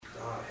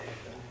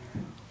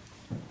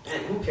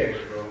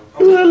cares, bro?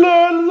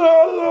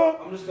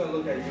 I'm just gonna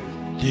look at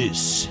you.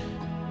 This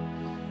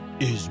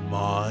is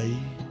my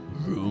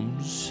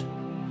room's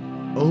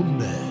a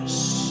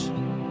mess.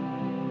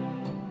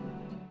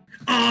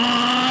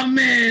 Oh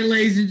man,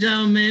 ladies and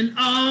gentlemen.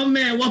 Oh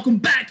man, welcome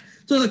back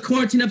to the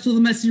quarantine episode of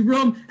The Messy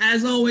Room.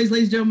 As always,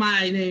 ladies and gentlemen,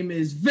 my name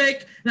is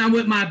Vic, and I'm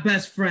with my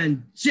best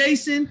friend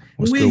Jason.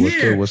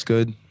 What's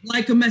good?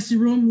 Like a messy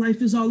room,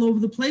 life is all over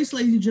the place,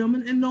 ladies and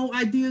gentlemen, and no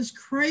idea is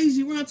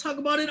crazy. We're gonna talk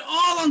about it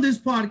all on this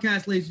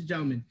podcast, ladies and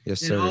gentlemen. Yes,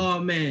 sir. And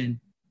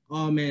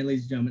oh man,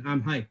 ladies and gentlemen,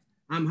 I'm hyped.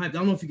 I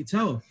don't know if you can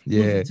tell.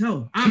 Yeah.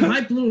 I'm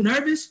hyped, a little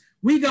nervous.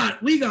 We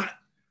got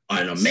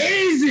an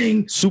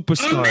amazing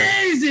superstar.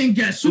 Amazing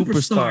guest.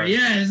 Superstar.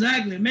 Yeah,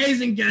 exactly.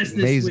 Amazing guest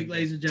this week,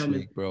 ladies and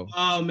gentlemen. Bro.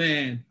 Oh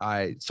man. All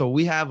right. So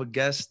we have a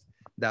guest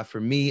that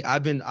for me,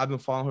 I've been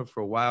following her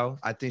for a while.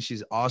 I think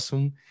she's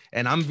awesome.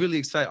 And I'm really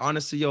excited.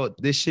 Honestly,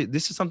 this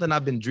is something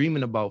I've been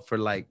dreaming about for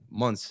like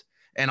months.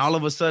 And all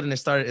of a sudden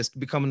it's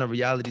becoming a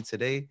reality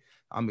today.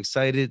 I'm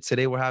excited.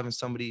 Today we're having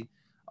somebody,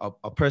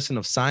 a person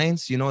of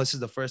science. You know, this is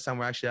the first time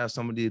we actually have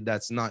somebody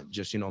that's not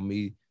just,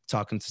 me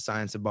talking to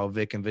science about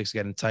Vic and Vic's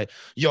getting tight.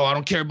 Yo, I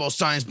don't care about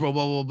science, bro,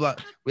 blah, blah, blah.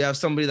 We have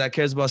somebody that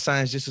cares about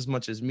science just as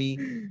much as me.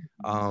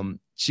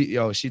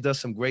 She does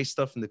some great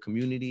stuff in the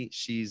community.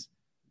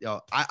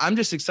 I'm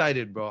just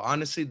excited, bro.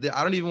 Honestly,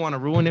 I don't even want to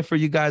ruin it for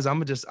you guys.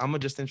 I'm gonna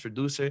just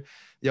introduce her.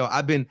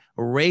 I've been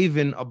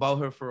raving about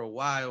her for a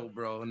while,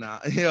 bro.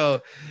 Now,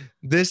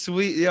 this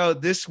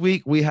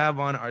week we have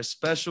on our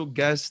special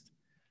guest,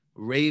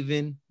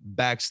 Raven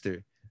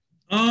Baxter.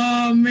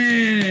 Oh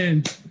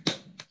man.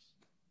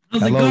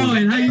 How's it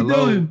going? How you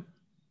doing?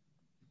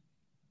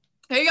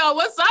 Hey y'all,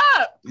 what's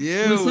up?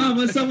 Yeah.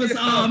 What's up?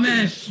 Oh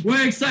man,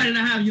 we're excited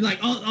to have you. Like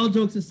all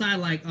jokes aside,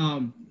 like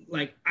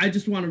I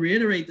just want to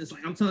reiterate this.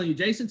 Like I'm telling you,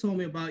 Jason told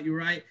me about you,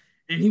 right?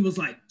 And he was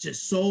like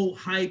just so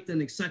hyped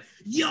and excited.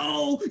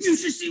 Yo, you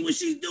should see what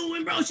she's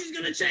doing, bro. She's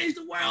gonna change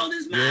the world.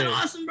 It's mad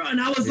awesome, bro. And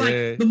I was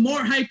like, the more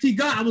hyped he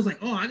got, I was like,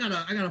 oh, I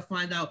gotta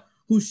find out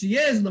who she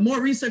is. And the more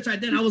research I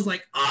did, I was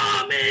like,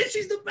 oh man,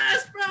 she's the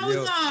best,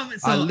 bro.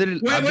 So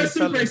we're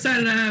super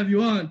excited to have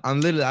you on.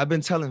 I've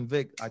been telling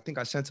Vic, I think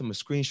I sent him a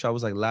screenshot. It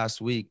was like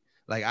last week.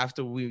 Like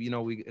after we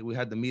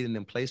had the meeting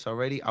in place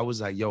already, I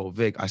was like, yo,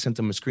 Vic, I sent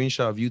him a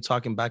screenshot of you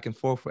talking back and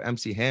forth with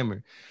MC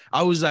Hammer.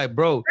 I was like,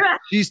 bro,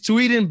 she's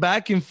tweeting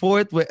back and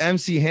forth with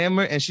MC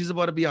Hammer and she's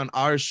about to be on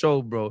our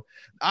show, bro.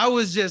 I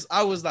was like,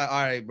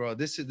 all right, bro,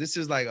 this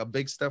is like a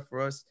big step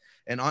for us.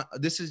 And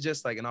this is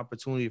just like an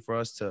opportunity for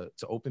us to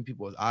open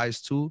people's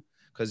eyes too.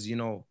 Cause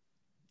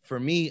for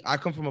me, I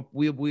come from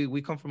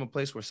we come from a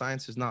place where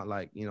science is not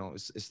like,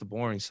 it's the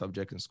boring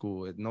subject in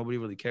school. Nobody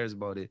really cares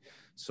about it.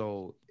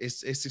 So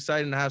it's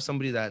exciting to have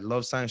somebody that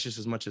loves science just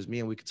as much as me,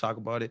 and we can talk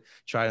about it,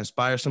 try to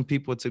inspire some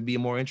people to be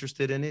more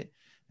interested in it,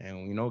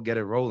 and get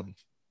it rolling.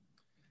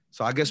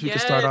 So I guess we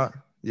could start off.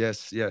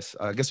 Yes.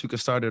 I guess we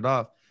could start it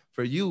off.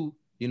 For you,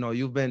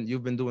 you've been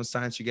doing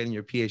science, you're getting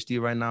your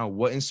PhD right now.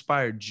 What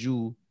inspired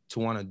you to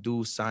want to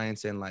do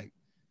science and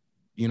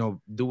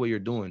do what you're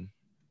doing?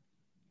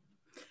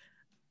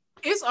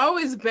 It's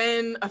always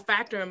been a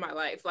factor in my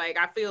life. Like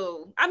I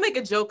make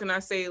a joke and I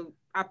say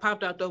I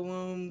popped out the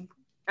womb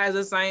as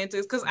a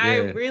scientist because I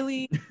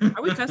really,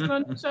 are we cussing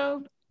on the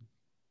show?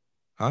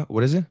 Huh?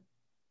 What is it?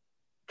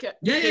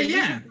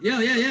 Yeah.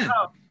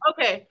 Oh,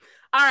 okay.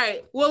 All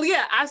right. Well,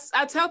 yeah,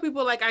 I tell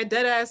people like I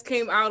dead ass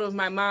came out of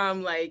my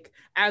mom like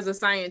as a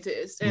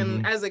scientist.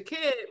 And as a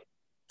kid,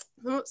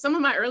 some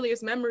of my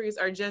earliest memories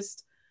are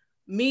just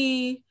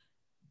me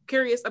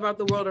curious about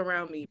the world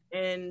around me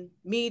and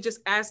me just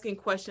asking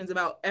questions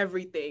about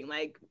everything.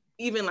 Like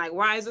even like,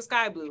 why is the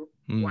sky blue?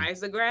 Why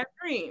is the grass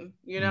green?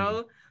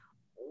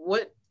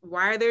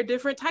 Why are there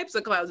different types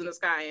of clouds in the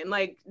sky? And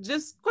like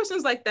just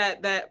questions like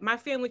that my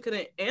family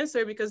couldn't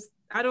answer because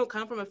I don't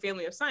come from a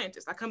family of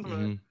scientists. I come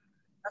from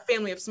a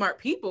family of smart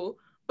people,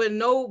 but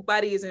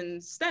nobody is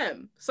in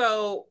STEM.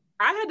 So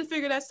I had to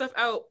figure that stuff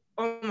out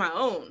on my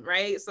own,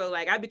 right? So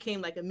like I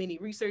became like a mini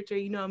researcher.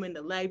 I'm in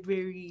the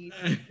library,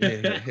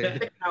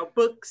 checking out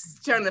books,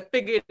 trying to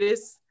figure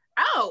this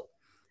out.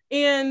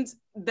 And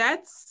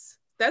that's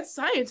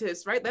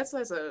scientist, right? That's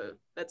a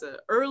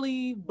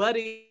early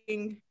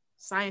budding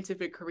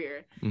scientific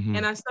career.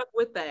 And I stuck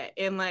with that.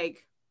 And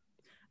like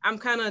I'm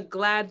kind of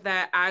glad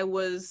that I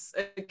was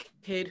a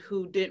kid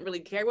who didn't really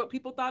care what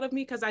people thought of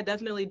me, because I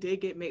definitely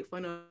did get made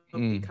fun of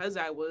because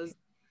I was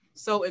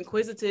so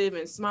inquisitive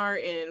and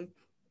smart and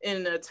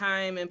in a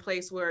time and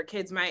place where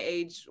kids my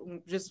age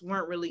just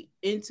weren't really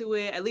into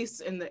it, at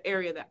least in the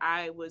area that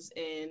I was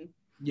in.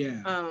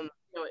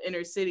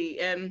 Inner city.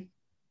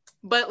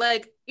 But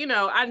like,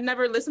 I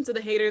never listened to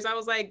the haters. I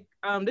was like,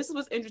 this is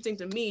what's interesting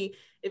to me.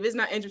 If it's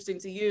not interesting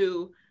to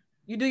you,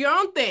 you do your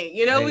own thing.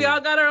 We all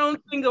got our own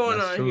thing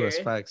going on here. That's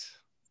facts.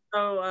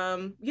 So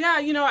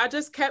I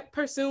just kept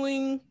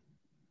pursuing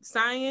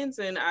science,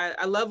 and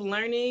I love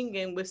learning,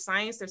 and with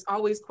science there's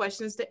always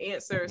questions to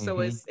answer.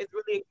 So it's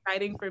really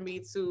exciting for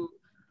me to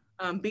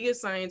be a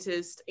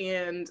scientist,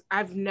 and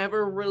I've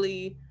never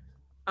really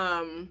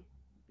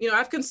you know,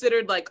 I've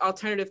considered like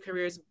alternative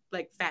careers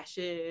like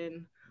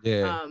fashion,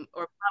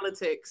 or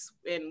politics,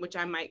 in which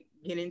I might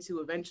get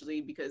into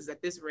eventually, because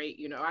at this rate,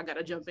 you know, I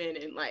gotta jump in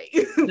and like,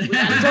 we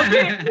gotta jump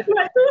in and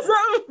like, do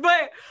something.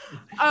 But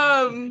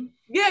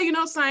yeah, you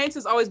know, science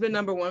has always been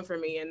number one for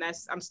me, and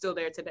I'm still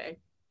there today.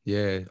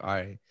 Yeah. All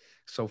right.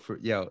 So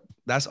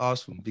that's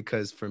awesome,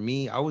 because for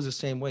me, I was the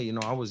same way. You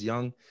know, I was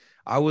young.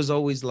 I was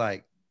always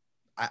like,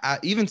 I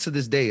even to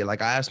this day,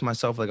 like I ask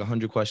myself like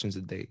 100 questions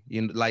a day,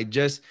 you know, like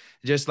just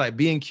like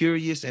being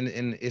curious. And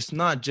it's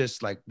not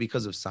just like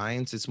because of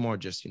science, it's more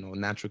just, you know,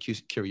 natural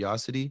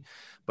curiosity.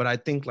 But I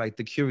think like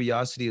the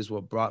curiosity is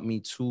what brought me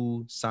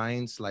to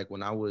science. Like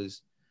when I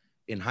was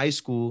in high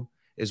school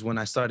is when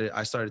I started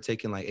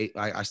taking like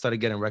I started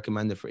getting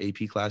recommended for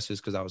AP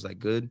classes because I was like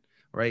good.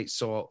 Right.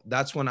 So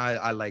that's when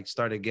I like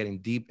started getting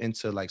deep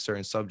into like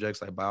certain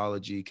subjects like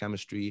biology,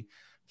 chemistry,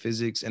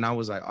 physics. And I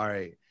was like, all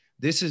right,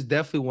 this is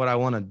definitely what I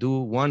want to do.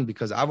 One,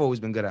 because I've always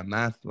been good at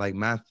math, like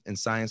math and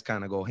science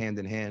kind of go hand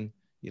in hand,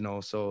 you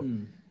know, so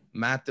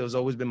math has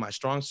always been my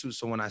strong suit.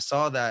 So when I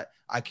saw that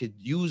I could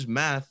use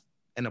math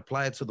and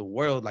apply it to the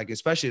world, like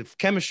especially if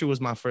chemistry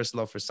was my first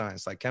love for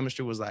science, like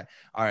chemistry was like,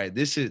 all right,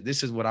 this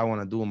is what I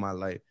want to do in my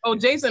life. Oh,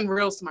 Jason,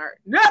 real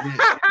smart. Yo,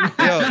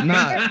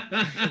 nah.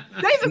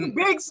 Jason's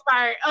big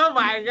smart. Oh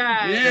my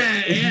God.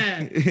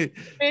 Yeah.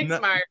 Big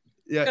smart.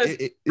 Yeah,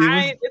 it's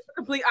the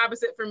complete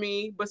opposite for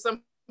me, but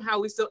somehow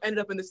we still end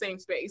up in the same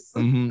space.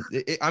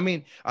 I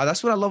mean,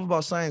 that's what I love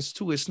about science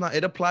too.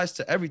 It applies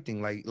to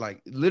everything.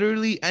 Like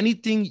literally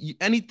anything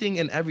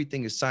and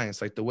everything is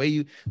science. Like the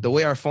way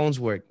our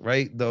phones work,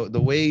 right? The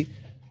way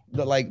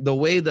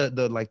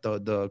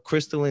the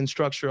crystalline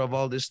structure of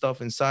all this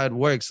stuff inside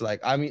works. Like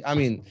I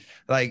mean,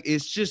 like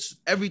it's just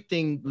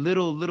everything,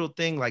 little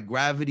thing like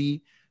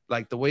gravity.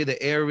 Like the way the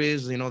air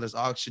is, you know, there's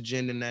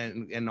oxygen in that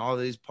and all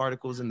these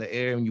particles in the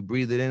air and you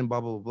breathe it in,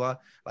 blah, blah, blah.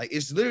 Like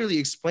it's literally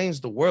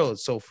explains the world.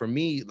 So for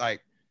me,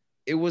 like,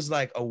 it was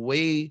like a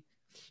way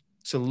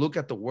to look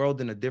at the world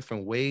in a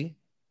different way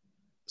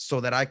so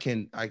that I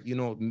can, you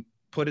know,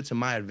 put it to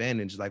my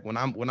advantage. Like when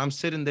I'm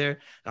sitting there,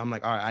 I'm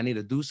like, all right, I need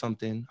to do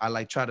something. I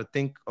like try to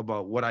think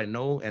about what I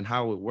know and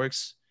how it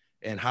works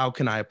and how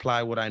can I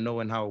apply what I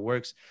know and how it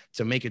works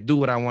to make it do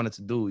what I want it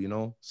to do, you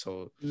know?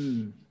 So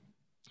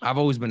I've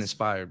always been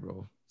inspired,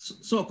 bro.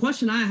 So a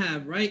question I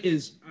have, right,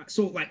 is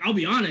so like I'll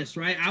be honest,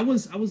 right? I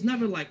was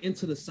never like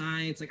into the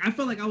science. Like I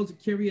felt like I was a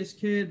curious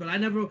kid, but I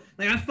never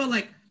like I felt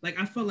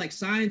like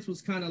science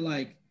was kind of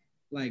like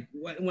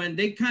when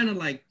they kind of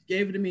like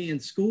gave it to me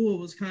in school, it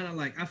was kind of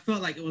like I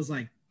felt like it was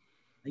like,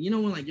 you know,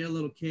 when like you're a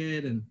little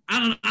kid and I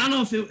don't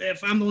know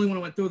if I'm the only one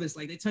who went through this.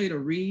 Like they tell you to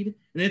read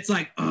and it's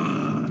like, you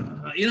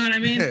know what I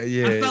mean?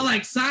 Yeah. I felt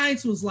like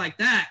science was like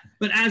that,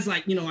 but as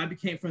like, you know, I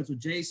became friends with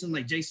Jason.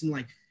 Like Jason,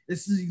 like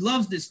he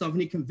loves this stuff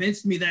and he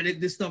convinced me that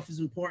this stuff is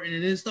important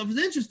and this stuff is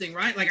interesting,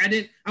 right? Like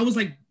I was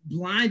like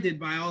blinded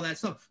by all that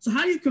stuff. So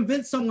how do you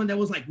convince someone that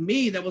was like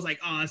me, that was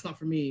like, oh, that's not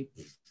for me?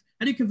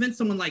 How do you convince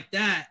someone like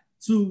that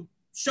to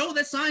show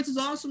that science is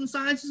awesome and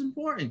science is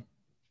important?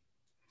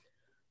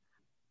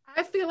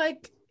 I feel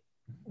like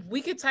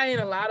we could tie in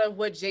a lot of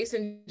what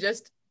Jason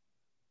just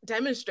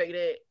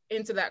demonstrated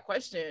into that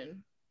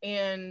question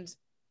and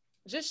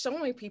just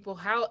showing people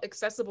how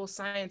accessible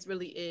science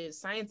really is.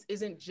 Science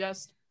isn't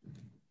just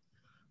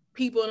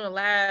people in a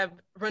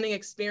lab running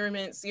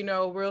experiments, you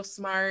know, real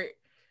smart,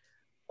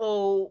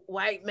 old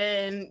white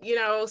men, you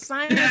know,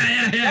 science.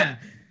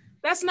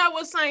 That's not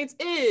what science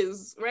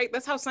is, right?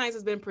 That's how science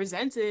has been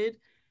presented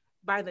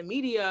by the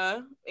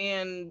media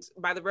and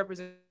by the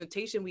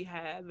representation we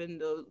have and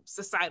the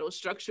societal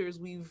structures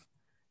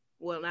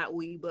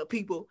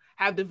people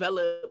have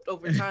developed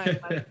over time.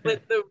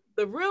 But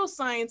the real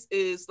science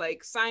is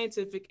like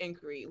scientific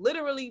inquiry,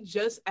 literally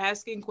just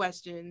asking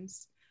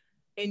questions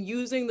and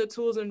using the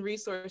tools and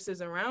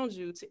resources around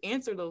you to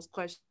answer those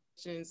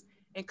questions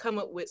and come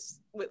up with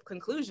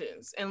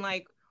conclusions. And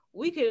like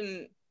we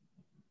can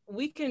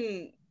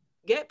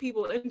get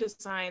people into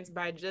science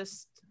by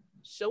just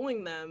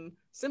showing them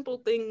simple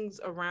things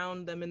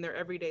around them in their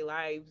everyday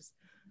lives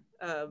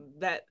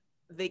that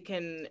they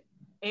can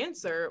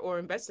answer or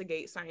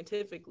investigate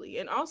scientifically.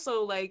 And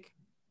also like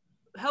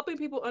helping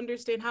people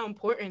understand how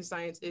important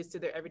science is to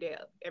their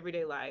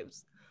everyday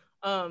lives.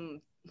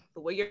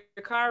 The way your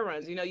car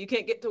runs, you know, you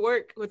can't get to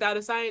work without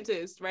a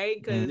scientist, right?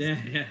 Because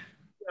you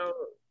know,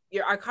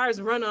 our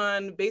cars run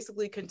on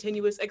basically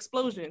continuous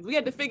explosions. We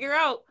had to figure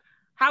out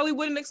how we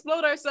wouldn't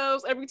explode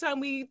ourselves every time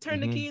we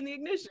turn the key in the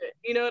ignition.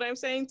 You know what I'm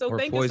saying? So or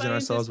thank poison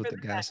ourselves with the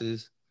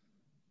gases.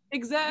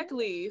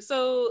 Exactly.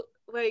 So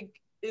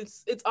like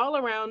it's all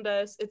around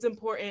us. It's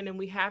important, and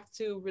we have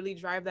to really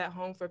drive that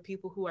home for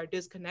people who are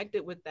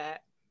disconnected with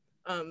that,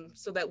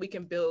 so that we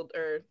can build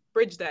or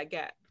bridge that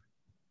gap.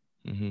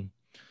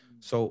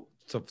 So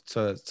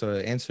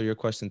to answer your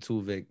question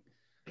too, Vic,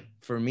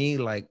 for me,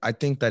 like, I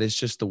think that it's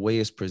just the way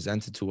it's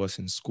presented to us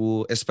in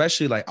school,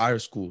 especially like our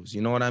schools,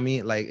 you know what I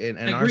mean? Like in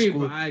our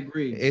school, I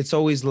agree. It's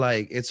always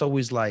like,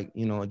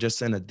 you know,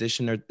 just an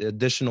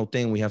additional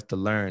thing we have to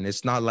learn.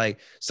 It's not like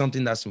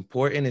something that's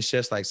important. It's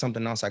just like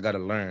something else I got to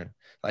learn.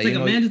 Like, it's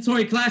like a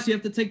mandatory class you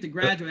have to take to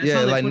graduate. That's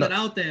how they put it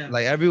out there.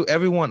 Like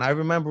everyone, I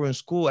remember in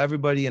school,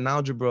 everybody in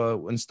algebra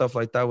and stuff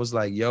like that was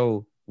like,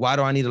 yo, why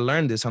do I need to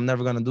learn this? I'm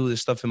never gonna do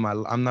this stuff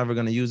I'm never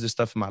gonna use this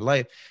stuff in my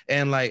life.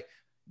 And like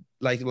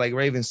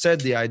Raven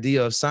said, the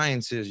idea of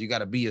science is you got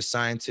to be a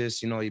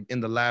scientist, you know, in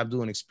the lab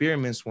doing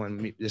experiments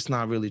when it's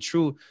not really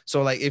true.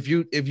 So like if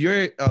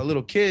you're a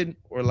little kid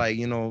or like,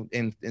 you know,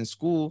 in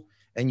school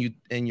and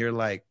you're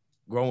like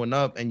growing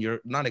up and you're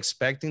not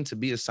expecting to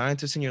be a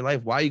scientist in your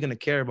life, why are you going to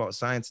care about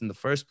science in the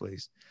first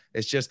place?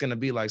 It's just going to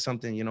be like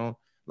something, you know,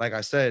 like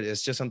I said,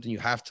 it's just something you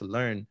have to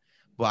learn.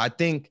 But I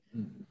think,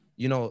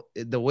 you know,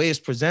 the way it's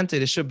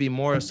presented, it should be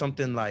more of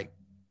something like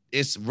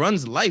it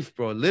runs life,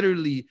 bro.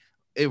 Literally,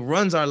 it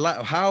runs our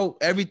life, how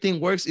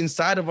everything works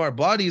inside of our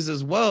bodies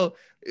as well.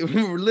 It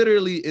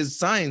literally is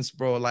science,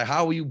 bro. Like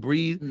how you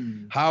breathe,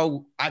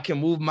 how I can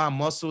move my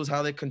muscles,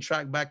 how they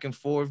contract back and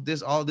forth,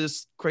 all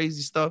this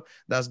crazy stuff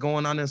that's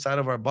going on inside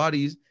of our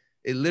bodies.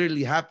 It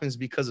literally happens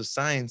because of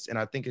science. And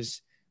I think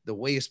it's the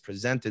way it's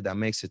presented that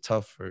makes it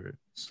tough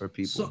for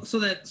people. So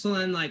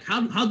then like,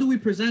 how do we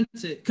present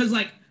it? Cause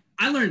like,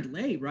 I learned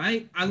late,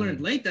 right? I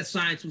learned late that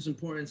science was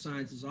important.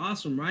 Science is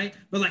awesome, right?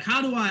 But like,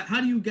 how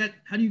do you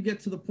get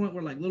to the point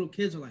where like little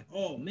kids are like,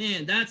 oh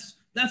man, that's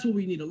what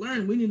we need to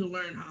learn. We need to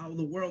learn how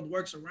the world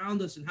works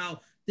around us and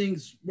how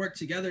things work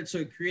together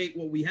to create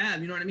what we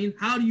have. You know what I mean?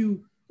 How do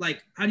you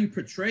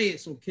portray it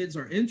so kids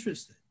are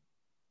interested?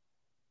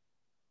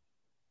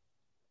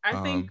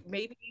 I think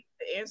maybe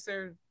the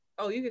answer.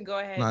 Oh, you can go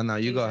ahead. No,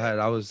 you go ahead.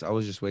 I was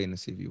just waiting to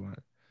see if you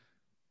wanted.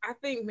 I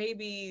think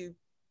maybe,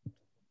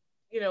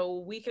 you know,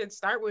 we could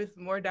start with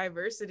more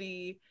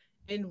diversity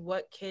in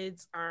what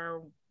kids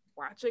are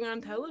watching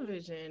on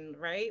television,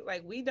 right?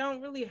 Like we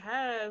don't really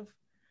have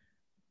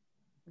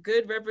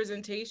good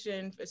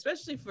representation,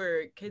 especially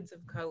for kids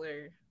of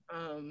color,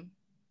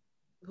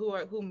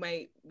 who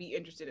might be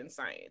interested in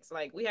science.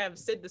 Like we have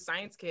Sid the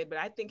Science Kid, but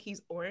I think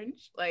he's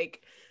orange.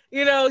 Like,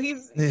 you know, we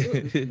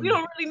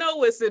don't really know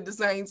what Sid the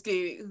Science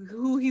Kid,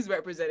 who he's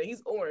representing.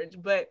 He's orange,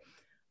 but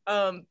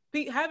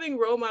having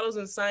role models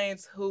in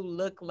science who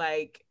look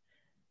like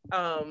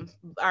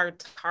our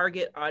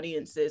target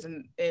audiences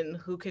and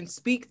who can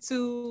speak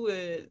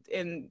to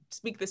and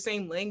speak the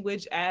same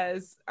language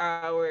as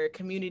our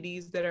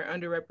communities that are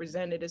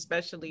underrepresented,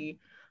 especially,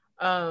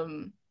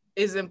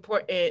 is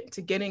important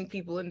to getting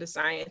people into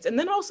science. And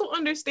then also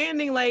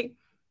understanding like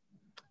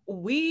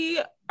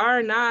we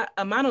are not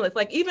a monolith.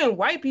 Like even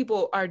white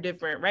people are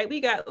different, right?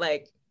 We got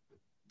like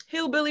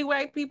hillbilly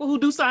white people who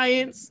do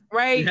science,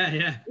 right?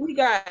 Yeah. We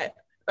got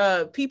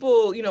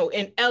people, you know,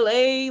 in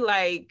LA,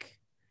 like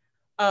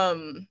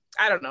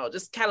I don't know,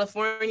 just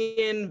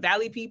Californian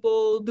Valley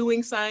people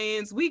doing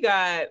science. We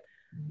got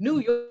New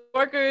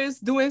Yorkers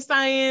doing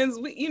science.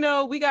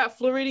 We got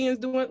Floridians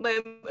doing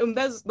like, and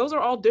those are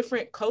all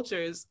different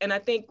cultures. And I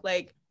think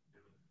like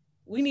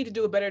we need to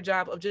do a better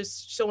job of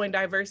just showing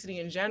diversity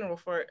in general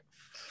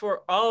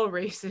for all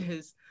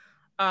races,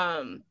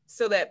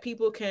 so that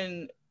people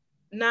can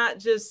not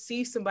just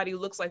see somebody who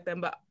looks like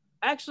them, but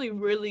actually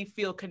really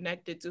feel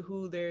connected to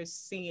who they're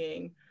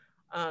seeing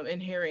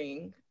and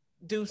hearing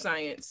do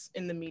science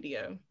in the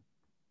media.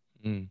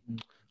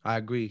 I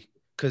agree.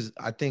 Because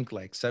I think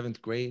like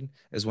 7th grade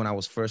is when I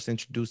was first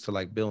introduced to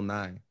like Bill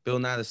Nye. Bill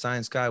Nye, the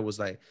science guy, was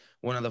like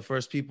one of the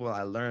first people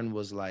I learned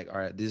was like, all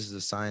right, this is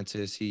a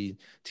scientist. He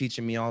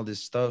teaching me all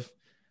this stuff.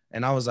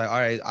 And I was like, all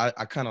right,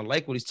 I kind of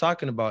like what he's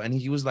talking about. And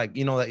he was like,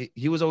 you know,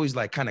 he was always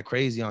like kind of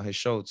crazy on his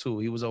show too.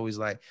 He was always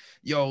like,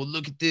 yo,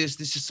 look at this.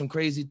 This is some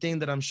crazy thing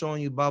that I'm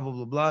showing you, blah, blah,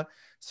 blah, blah.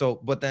 So,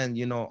 but then,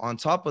 you know, on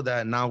top of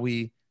that, now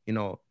we, you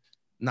know,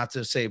 not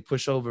to say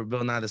push over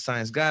Bill Nye the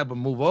Science Guy, but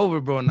move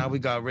over, bro. Now we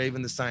got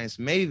Raven the Science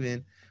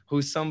Maven,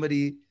 who's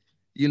somebody,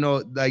 you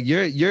know, like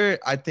you're.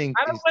 I think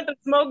I don't want the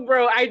smoke,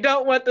 bro. I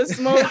don't want the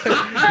smoke.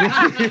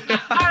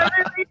 I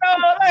really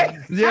don't.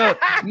 Like... Yeah,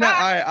 no, all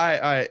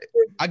right.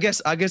 I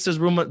guess there's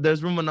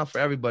room enough for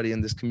everybody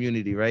in this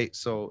community, right?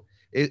 So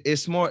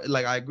it's more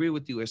like I agree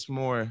with you. It's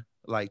more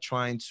like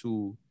trying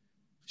to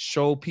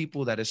show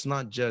people that it's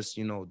not just,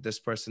 you know, this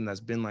person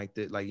that's been like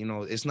this, like, you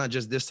know, it's not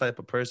just this type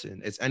of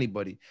person, it's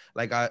anybody.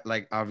 Like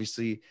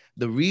obviously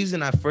the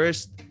reason I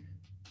first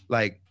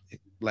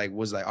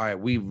was like, all right,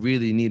 we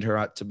really need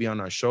her to be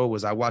on our show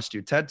was I watched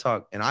your TED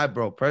Talk and I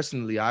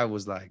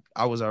was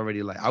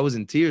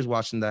in tears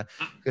watching that.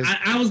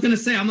 I was gonna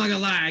say, I'm not gonna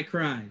lie, I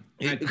cried.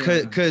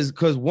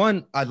 Because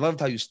one, I loved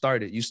how you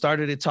started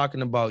it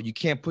talking about you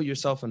can't put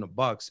yourself in a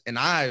box. And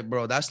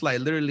that's like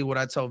literally what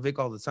I tell Vic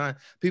all the time.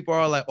 People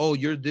are like, oh,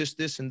 you're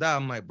this and that.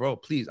 I'm like, bro,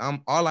 please,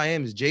 all I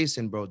am is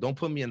Jason, bro. Don't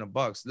put me in a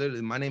box.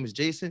 Literally, my name is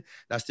Jason.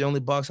 That's the only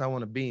box I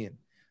want to be in.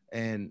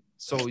 And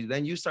so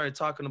then you started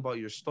talking about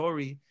your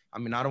story. I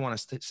mean, I don't want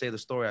to say the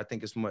story. I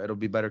think it'll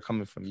be better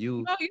coming from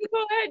you. No, you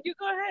go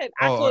ahead.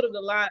 I quoted a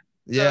lot.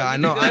 Yeah, I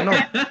know.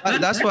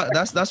 That's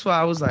why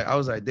I was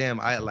like,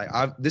 damn,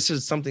 this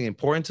is something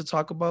important to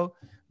talk about,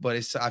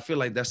 but I feel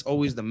like that's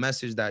always the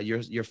message that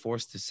you're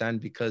forced to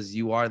send because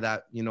you are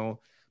that, you know,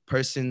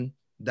 person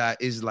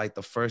that is like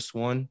the first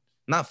one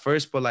not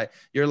first, but like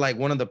you're like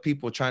one of the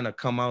people trying to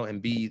come out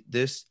and be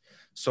this.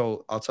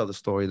 So I'll tell the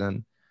story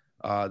then.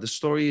 The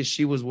story is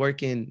you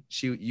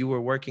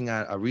were working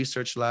at a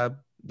research lab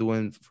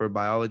doing for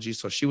biology.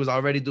 So she was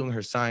already doing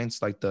her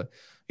science, like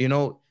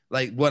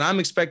like what I'm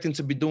expecting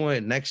to be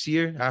doing next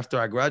year after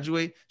I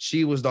graduate,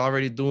 she was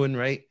already doing,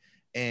 right?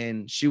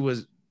 And she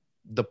was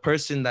the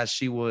person that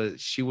she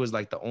was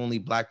like the only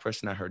Black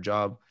person at her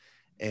job.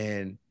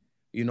 And,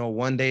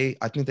 one day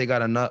I think they got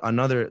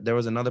there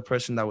was another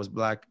person that was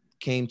Black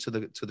came to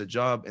the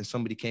job, and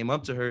somebody came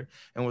up to her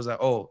and was like,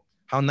 oh,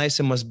 how nice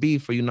it must be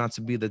for you not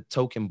to be the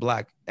token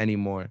Black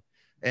anymore.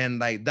 And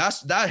like,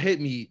 that hit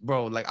me,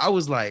 bro. Like, I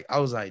was like,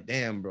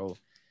 damn, bro.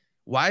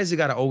 Why is it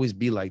gotta always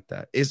be like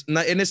that? It's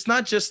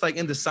not just like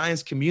in the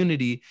science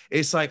community.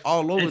 It's like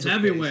all over. It's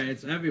everywhere.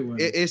 It's everywhere.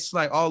 It's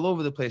like all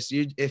over the place.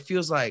 It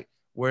feels like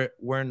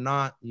we're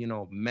not,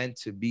 meant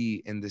to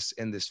be in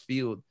this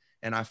field.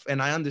 And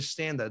I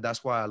understand that.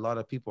 That's why a lot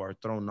of people are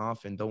thrown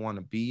off and don't want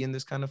to be in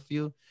this kind of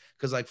field.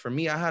 Because like for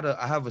me, I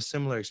have a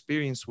similar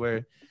experience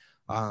where,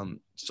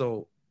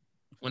 so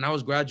when I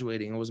was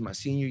graduating, it was my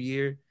senior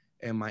year,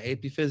 and my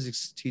AP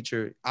Physics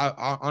teacher,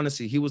 I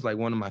honestly, he was like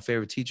one of my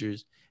favorite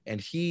teachers. And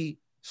he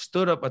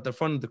stood up at the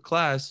front of the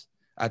class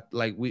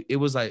it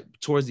was like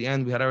towards the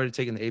end, we had already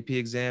taken the AP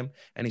exam,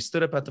 and he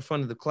stood up at the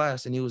front of the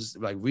class and he was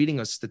like reading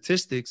us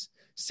statistics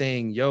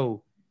saying,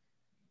 yo,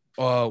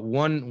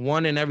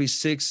 one in every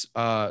 6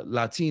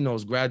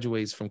 Latinos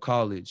graduates from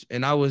college.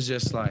 And I was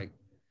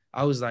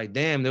like,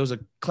 damn, there was a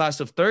class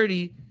of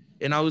 30.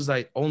 And I was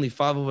like, only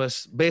 5 of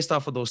us, based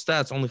off of those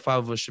stats, only 5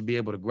 of us should be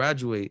able to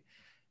graduate.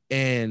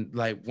 And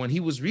like when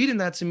he was reading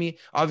that to me,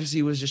 obviously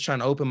he was just trying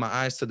to open my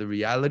eyes to the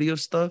reality of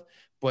stuff.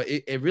 But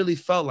it really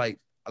felt like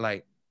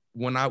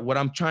what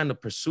I'm trying to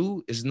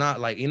pursue is not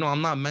like,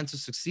 I'm not meant to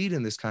succeed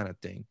in this kind of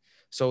thing.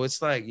 So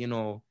it's like,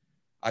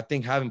 I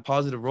think having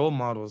positive role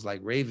models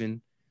like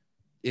Raven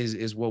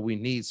is what we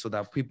need, so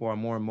that people are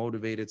more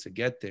motivated to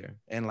get there.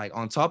 And like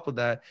on top of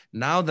that,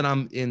 now that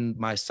I'm in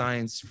my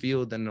science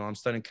field and I'm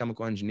studying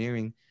chemical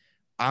engineering,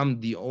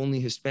 I'm the only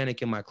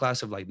Hispanic in my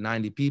class of like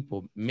 90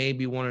 people,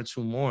 maybe 1 or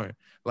 2 more.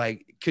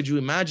 Like, could you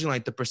imagine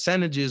like the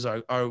percentages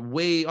are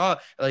way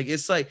off? Like,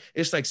 it's like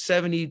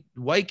 70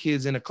 white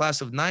kids in a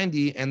class of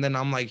 90. And then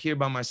I'm like here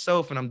by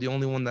myself and I'm the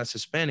only one that's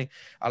Hispanic.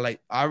 I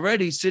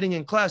already sitting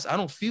in class, I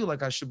don't feel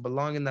like I should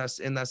belong in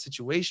that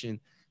situation,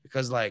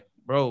 because like,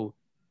 bro,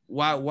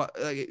 why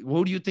like,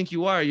 who do you think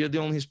you are? You're the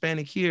only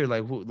Hispanic here.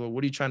 Like,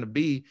 what are you trying to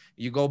be?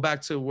 You go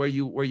back to where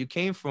you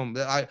came from.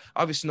 I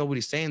obviously,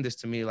 nobody's saying this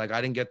to me. Like,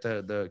 I didn't get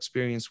the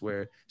experience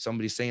where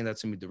somebody's saying that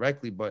to me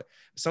directly, but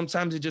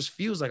sometimes it just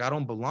feels like I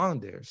don't belong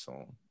there.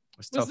 So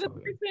it's tough. Was the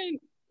person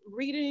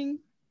reading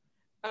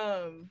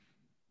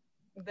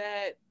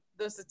that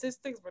the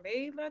statistics, were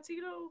they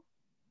Latino?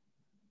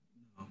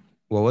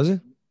 What was it?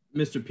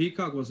 Mr.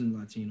 Peacock wasn't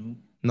Latino.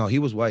 No, he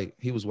was white.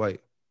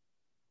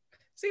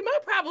 See, my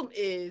problem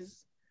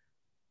is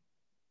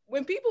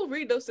when people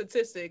read those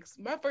statistics,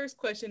 my first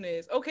question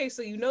is, okay,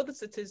 so you know the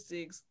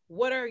statistics,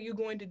 what are you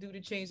going to do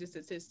to change the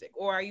statistic?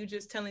 Or are you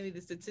just telling me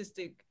the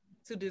statistic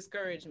to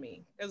discourage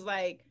me? Because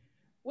like,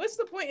 what's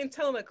the point in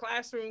telling a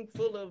classroom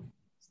full of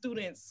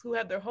students who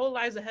have their whole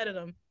lives ahead of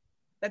them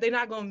that they're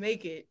not going to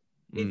make it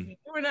if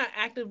you're not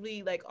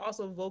actively like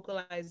also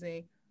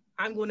vocalizing,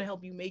 I'm going to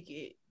help you make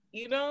it,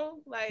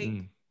 like.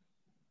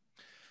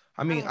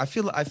 I mean, I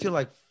feel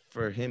like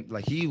for him,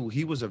 like he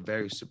was a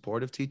very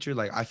supportive teacher.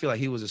 Like, I feel like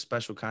he was a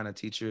special kind of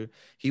teacher.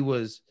 He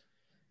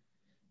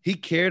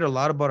cared a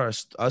lot about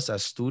us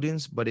as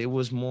students, but it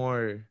was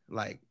more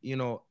like,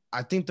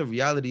 I think the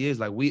reality is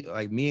like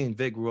me and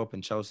Vic grew up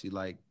in Chelsea.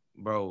 Like,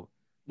 bro,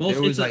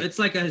 it's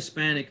like a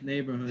Hispanic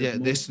neighborhood. Yeah,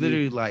 this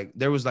literally like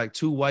there was like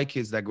 2 white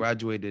kids that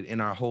graduated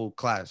in our whole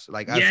class,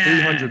 like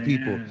 300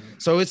 people. Yeah.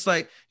 So it's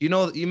like,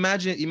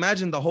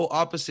 imagine the whole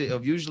opposite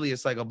of usually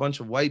it's like a bunch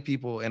of white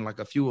people and like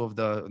a few of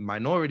the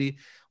minority.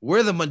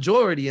 We're the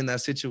majority in that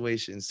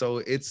situation. So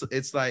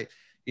it's like,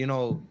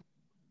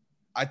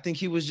 I think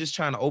he was just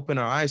trying to open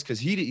our eyes, because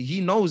he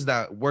knows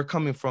that we're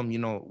coming from,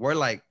 we're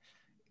like,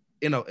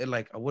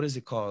 like, what is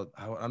it called?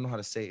 I don't know how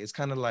to say it. It's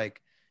kind of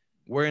like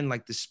we're in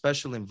like this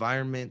special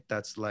environment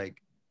that's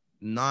like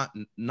not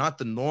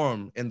the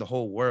norm in the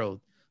whole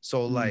world.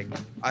 So like,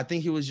 I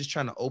think he was just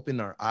trying to open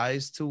our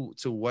eyes to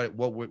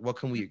what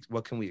can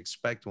we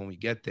expect when we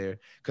get there.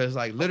 Cause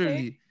like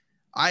literally,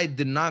 I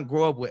did not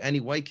grow up with any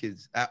white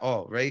kids at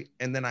all, right?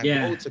 And then I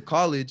go to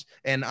college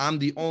and I'm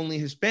the only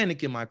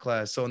Hispanic in my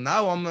class. So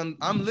now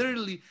I'm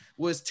literally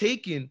was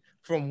taken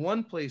from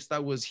one place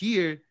that was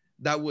here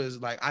that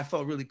was like I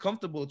felt really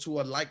comfortable to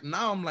like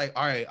now I'm like,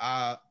 all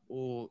right,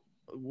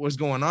 what's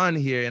going on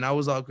here? And I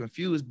was all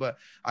confused. But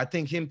I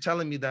think him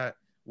telling me that,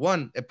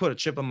 one, it put a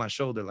chip on my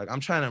shoulder. Like,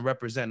 I'm trying to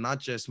represent not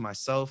just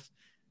myself,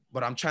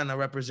 but I'm trying to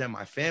represent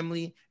my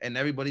family and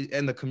everybody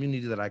and the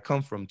community that I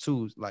come from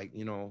too. Like,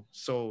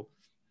 so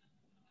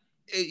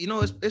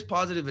it's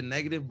positive and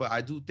negative, but I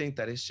do think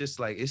that it's just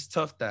like, it's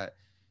tough that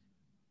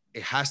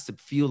it has to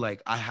feel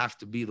like I have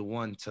to be the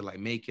one to like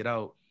make it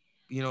out,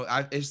 you know,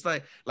 it's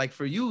like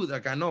for you,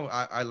 like I know,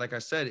 I like I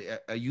said,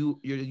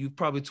 you've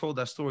probably told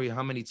that story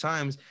how many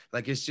times.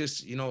 Like it's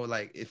just, you know,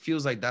 like it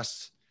feels like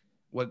that's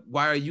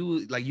why are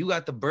you like, you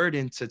got the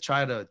burden to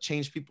try to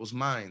change people's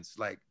minds?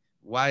 Like,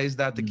 why is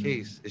that the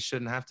case? It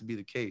shouldn't have to be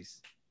the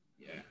case.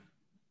 Yeah.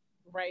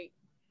 Right.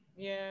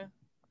 Yeah.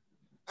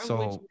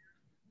 So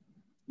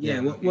yeah,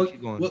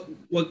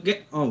 what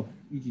get, oh,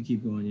 you can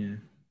keep going. Yeah.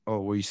 Oh,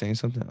 were you saying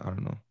something? I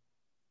don't know.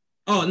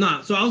 Oh,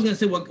 no. So I was gonna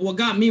say what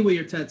got me with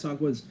your TED talk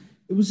was,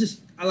 it was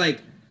just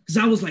because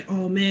I was like,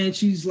 oh man,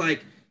 she's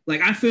like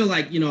I feel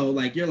like, you know,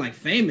 like you're like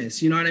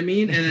famous, you know what I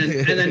mean?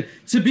 And then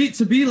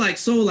to be like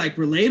so like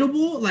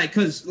relatable, like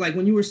because like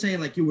when you were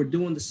saying like you were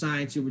doing the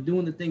science, you were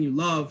doing the thing you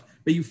love,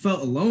 but you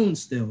felt alone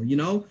still, you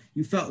know,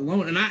 you felt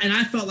alone, and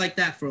I felt like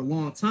that for a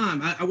long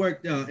time. I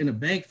worked in a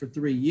bank for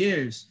 3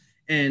 years,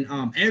 and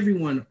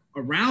everyone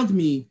around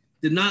me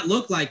did not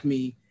look like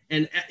me.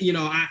 And, you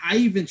know, I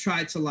even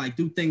tried to like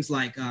do things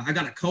like I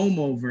got a comb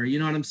over, you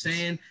know what I'm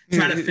saying?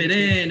 Try to fit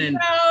in. And,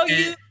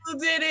 you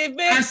did it,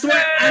 Victor.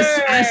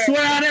 I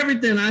swear on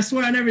everything. I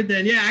swear on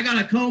everything. Yeah, I got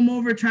a comb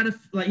over, try to,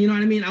 like, you know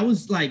what I mean? I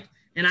was like,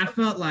 and I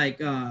felt like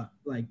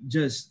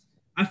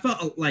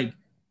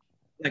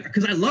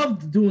because I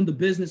loved doing the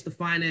business, the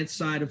finance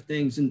side of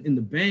things in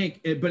the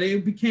bank. But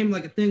it became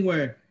like a thing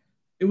where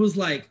it was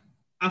like,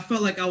 I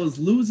felt like I was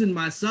losing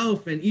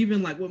myself. And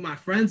even like with my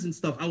friends and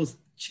stuff, I was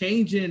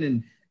changing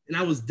and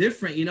I was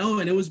different, you know,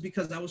 and it was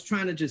because I was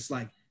trying to just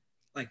like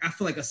I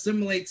feel like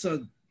assimilate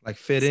to like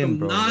fit in,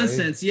 bro.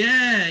 Nonsense.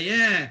 Right?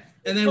 Yeah.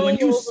 And then when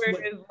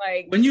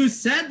you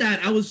said that,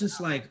 I was just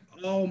like,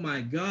 oh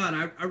my God,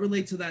 I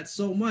relate to that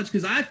so much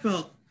because I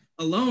felt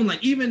alone.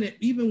 Like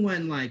even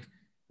when like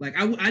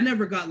I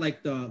never got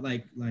like the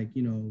like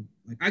you know,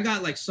 like I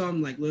got like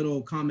some like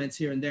little comments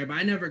here and there, but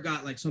I never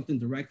got like something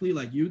directly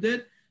like you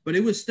did. But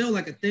it was still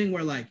like a thing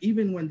where like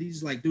even when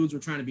these like dudes were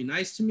trying to be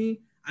nice to me,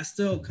 I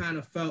still kind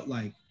of felt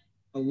like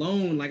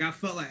alone. Like I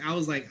felt like I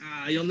was like,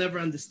 you'll never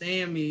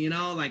understand me, you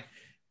know, like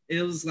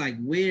it was like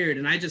weird.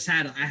 And I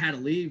had to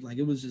leave. Like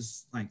it was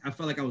just like I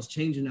felt like I was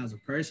changing as a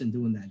person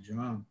doing that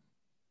job.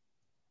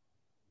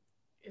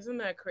 Isn't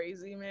that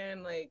crazy,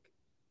 man? Like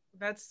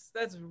that's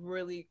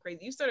really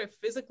crazy. You started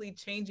physically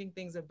changing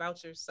things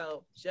about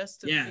yourself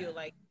just to feel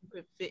like you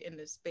could fit in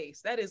this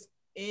space. That is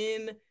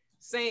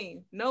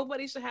insane.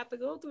 Nobody should have to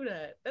go through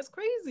that. That's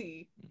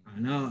crazy. I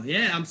know.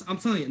 Yeah, I'm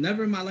telling you,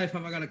 never in my life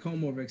have I got a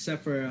comb over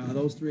except for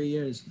those 3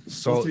 years.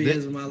 So those 3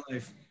 years of my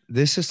life.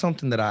 This is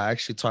something that I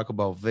actually talk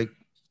about Vic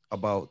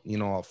about, you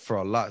know, for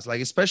a lot.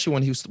 Like especially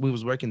when we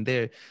was working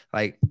there.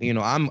 Like, you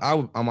know, I'm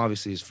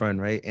obviously his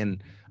friend, right?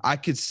 And I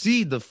could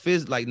see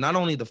like not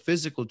only the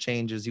physical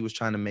changes he was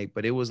trying to make,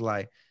 but it was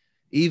like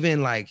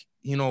even like,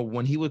 you know,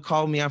 when he would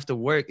call me after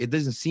work, it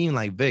doesn't seem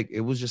like Vic.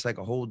 It was just like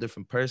a whole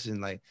different person.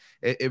 Like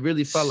it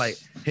really felt like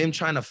him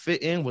trying to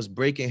fit in was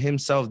breaking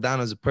himself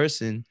down as a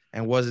person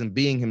and wasn't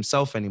being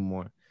himself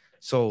anymore.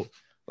 So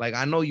like,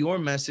 I know your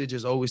message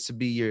is always to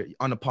be your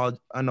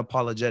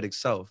unapologetic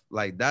self.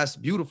 Like that's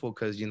beautiful.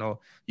 Cause you know,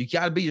 you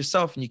gotta be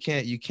yourself and you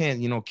can't,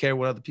 you know, care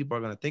what other people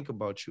are going to think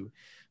about you.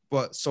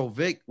 But so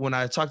Vic, when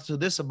I talk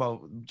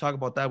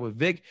about that with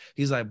Vic,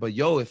 he's like, but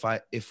yo, if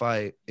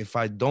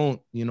I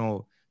don't, you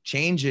know,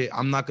 change it,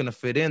 I'm not gonna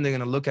fit in. They're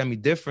gonna look at me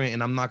different,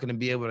 and I'm not gonna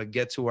be able to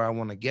get to where I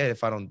want to get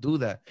if I don't do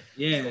that.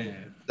 Yeah.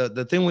 So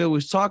the thing we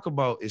always talk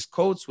about is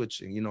code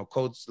switching. You know,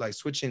 codes like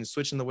switching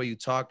the way you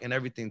talk and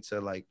everything to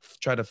like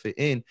try to fit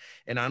in.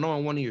 And I know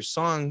on one of your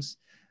songs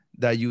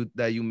that you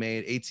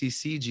made,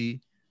 ATCG,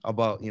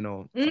 about, you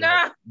know,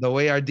 the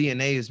way our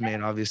DNA is,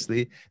 man.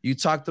 Obviously, you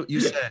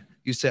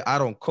said I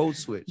don't code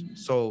switch.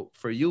 So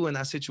for you in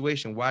that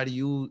situation, why do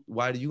you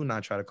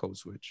not try to code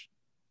switch?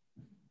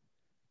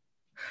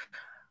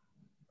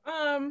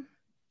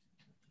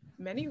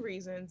 Many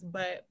reasons,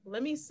 but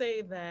let me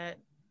say that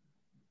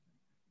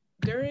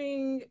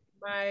during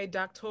my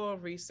doctoral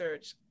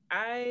research,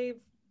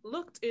 I've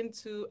looked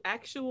into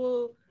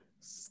actual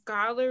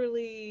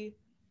scholarly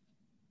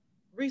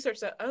research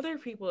that other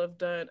people have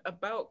done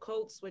about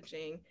code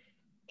switching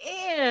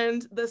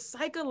and the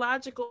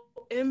psychological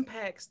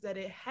impacts that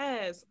it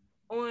has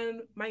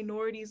on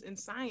minorities in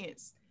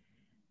science.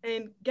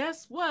 And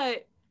guess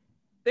what?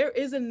 There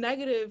is a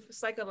negative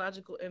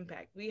psychological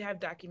impact. We have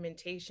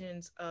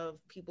documentations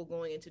of people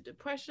going into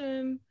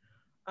depression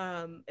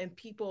and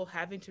people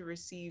having to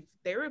receive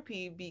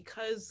therapy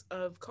because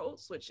of code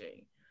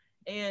switching.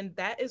 And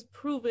that is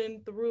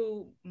proven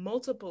through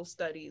multiple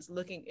studies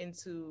looking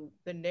into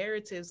the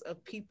narratives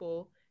of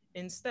people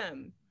in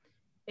STEM.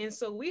 And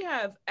so we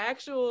have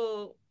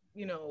actual,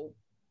 you know,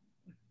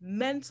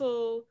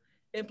 mental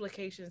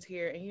implications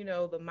here. And, you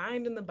know, the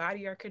mind and the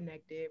body are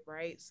connected,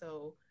 right?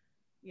 So,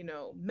 you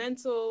know,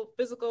 mental,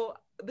 physical,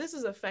 this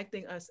is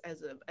affecting us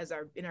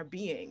in our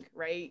being,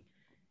 right?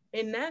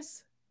 And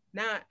that's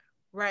not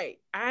right.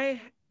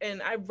 I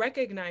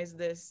recognize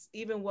this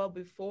even well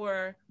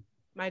before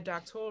my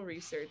doctoral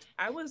research.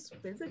 I was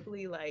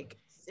physically like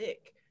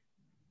sick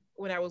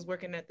when I was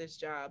working at this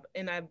job.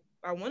 And I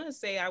want to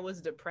say I was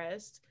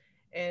depressed.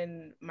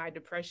 and my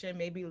depression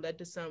maybe led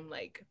to some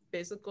like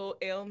physical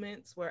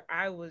ailments where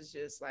I was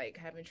just like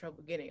having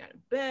trouble getting out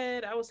of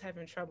bed. I was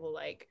having trouble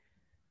like,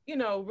 you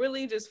know,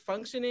 really just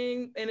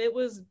functioning. And it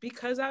was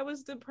because I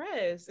was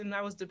depressed. And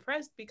I was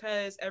depressed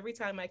because every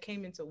time I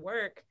came into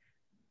work,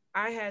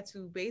 I had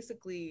to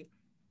basically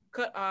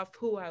cut off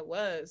who I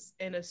was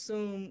and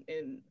assume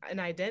an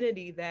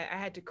identity that I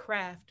had to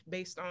craft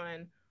based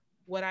on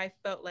what I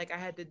felt like I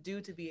had to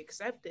do to be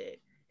accepted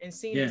and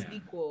seen as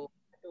equal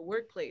at the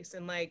workplace.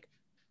 And like,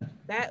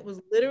 that was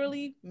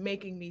literally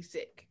making me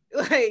sick,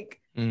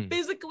 like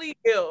physically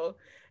ill.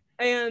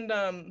 And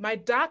my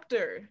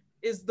doctor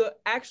is the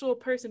actual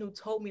person who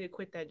told me to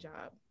quit that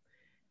job.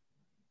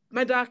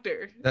 My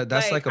doctor.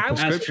 That's like a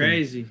prescription. That's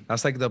crazy.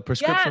 That's like the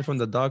prescription from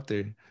the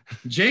doctor.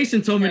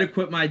 Jason told me to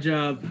quit my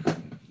job.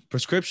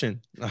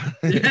 Prescription.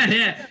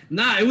 yeah.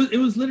 Nah, it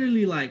was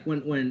literally like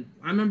when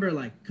I remember,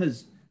 like,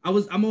 because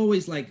I'm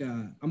always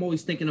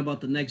thinking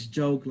about the next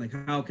joke, like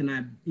how can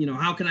I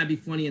be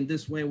funny in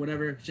this way,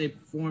 whatever shape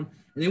or form.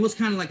 And it was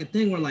kind of like a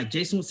thing where like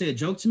Jason would say a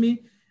joke to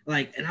me,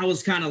 like, and I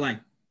was kind of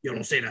like, yo,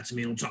 don't say that to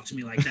me, don't talk to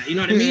me like that, you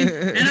know what I mean?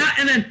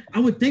 and then I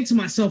would think to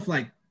myself,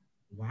 like,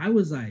 why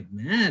was I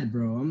mad,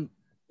 bro?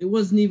 It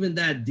wasn't even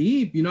that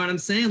deep, you know what I'm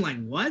saying?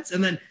 Like, what?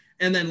 And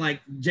then like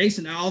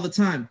Jason all the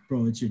time,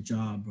 bro, it's your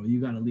job, bro. You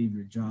gotta leave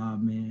your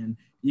job, man.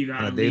 You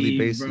gotta on a daily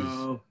basis,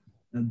 bro.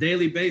 On a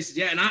daily basis,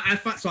 yeah. And I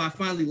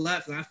finally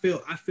left, and I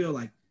feel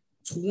like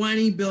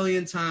 20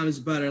 billion times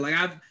better. Like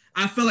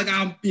I feel like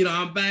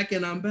I'm back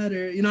and I'm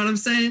better. You know what I'm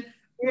saying?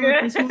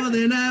 Yeah. It's more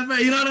than ever.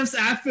 You know what I'm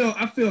saying?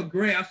 I feel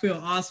great. I feel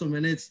awesome,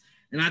 and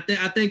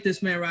I think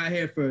this man right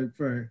here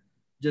for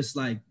just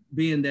like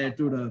being there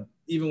through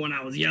even when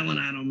I was yelling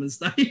at him and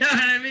stuff. You know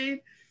what I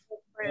mean?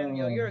 Friend,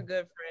 yo, you're a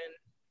good friend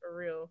for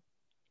real.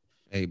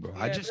 Hey, bro,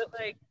 yeah, but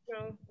like, you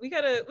know, we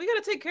gotta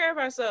take care of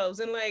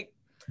ourselves. And like,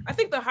 I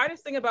think the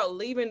hardest thing about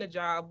leaving the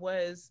job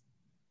was,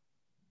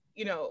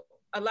 you know,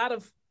 a lot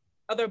of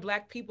other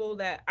Black people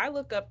that I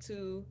look up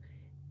to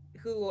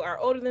who are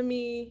older than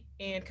me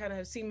and kind of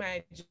have seen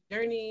my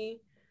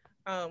journey.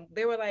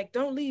 They were like,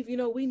 don't leave, you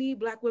know, we need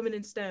Black women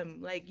in STEM.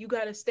 Like, you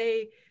got to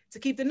stay to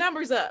keep the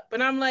numbers up.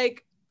 And I'm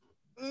like,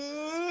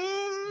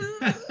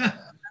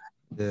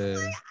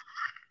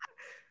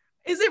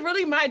 is it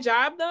really my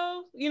job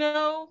though? You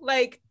know,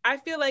 like, I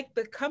feel like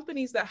the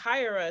companies that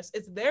hire us,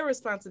 it's their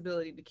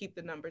responsibility to keep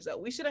the numbers up.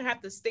 We shouldn't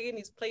have to stay in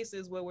these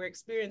places where we're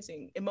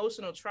experiencing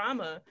emotional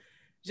trauma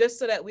just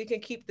so that we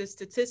can keep the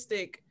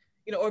statistic,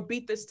 you know, or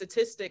beat the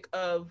statistic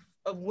of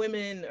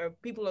women or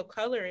people of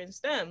color in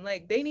STEM.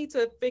 Like, they need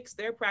to fix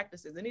their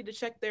practices. They need to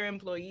check their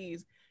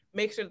employees,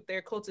 make sure that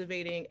they're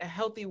cultivating a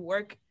healthy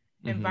work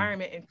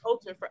environment and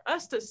culture for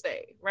us to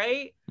stay,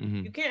 right?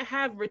 You can't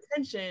have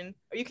retention,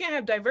 or you can't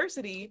have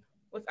diversity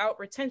without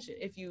retention.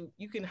 If you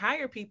can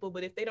hire people,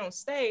 but if they don't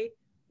stay,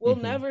 we'll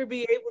never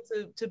be able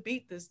to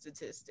beat this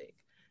statistic.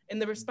 And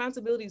the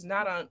responsibility is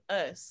not on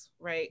us,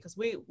 right? Because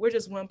we're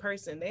just one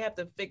person. They have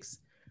to fix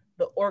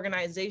the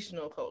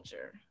organizational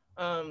culture.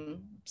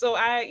 So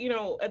I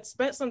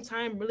spent some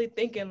time really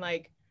thinking,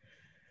 like,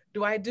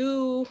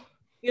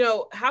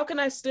 how can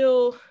I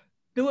still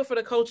do it for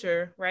the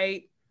culture,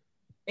 right?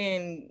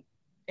 And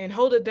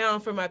hold it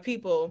down for my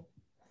people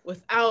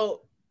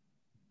without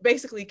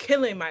basically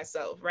killing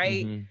myself,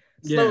 right?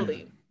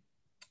 Slowly.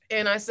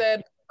 And I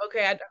said,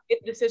 okay, I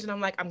get the decision.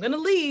 I'm like, I'm gonna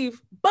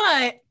leave,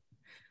 but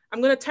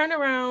I'm gonna turn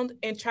around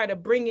and try to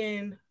bring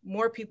in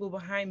more people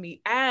behind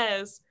me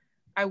as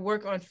I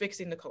work on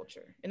fixing the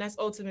culture. And that's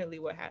ultimately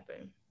what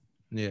happened.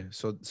 Yeah.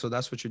 So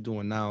that's what you're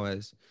doing now,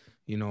 as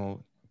you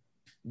know,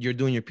 you're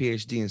doing your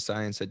PhD in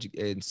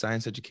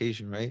science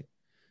education, right?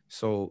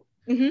 So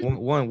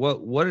one,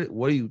 what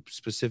are you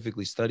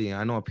specifically studying?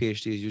 I know a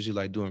PhD is usually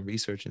like doing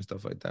research and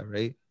stuff like that,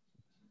 right?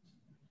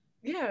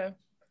 Yeah.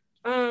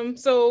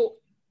 So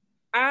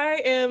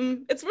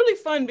it's really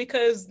fun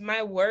because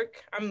my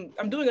work,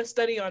 I'm doing a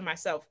study on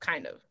myself,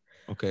 kind of.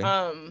 Okay.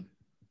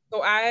 So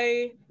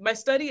my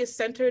study is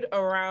centered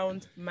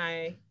around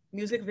my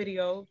music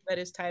video that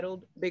is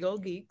titled Big Ol'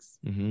 Geeks.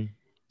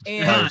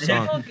 And Big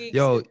Ol' Geeks,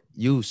 yo,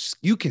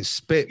 you can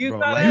spit, bro.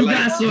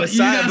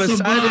 Besides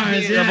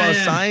about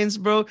science,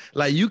 bro,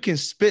 like, you can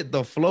spit.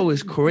 The flow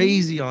is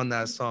crazy on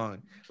that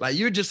song. Like,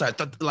 you're just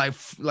like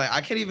I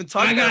can't even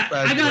talk that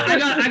fast.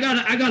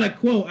 I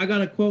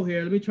got a quote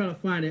here. Let me try to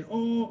find it.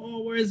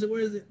 Oh, where is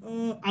it?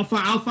 Oh, I'll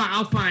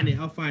find it.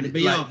 But like,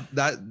 yo,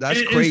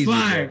 that's crazy.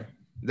 Bro.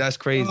 That's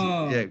crazy.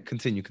 Yeah,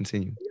 continue.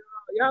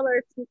 Y'all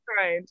are too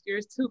kind. You're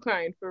too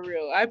kind, for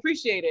real. I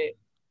appreciate it.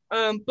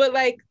 But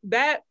like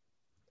that,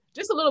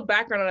 just a little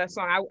background on that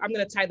song. I'm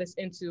gonna tie this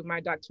into my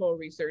doctoral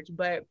research,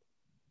 but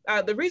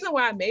the reason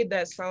why I made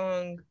that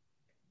song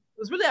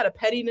was really out of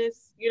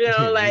pettiness, you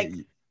know, like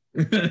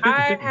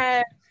I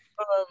had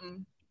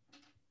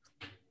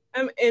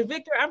and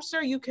Victor, I'm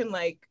sure you can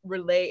like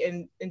relate,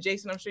 and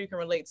Jason, I'm sure you can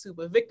relate too.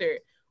 But Victor,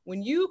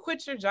 when you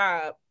quit your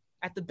job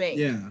at the bank,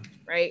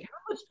 right?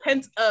 How much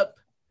pent up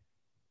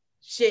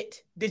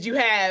shit did you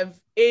have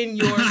in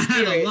your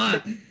spirit?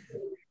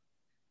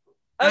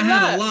 I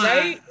had a lot,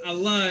 right? A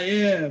lot,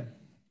 yeah.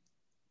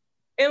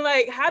 And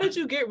like, how did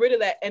you get rid of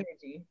that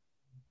energy?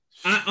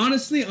 I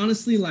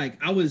honestly, like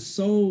I was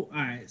so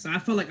all right. So I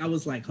felt like I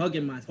was like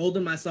holding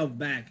myself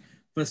back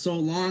for so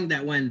long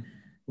that when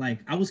like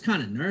I was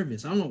kind of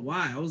nervous. I don't know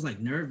why. I was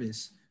like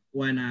nervous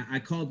when I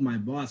called my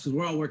boss because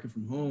we're all working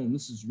from home.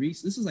 This is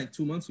recent. This is like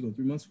 2 months ago,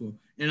 3 months ago.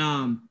 And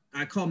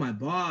I called my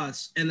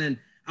boss and then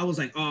I was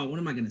like, oh, what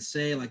am I gonna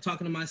say? Like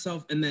talking to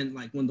myself. And then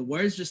like when the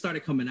words just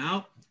started coming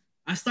out,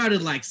 I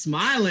started like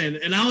smiling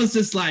and I was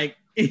just like,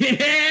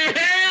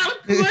 yeah,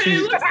 let's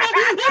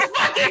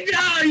fucking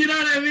go. You know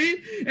what I mean?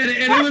 And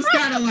it was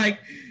kind of like,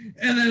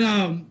 and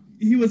then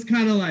he was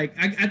kind of like,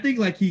 I think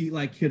like he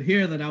like could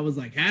hear that I was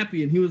like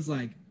happy, and he was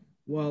like,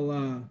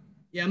 well,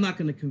 yeah, I'm not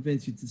gonna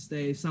convince you to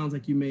stay. Sounds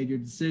like you made your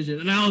decision.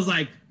 And I was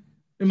like,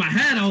 in my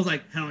head, I was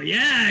like, hell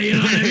yeah, you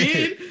know what I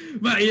mean?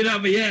 But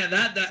yeah,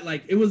 that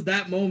like it was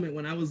that moment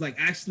when I was like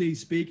actually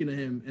speaking to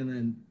him, and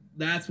then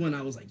that's when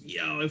I was like,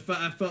 yo, I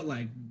felt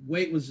like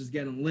weight was just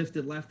getting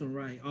lifted left and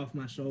right off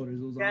my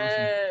shoulders. It was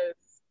awesome.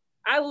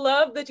 I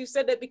love that you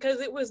said that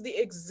because it was the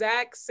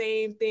exact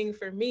same thing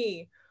for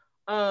me.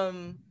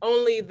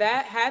 Only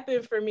that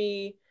happened for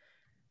me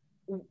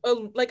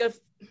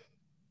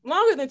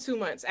longer than 2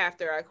 months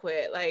after I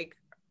quit.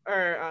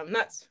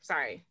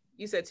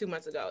 You said 2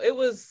 months ago. It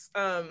was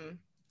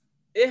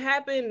it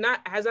happened not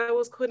as I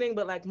was quitting,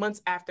 but like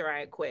months after I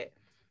had quit.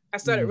 I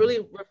started really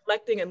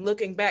reflecting and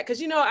looking back.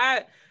 Cause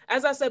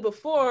as I said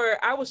before,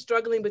 I was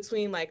struggling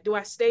between like, do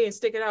I stay and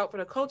stick it out for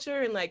the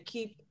culture and like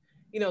keep,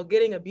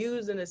 getting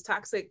abused in this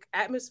toxic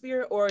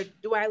atmosphere, or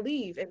do I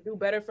leave and do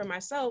better for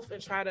myself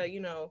and try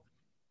to,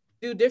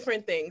 do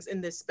different things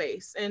in this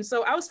space? And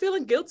so I was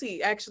feeling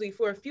guilty actually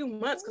for a few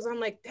months because I'm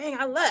like, dang,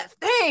 I left,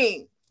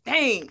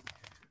 dang.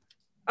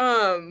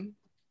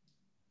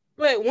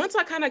 But once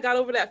I kind of got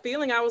over that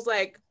feeling, I was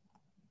like,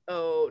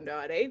 oh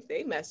no,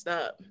 they messed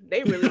up.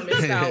 They really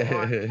missed out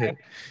on.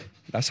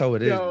 That's how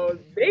it is.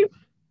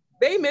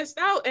 They missed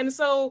out, and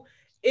so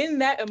in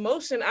that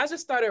emotion, I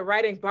just started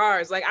writing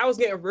bars. Like I was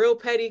getting real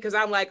petty because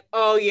I'm like,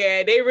 oh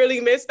yeah, they really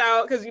missed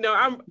out because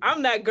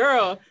I'm that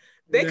girl.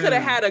 They could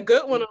have had a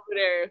good one over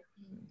there.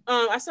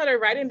 I started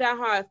writing down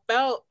how I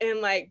felt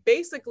and like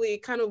basically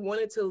kind of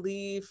wanted to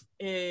leave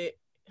an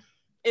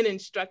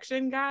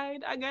instruction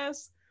guide, I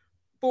guess,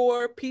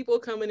 for people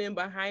coming in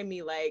behind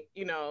me. Like,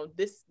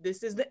 this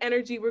is the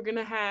energy we're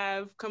gonna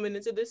have coming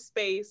into this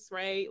space,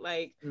 right?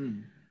 Like,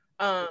 and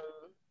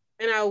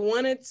I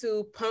wanted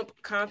to pump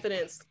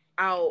confidence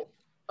out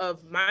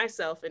of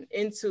myself and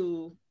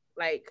into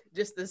like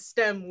just the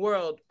STEM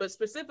world, but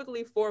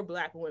specifically for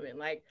Black women,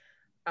 like,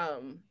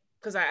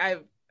 because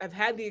I've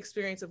had the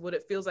experience of what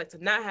it feels like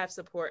to not have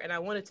support, and I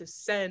wanted to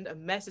send a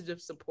message of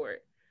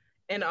support.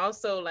 And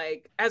also,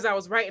 like, as I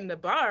was writing the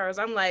bars,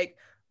 I'm like,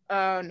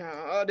 oh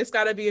no, this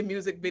gotta be a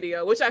music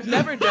video, which I've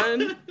never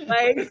done.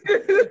 Like,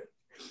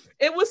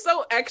 it was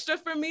so extra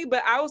for me,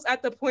 but I was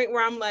at the point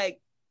where I'm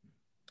like,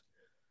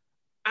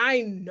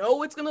 I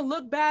know it's gonna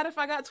look bad if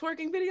I got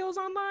twerking videos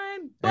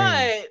online,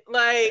 but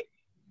like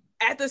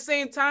at the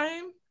same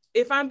time,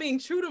 if I'm being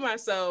true to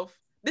myself,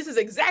 this is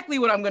exactly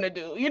what I'm gonna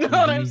do. You know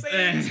what I'm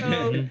saying?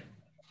 So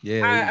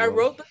yeah, I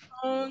wrote the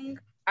song,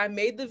 I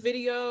made the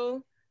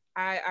video,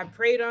 I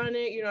prayed on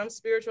it. I'm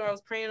spiritual. I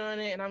was praying on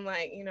it, and I'm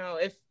like,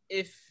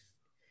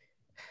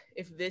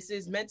 if this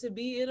is meant to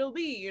be, it'll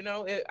be.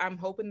 I'm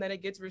hoping that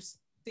it gets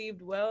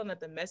received well, and that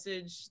the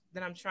message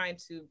that I'm trying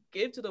to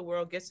give to the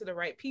world gets to the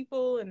right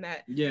people, and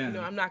that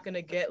I'm not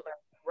gonna get like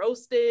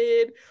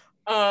roasted.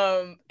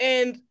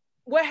 And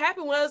what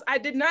happened was I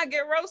did not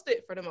get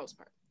roasted for the most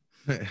part.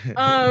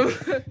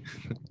 For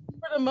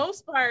the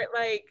most part,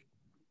 like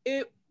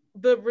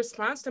the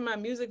response to my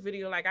music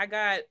video, like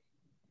I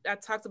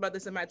talked about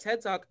this in my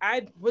TED Talk.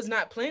 I was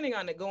not planning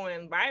on it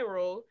going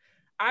viral.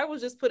 I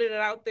was just putting it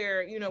out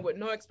there, with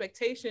no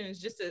expectations,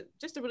 just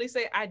to really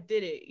say I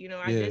did it.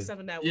 I did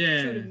something that was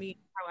true to me,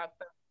 how I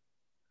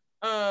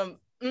felt.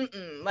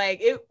 Like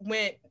it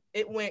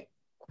went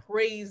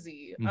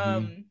crazy.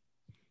 And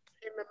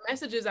the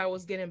messages I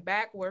was getting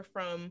back were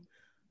from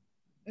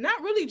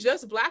not really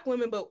just Black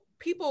women, but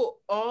people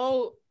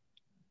all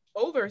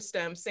over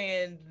STEM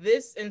saying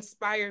this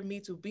inspired me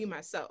to be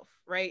myself,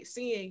 right?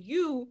 Seeing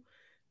you,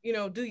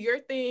 do your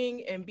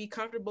thing and be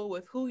comfortable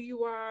with who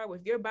you are,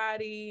 with your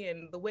body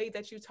and the way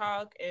that you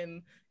talk,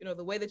 and,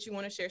 the way that you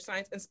want to share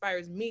science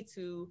inspires me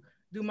to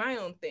do my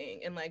own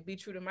thing and like be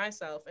true to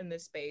myself in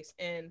this space.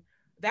 And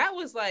that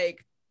was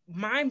like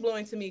mind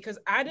blowing to me because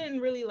I didn't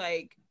really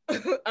like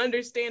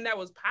understand that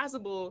was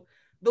possible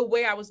the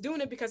way I was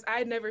doing it, because I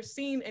had never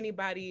seen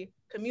anybody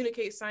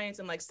communicate science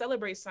and like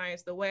celebrate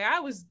science the way I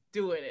was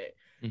doing it.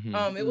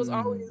 It was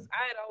always,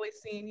 I had always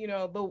seen,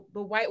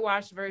 the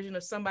whitewashed version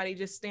of somebody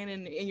just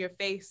standing in your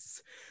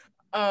face,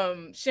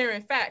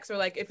 sharing facts, or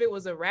like if it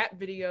was a rap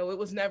video, it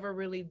was never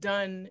really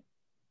done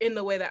in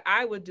the way that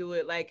I would do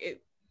it. Like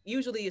it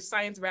usually is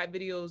science rap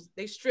videos,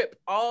 they strip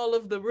all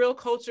of the real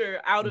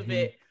culture out of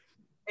it.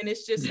 And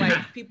it's just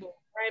like people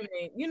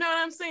rhyming, you know what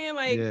I'm saying?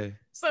 Like,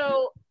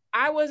 so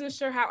I wasn't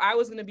sure how I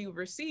was going to be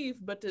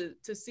received, but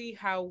to see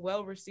how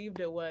well received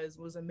it was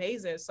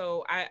amazing.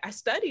 So I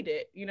studied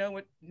it, you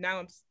know. Now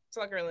I'm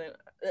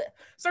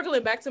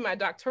circling back to my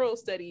doctoral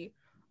study.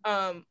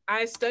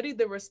 I studied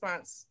the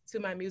response to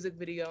my music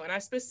video, and I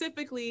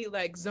specifically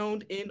like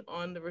zoned in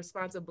on the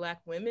response of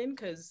Black women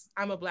because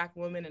I'm a Black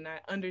woman and I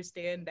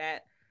understand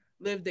that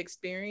lived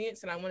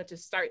experience, and I wanted to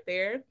start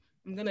there.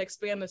 I'm going to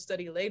expand the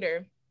study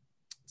later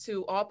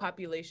to all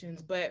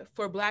populations, but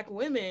for Black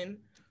women,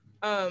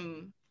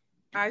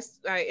 I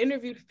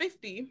interviewed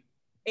 50,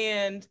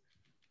 and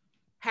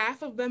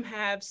half of them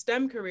have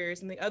STEM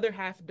careers and the other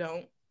half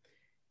don't.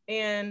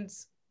 And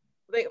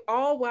they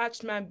all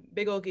watched my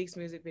Big Ol' Geeks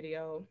music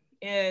video,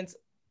 and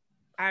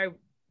I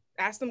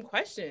asked them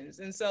questions.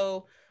 And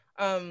so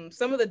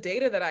some of the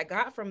data that I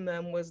got from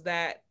them was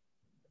that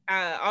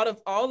out of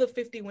all the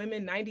 50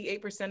 women,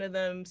 98% of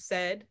them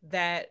said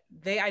that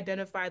they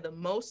identify the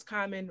most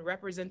common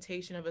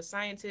representation of a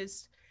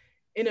scientist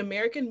in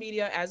American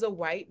media as a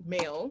white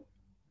male.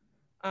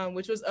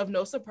 Which was of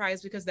no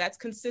surprise because that's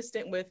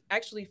consistent with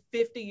actually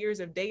 50 years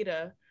of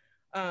data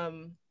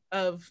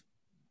of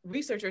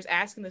researchers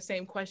asking the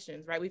same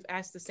questions, right? We've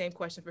asked the same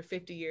question for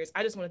 50 years.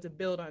 I just wanted to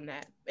build on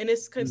that. And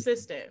it's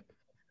consistent.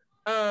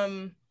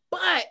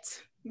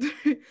 But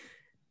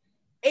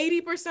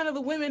 80% of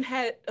the women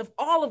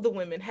all of the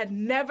women had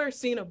never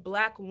seen a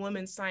Black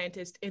woman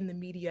scientist in the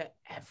media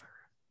ever.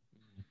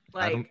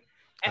 I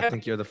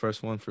think you're the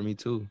first one for me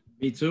too.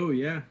 Me too,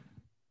 yeah.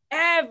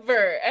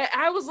 Ever.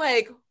 I was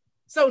like,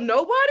 so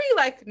nobody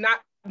on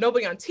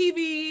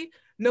TV,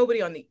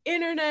 nobody on the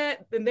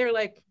internet. And they're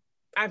like,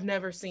 I've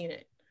never seen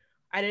it.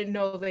 I didn't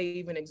know they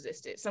even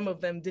existed. Some of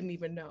them didn't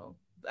even know.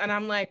 And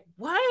I'm like,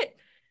 what?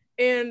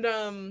 And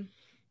of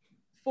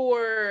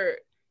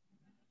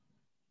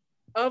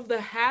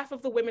the half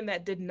of the women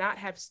that did not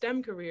have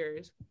STEM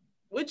careers,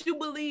 would you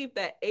believe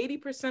that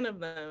 80% of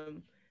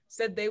them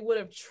said they would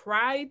have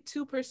tried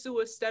to pursue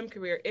a STEM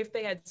career if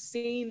they had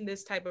seen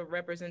this type of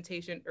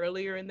representation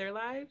earlier in their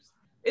lives?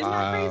 Isn't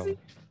that crazy?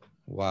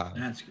 Wow.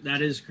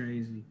 That is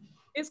crazy.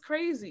 It's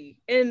crazy.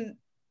 And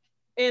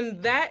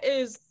that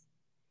is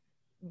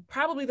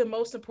probably the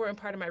most important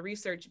part of my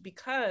research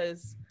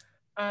because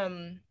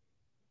the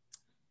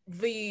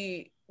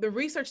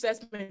research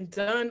that's been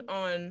done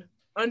on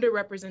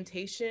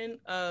underrepresentation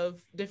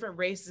of different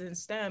races in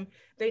STEM,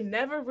 they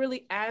never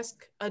really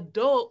ask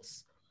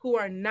adults who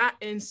are not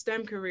in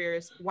STEM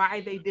careers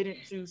why they didn't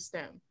choose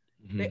STEM.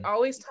 Mm-hmm. They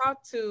always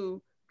talk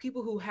to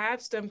people who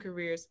have STEM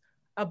careers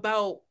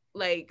about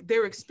like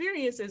their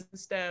experiences in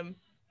STEM,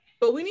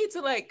 but we need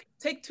to like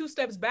take 2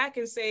 steps back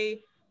and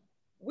say,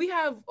 we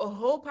have a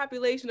whole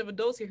population of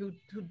adults here who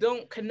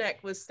don't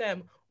connect with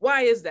STEM.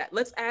 Why is that?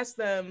 Let's ask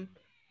them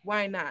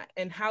why not,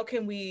 and how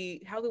can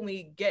we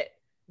get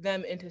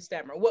them into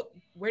STEM, or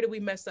where did we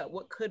mess up?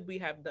 What could we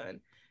have done?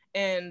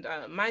 And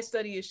my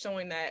study is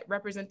showing that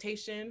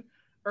representation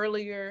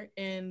earlier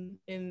in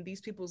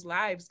these people's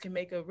lives can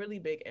make a really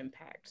big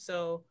impact.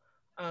 So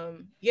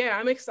yeah,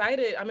 I'm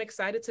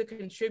excited to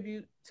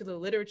contribute to the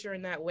literature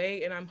in that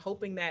way. And I'm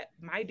hoping that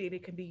my data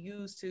can be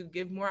used to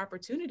give more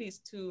opportunities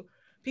to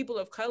people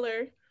of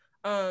color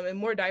and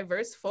more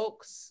diverse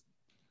folks,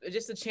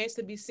 just a chance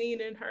to be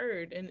seen and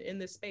heard in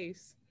this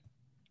space.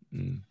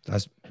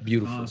 That's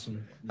beautiful.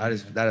 Awesome. That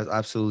is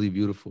absolutely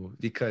beautiful,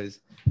 because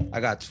I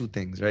got 2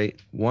 things, right?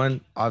 One,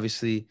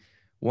 obviously,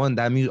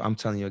 that music, I'm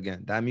telling you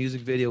again, that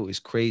music video is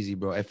crazy,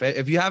 bro.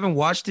 If you haven't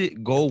watched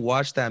it, go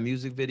watch that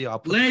music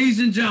video. Ladies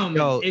and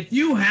gentlemen, if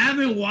you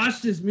haven't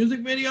watched this music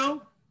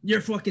video,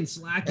 you're fucking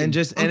slacking. I'm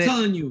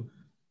telling you.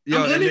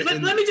 Let me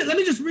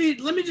just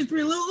read a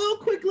little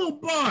quick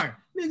bar.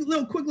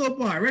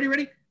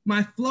 Ready?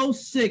 My flow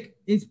sick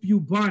is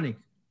bubonic.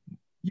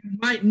 You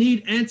might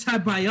need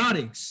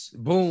antibiotics.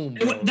 Boom.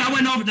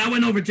 That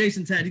went over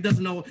Jason's head. He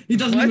doesn't even know what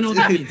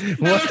that means. That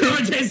went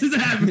over Jason's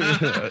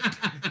head.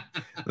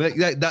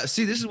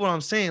 See, this is what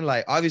I'm saying.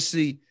 Like,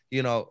 obviously,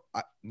 you know,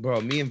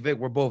 bro, me and Vic,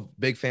 we're both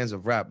big fans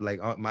of rap. Like,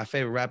 my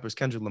favorite rapper is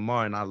Kendrick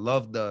Lamar, and I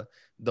love the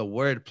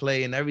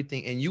wordplay and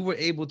everything. And you were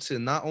able to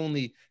not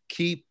only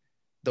keep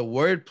the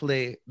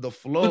wordplay, the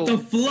flow, but the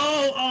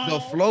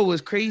flow was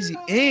crazy,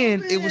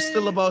 and it was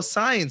still about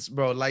science,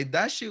 bro. Like,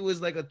 that shit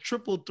was like a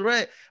triple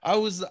threat. I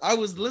was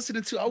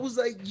listening to, I was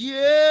like,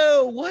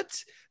 yeah,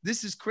 what?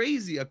 This is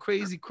crazy, a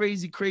crazy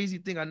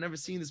thing. I've never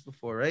seen this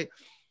before, right?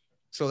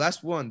 So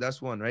that's one,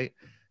 right?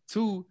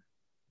 2,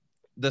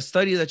 the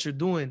study that you're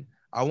doing,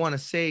 I want to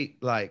say,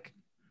 like,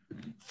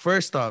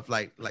 first off,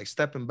 like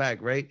stepping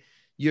back, right?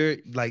 You're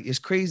like, it's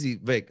crazy,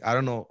 Vic. I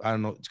don't know,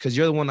 because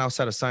you're the one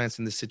outside of science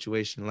in this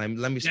situation. Like,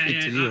 let me speak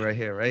to you right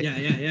here, right?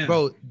 Yeah.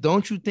 Bro,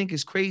 don't you think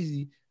it's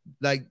crazy?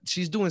 Like,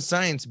 she's doing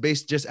science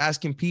based, just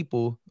asking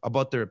people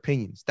about their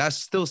opinions. That's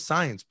still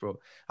science, bro.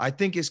 I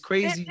think it's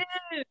crazy.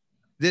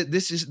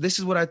 This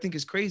is what I think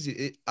is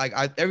crazy.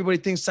 Everybody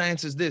thinks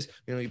science is this.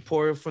 You know, you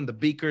pour it from the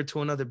beaker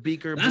to another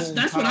beaker.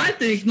 That's what I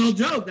think. No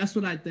joke. That's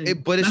what I think.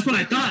 That's what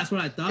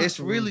I thought. It's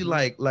really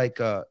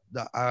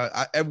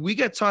we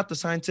get taught the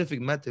scientific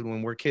method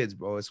when we're kids,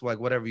 bro. It's like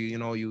whatever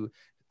you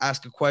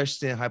ask a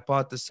question,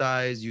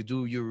 hypothesize, you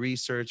do your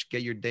research,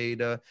 get your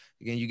data,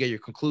 again, you get your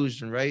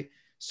conclusion, right?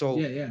 So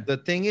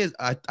the thing is,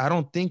 I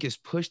don't think it's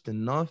pushed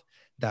enough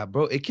that,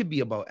 bro, it could be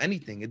about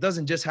anything. It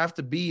doesn't just have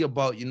to be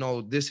about, you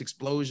know, this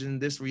explosion,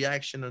 this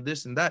reaction, or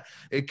this and that.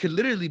 It could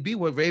literally be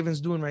what Raven's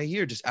doing right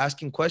here, just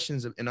asking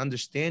questions and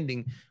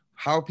understanding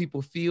how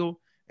people feel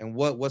and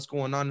what's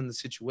going on in the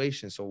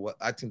situation. So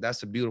I think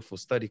that's a beautiful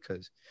study,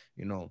 because,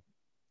 you know,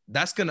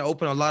 that's going to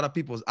open a lot of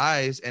people's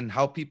eyes and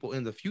help people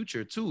in the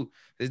future too.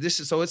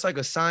 So it's like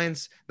a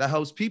science that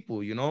helps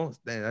people, you know.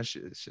 Man, it's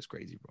just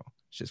crazy, bro.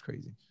 It's just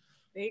crazy.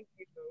 Thank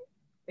you.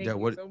 Thank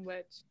you so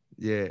much.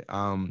 Yeah.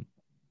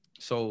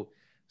 So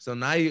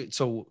now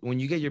so when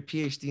you get your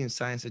PhD in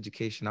science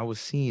education, I was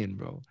seeing,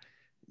 bro.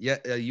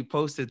 Yeah, you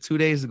posted 2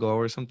 days ago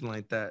or something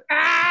like that.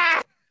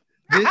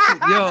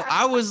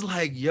 I was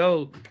like,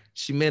 yo,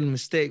 she made a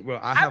mistake, bro.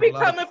 I be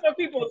coming for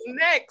people's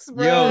necks,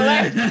 bro.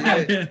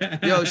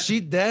 Yo, she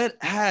dead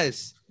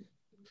has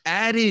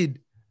added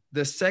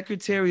the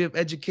Secretary of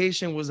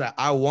Education was like,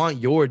 I want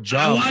your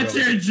job. I want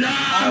your job.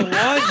 I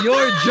want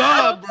your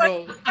job,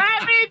 bro.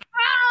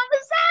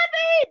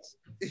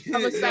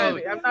 I'm a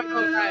savage. I'm not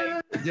gonna lie.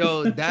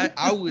 Yo,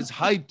 I was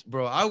hyped,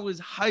 bro. I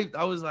was hyped.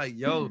 I was like,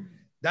 yo,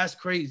 that's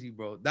crazy,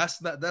 bro.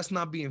 That's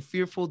not being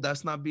fearful.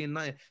 That's not being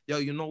nice. Yo,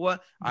 you know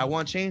what? I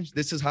want change.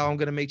 This is how I'm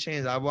gonna make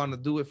change. I want to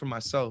do it for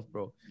myself,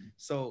 bro.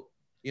 So,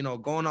 you know,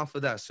 going off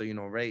of that, so, you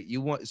know, right?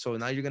 So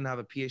now you're gonna have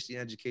a PhD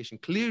in education.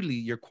 Clearly,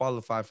 you're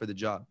qualified for the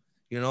job.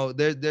 You know,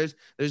 there's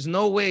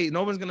no way,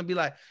 no one's gonna be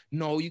like,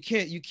 no, you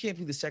can't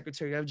be the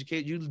Secretary of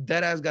Education. You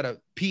dead ass got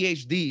a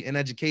PhD in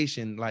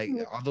education, like,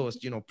 although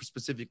it's, you know,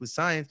 specifically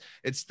science,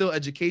 it's still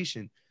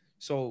education.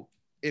 So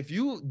if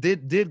you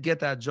did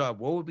get that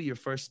job, what would be your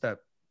first step?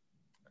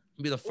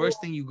 Be the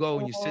first thing you go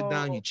and you sit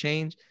down, you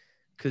change,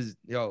 because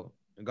go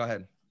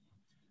ahead.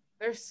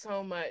 There's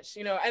so much,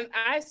 you know, and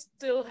I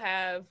still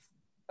have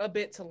a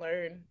bit to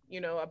learn,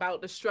 you know,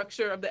 about the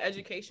structure of the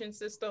education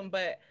system,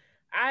 but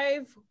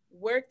I've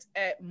worked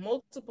at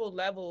multiple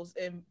levels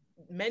in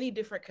many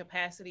different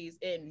capacities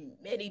in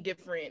many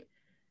different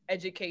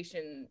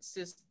education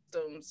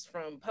systems,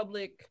 from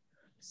public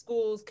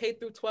schools, K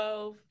through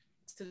 12,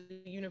 to the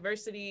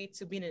university,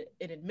 to being an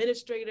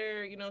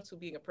administrator, you know, to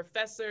being a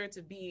professor,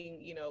 to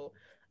being, you know,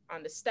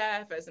 on the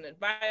staff as an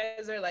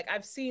advisor. Like,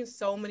 I've seen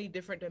so many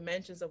different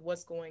dimensions of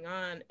what's going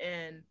on,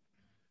 and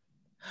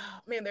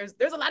man,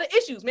 there's a lot of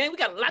issues, man. We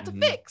got a lot to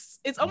fix.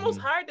 It's almost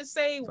hard to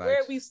say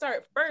where we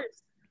start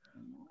first.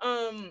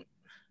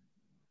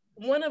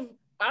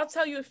 I'll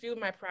tell you a few of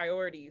my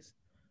priorities.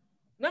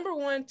 Number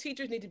one,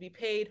 teachers need to be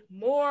paid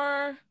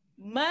more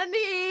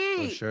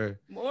money. For sure.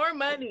 More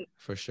money.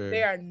 For sure.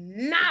 They are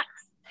not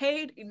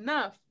paid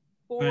enough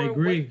for I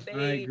agree. what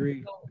they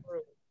go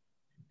through.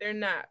 They're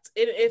not.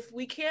 If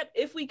we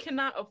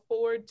cannot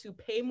afford to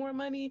pay more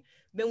money,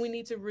 then we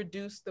need to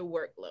reduce the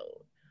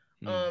workload.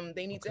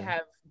 They need to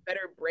have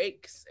better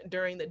breaks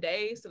during the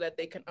day so that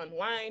they can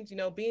unwind. You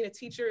know, being a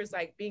teacher is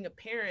like being a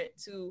parent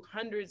to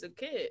hundreds of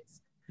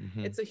kids.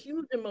 It's a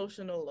huge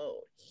emotional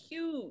load,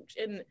 huge.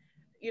 And,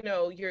 you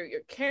know, you're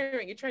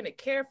caring, you're trying to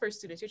care for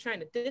students, you're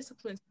trying to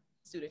discipline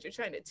students, you're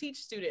trying to teach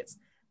students.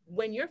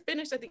 When you're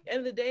finished at the end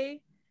of the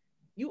day,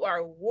 you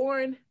are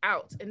worn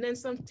out. And then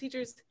some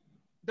teachers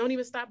don't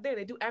even stop there.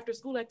 They do after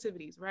school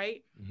activities,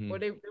 right? Or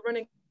they're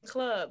running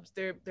clubs,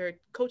 they're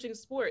coaching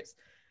sports.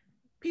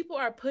 People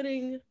are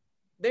putting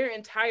their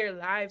entire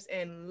lives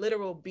and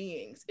literal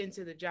beings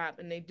into the job,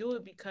 and they do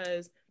it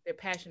because they're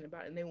passionate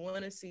about it and they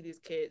want to see these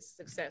kids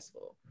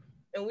successful.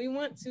 And we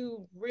want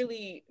to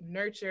really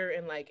nurture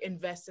and like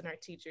invest in our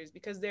teachers,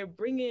 because they're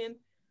bringing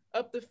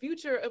up the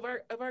future of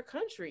our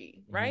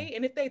country, right?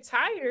 And if they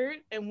tired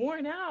and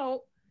worn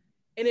out,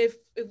 and if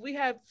we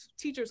have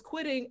teachers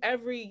quitting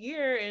every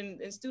year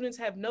and students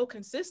have no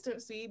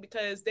consistency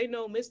because they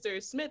know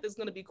Mr. Smith is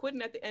going to be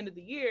quitting at the end of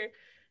the year,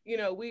 you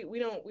know,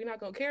 we're not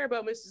going to care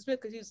about Mr. Smith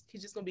because he's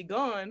just going to be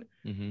gone.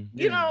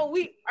 You know,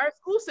 our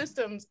school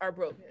systems are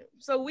broken.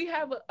 So we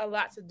have a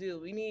lot to do.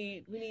 We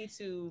need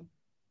to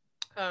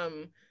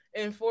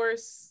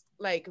enforce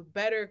like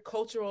better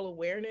cultural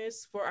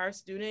awareness for our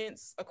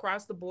students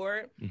across the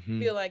board.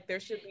 Feel like there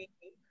should be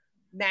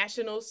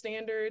national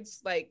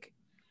standards that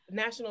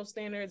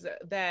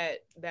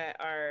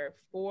are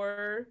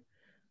for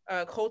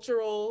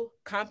cultural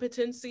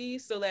competency,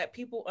 so that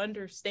people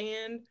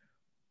understand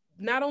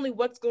not only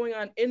what's going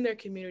on in their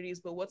communities,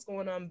 but what's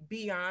going on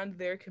beyond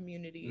their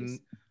communities.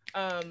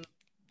 And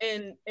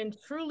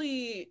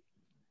truly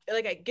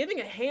like giving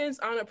a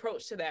hands-on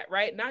approach to that,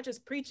 right? Not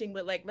just preaching,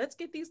 but like, let's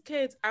get these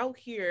kids out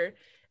here.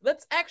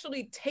 Let's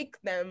actually take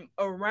them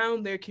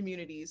around their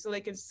communities so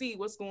they can see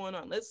what's going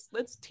on.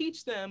 Let's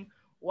teach them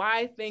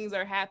why things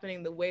are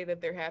happening the way that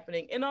they're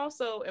happening, and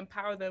also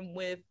empower them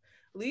with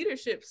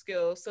leadership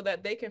skills so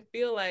that they can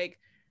feel like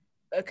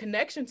a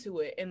connection to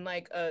it and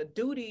like a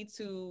duty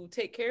to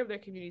take care of their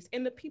communities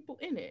and the people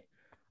in it.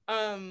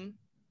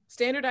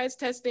 Standardized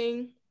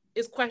testing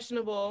is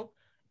questionable.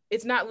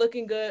 It's not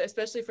looking good,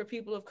 especially for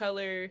people of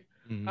color.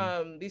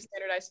 These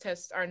standardized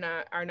tests are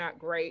not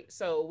great.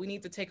 So we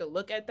need to take a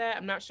look at that.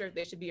 I'm not sure if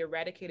they should be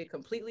eradicated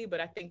completely, but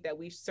I think that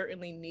we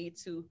certainly need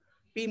to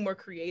be more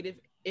creative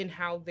in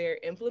how they're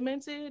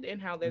implemented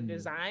and how they're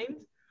designed.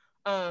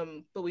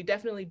 But we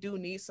definitely do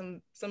need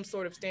some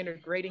sort of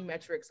standard grading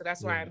metric. So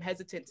that's why I'm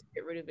hesitant to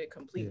get rid of it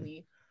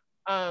completely.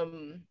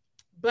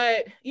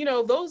 But you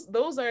know, those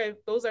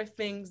are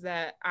things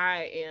that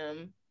I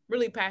am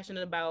really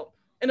passionate about.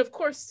 And of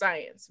course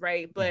science,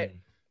 right? But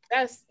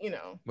that's, you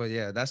know, but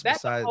yeah, that's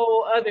a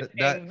whole other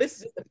thing. This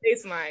is just the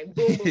baseline.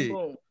 Boom, boom,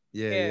 boom.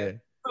 yeah.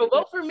 So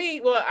vote for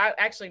me. Well, I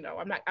actually no,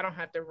 I don't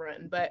have to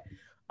run, but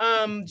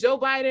Joe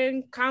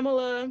Biden,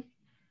 Kamala,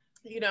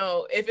 you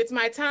know, if it's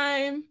my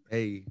time,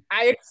 hey,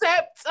 I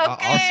accept.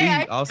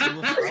 Okay. I'll see.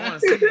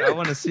 I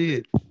want to see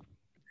it.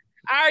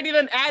 I already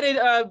done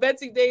added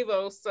Betsy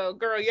DeVos, so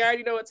girl, you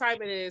already know what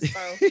time it is.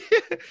 So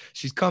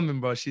she's coming,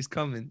 bro. She's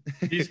coming.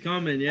 She's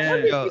coming. Yeah.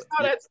 You saw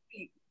that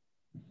tweet.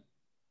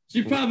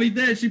 She probably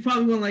did. She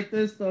probably went like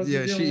this though.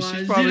 Yeah, she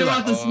probably didn't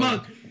want the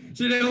smoke.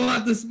 She didn't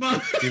want the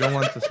smoke. You don't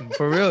want the smoke.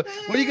 For real.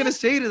 What are you gonna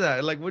say to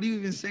that? Like, what do you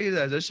even say to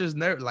that? That's just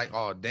never like,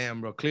 oh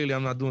damn, bro. Clearly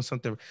I'm not doing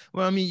something.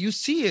 Well, I mean, you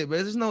see it,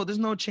 but there's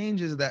no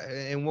changes that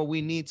and what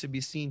we need to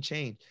be seen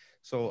change.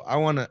 So I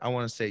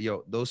wanna say,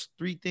 yo, those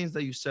 3 things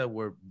that you said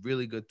were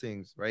really good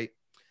things, right?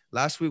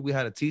 Last week we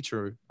had a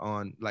teacher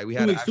on, like we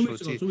had 2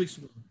 weeks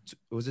ago.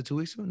 Was it 2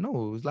 weeks ago?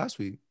 No, it was last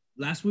week.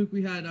 Last week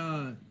we had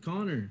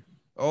Connor.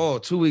 Oh,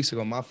 2 weeks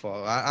ago, my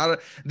fault.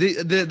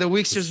 The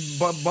weeks just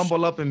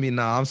bumble up in me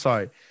now. I'm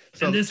sorry.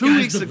 So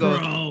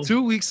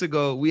 2 weeks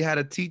ago, we had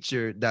a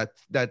teacher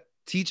that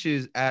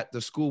teaches at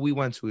the school we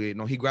went to. You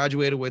know, he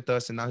graduated with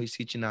us, and now he's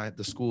teaching at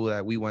the school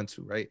that we went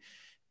to, right?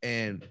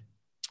 And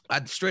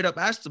I straight up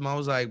asked him, I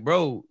was like,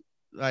 bro,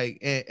 like,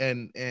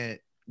 and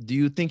do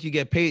you think you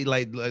get paid?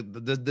 Like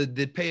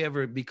did pay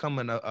ever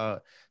become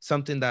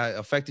something that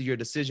affected your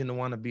decision to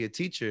want to be a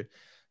teacher?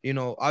 You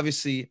know,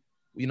 obviously,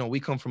 you know, we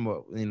come from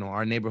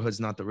our neighborhood's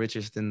not the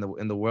richest in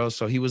the world.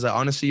 So he was like,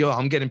 honestly, yo,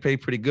 I'm getting paid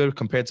pretty good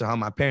compared to how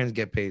my parents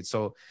get paid.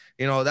 So,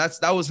 you know,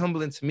 that was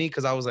humbling to me,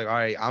 because I was like, all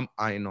right,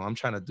 I'm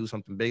trying to do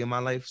something big in my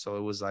life. So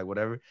it was like,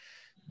 whatever.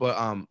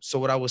 But so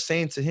what I was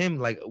saying to him,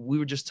 like, we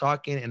were just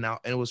talking, and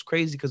it was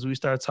crazy because we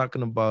started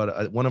talking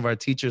about one of our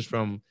teachers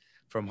from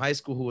high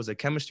school who was a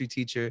chemistry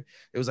teacher.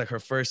 It was like her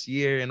first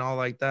year and all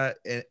like that.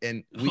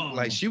 And we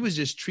like, she was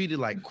just treated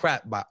like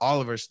crap by all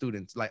of her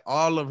students,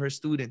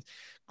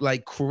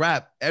 like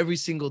crap every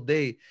single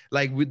day.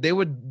 Like they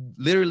would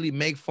literally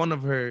make fun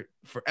of her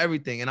for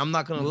everything. And I'm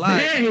not gonna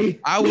lie,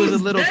 I was a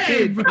little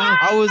kid. Bro.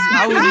 I was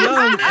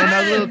young and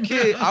a little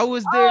kid. I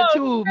was there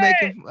too,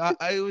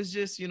 I was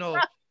just,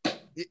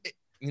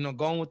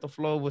 going with the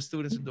flow of what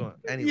students are doing.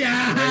 Anyway,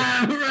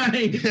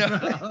 right.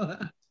 Bro.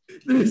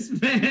 This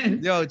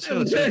man. Yo,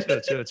 chill.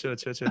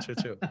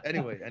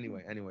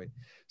 Anyway.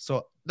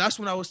 So that's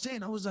what I was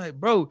saying. I was like,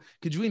 bro,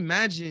 could you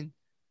imagine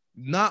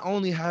not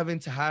only having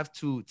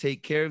to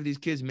take care of these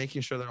kids,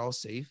 making sure they're all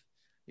safe,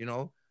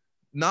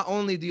 not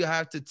only do you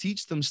have to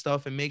teach them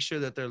stuff and make sure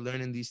that they're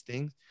learning these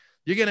things,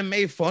 you're getting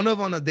made fun of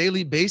on a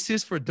daily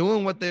basis for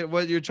doing what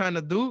you're trying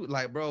to do.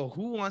 Like, bro,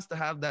 who wants to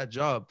have that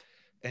job?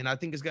 And I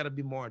think it's got to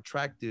be more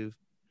attractive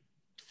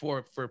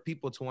for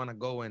people to want to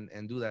go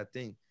and do that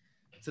thing.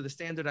 To the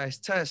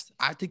standardized test,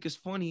 I think it's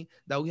funny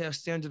that we have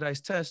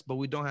standardized tests, but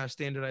we don't have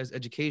standardized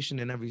education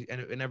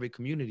in every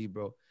community,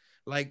 bro.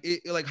 Like,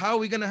 how are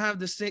we gonna have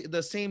the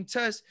same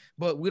test,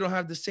 but we don't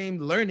have the same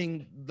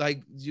learning,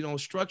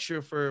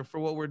 structure for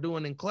what we're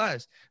doing in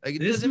class? Like,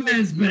 this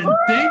man's been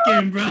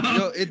thinking,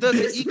 bro. It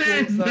doesn't equal.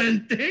 Man's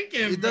been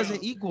thinking, it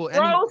doesn't equal.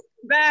 Roast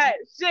that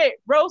shit.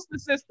 Roast the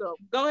system.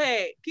 Go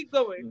ahead. Keep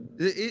going.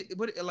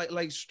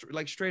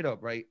 But straight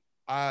up, right?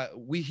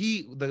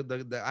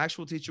 The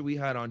actual teacher we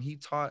had on, he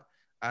taught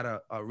at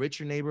a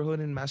richer neighborhood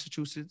in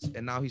Massachusetts,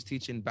 and now he's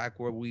teaching back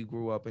where we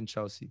grew up in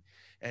Chelsea.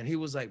 And he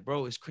was like,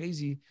 bro, it's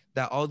crazy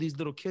that all these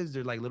little kids,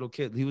 they're like little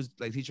kids. He was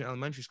like teaching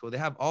elementary school. They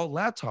have all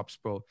laptops,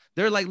 bro.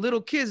 They're like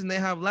little kids and they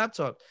have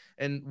laptops.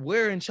 And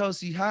we're in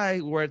Chelsea High,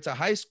 where it's a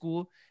high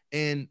school,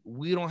 and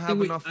we don't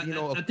have enough,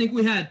 I think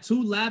we had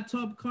 2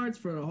 laptop cards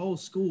for the whole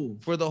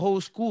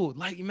school.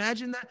 Like,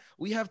 imagine that.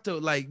 We have to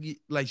like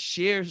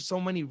share so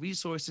many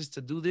resources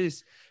to do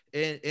this.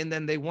 And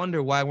then they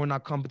wonder why we're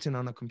not competent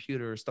on a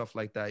computer or stuff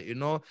like that.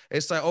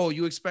 It's like, oh,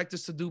 you expect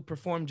us to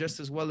perform just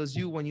as well as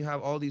you when you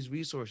have all these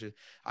resources.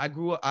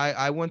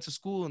 I went to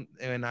school,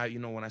 and I,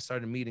 when I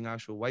started meeting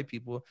actual white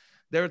people,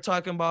 they were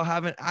talking about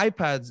having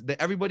iPads.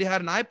 Everybody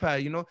had an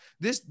iPad.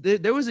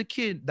 There was a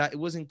kid that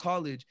was in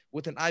college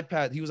with an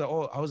iPad. He was like,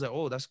 oh, I was like,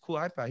 oh, that's a cool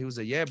iPad. He was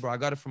like, yeah, bro, I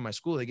got it from my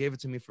school. They gave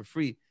it to me for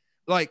free.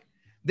 Like,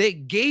 they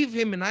gave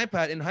him an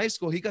iPad in high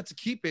school. He got to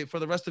keep it for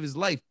the rest of his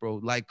life, bro.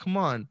 Like, come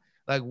on.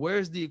 Like,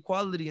 where's the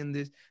equality in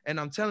this? And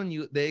I'm telling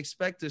you, they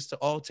expect us to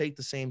all take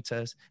the same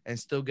test and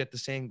still get the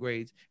same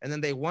grades. And then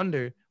they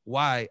wonder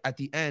why at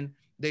the end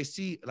they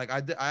see, like,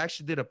 I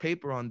actually did a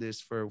paper on this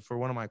for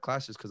one of my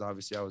classes, because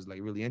obviously I was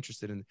like really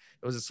interested in it.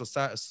 It was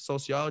a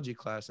sociology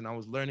class, and I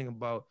was learning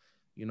about,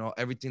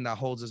 everything that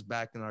holds us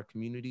back in our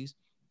communities.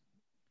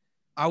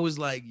 I was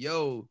like,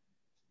 yo,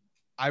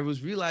 I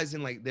was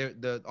realizing like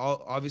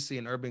obviously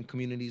in urban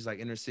communities like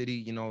inner city,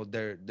 you know,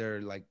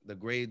 they're like the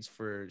grades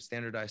for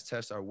standardized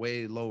tests are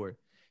way lower.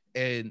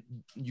 And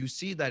you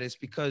see that it's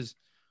because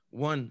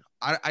one,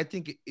 I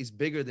think it's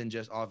bigger than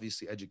just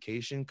obviously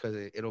education,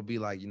 because it'll be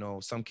like, you know,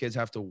 some kids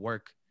have to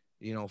work,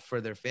 you know, for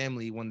their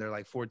family when they're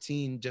like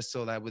 14, just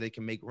so that way they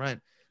can make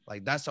rent.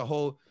 Like that's a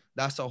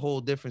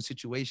whole different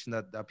situation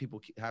that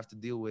people have to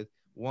deal with.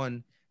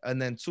 One,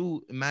 and then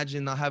two,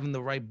 imagine not having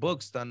the right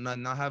books,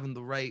 not having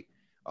the right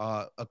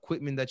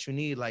equipment that you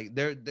need. Like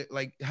they're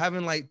like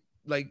having like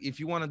if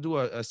you want to do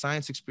a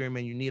science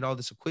experiment, you need all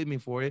this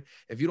equipment for it.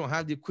 If you don't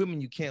have the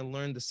equipment, you can't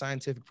learn the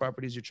scientific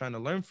properties you're trying to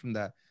learn from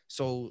that.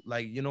 So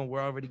like, you know,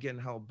 we're already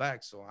getting held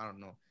back. So I don't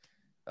know.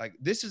 Like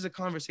this is a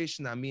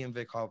conversation that me and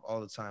Vic have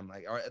all the time.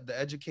 Like the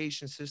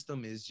education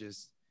system is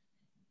just,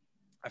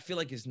 I feel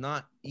like it's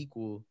not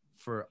equal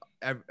for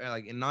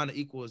like, and not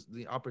equal as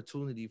the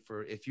opportunity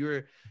for, if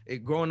you're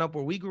growing up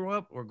where we grew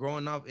up or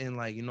growing up in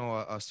like, you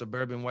know, a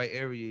suburban white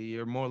area,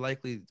 you're more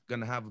likely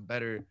going to have a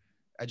better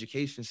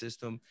education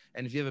system.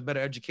 And if you have a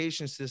better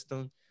education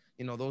system,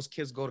 you know, those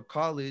kids go to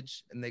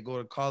college and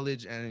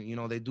you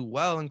know, they do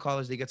well in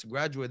college, they get to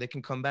graduate, they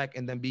can come back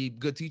and then be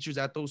good teachers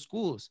at those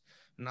schools.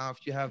 Now,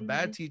 if you have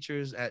bad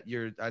teachers at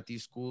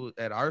these schools,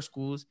 at our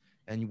schools,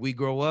 and we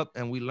grow up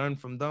and we learn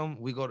from them,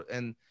 we go to,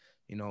 and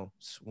you know,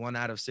 1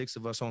 out of 6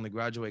 of us only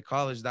graduate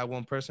college. That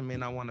one person may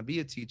not want to be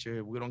a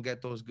teacher. We don't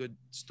get those good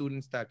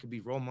students that could be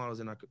role models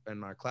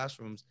in our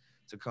classrooms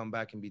to come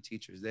back and be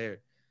teachers there.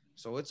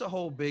 So it's a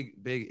whole big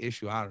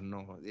issue. I don't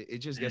know. It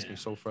just gets me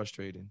so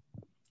frustrated.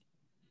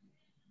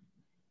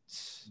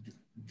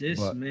 This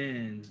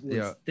man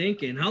was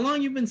thinking. How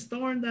long you been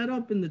storing that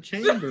up in the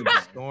chamber?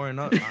 Storing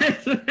up.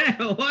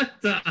 What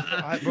the?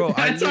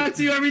 I talk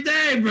to you every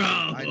day, bro.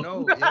 I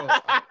know. Yo,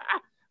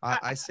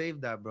 I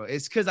saved that, bro.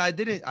 It's because I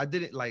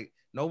didn't like,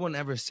 no one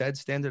ever said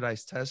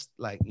standardized tests,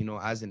 like, you know,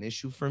 as an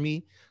issue for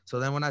me. So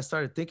then when I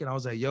started thinking, I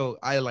was like, yo,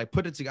 I like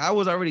put it together. I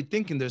was already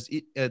thinking there's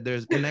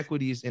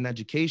inequities in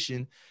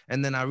education.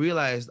 And then I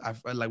realized,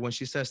 like when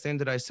she said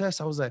standardized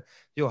tests, I was like,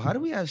 yo, how do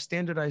we have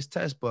standardized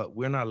tests, but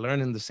we're not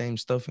learning the same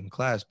stuff in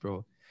class,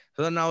 bro?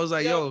 So then I was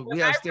like, yo, we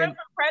have standardized.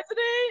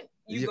 President,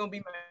 you're gonna be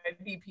my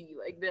VP,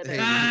 like that.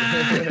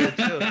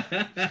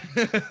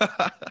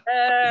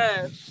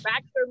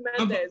 Baxter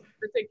Mendez,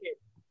 the ticket.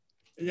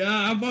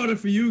 Yeah, I voted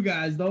for you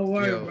guys. Don't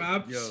worry,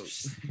 bro.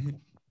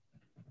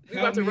 We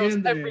about to roast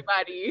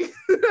everybody.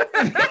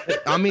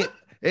 I mean,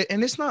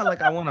 and it's not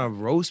like I want to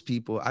roast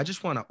people. I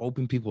just want to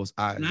open people's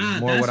eyes.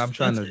 More what I'm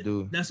trying to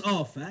do. That's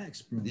all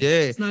facts, bro. Yeah,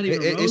 it's not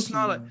even. It's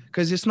not like,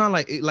 because it's not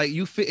like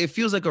it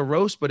feels like a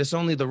roast, but it's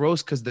only the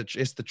roast because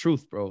it's the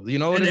truth, bro. You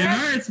know what I mean? It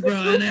hurts, bro.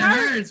 And it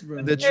hurts,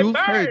 bro. The truth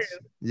hurts.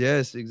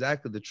 Yes,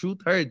 exactly. The truth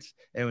hurts,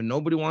 and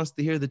nobody wants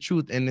to hear the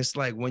truth. And it's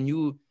like when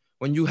you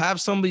have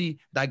somebody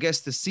that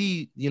gets to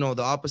see, you know,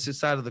 the opposite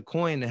side of the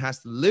coin and has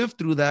to live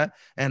through that.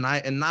 And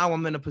now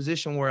I'm in a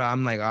position where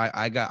I'm like,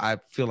 I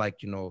feel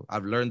like, you know,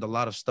 I've learned a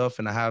lot of stuff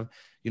and I have,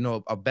 you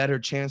know, a better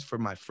chance for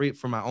my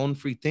own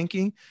free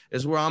thinking,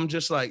 is where I'm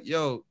just like,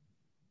 yo,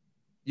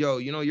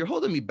 you know, you're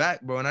holding me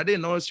back, bro. And I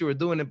didn't notice you were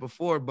doing it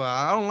before, but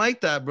I don't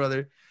like that,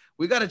 brother.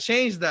 We got to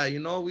change that, you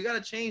know, we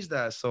got to change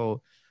that.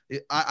 So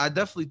I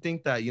definitely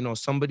think that, you know,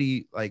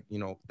 somebody like, you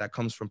know, that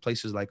comes from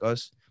places like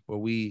us where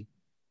we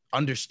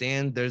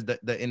understand there's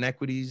the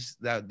inequities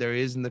that there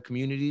is in the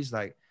communities,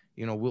 like,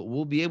 you know,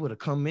 we'll be able to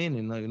come in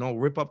and, you know,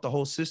 rip up the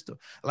whole system.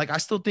 Like, I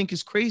still think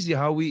it's crazy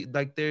how we,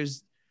 like,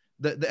 there's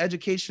the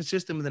education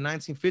system in the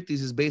 1950s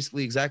is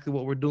basically exactly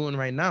what we're doing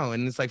right now,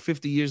 and it's like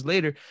 50 years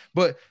later.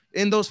 But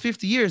in those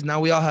 50 years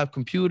now, we all have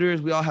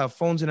computers, we all have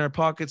phones in our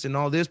pockets and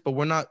all this, but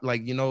we're not,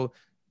 like, you know,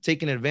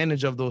 taking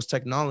advantage of those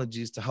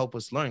technologies to help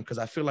us learn. Because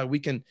I feel like we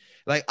can,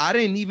 like, I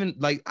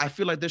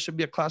feel like there should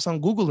be a class on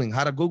Googling,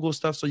 how to Google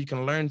stuff so you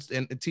can learn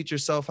and teach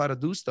yourself how to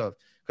do stuff.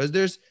 Because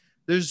there's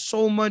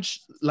so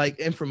much like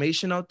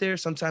information out there.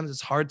 Sometimes it's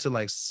hard to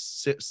like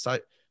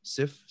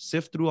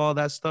sift through all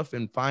that stuff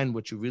and find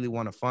what you really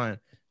want to find,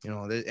 you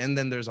know. And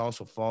then there's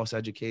also false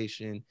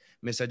education,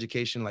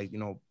 miseducation, like, you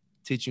know,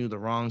 teaching you the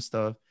wrong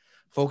stuff,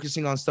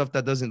 focusing on stuff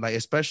that doesn't, like,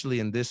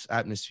 especially in this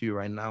atmosphere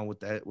right now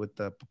with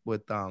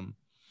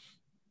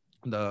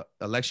the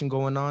election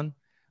going on.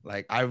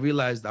 Like, I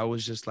realized I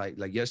was just like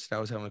yesterday I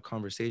was having a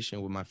conversation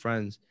with my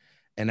friends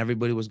and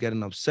everybody was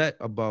getting upset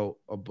about,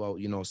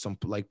 you know, some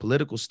like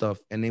political stuff.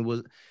 And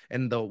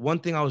the one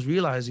thing I was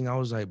realizing, I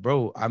was like,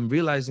 bro, I'm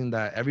realizing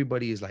that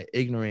everybody is like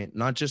ignorant,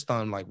 not just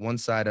on like one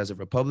side as a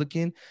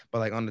Republican, but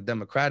like on the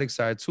Democratic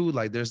side too.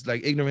 Like, there's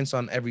like ignorance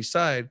on every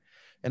side.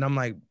 And I'm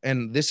like,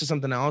 and this is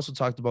something I also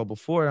talked about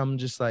before. I'm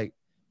just like,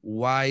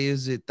 why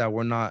is it that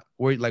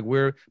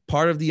we're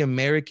part of the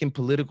American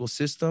political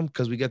system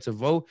because we get to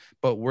vote,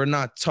 but we're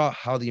not taught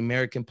how the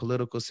American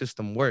political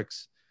system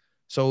works?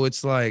 So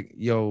it's like,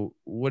 yo,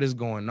 what is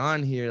going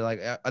on here? Like,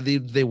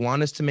 they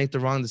want us to make the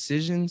wrong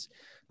decisions,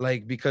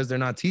 like, because they're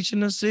not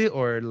teaching us it,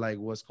 or like,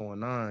 what's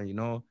going on, you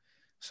know?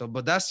 So,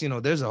 but that's, you know,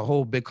 there's a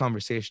whole big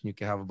conversation you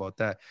can have about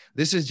that.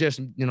 This is just,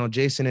 you know,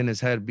 Jason in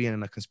his head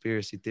being a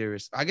conspiracy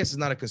theorist. I guess it's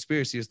not a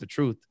conspiracy, it's the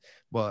truth.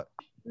 But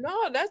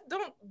no, that's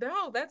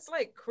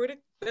like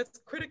that's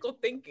critical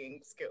thinking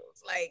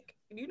skills. Like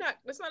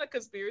that's not a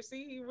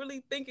conspiracy. You're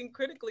really thinking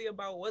critically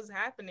about what's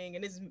happening,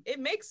 and it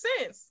makes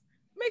sense.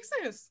 It makes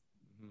sense.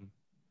 Mm-hmm.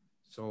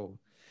 So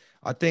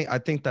I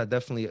think that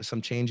definitely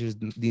some changes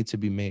need to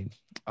be made.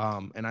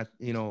 And I,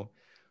 you know,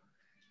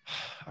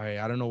 all right,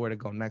 I don't know where to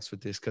go next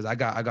with this because I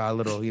got a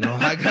little, you know,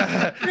 I'm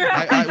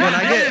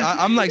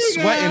like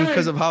sweating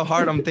because of how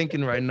hard I'm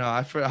thinking right now.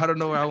 I don't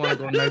know where I want to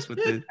go next with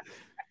this.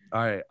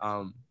 All right,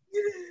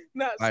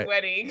 not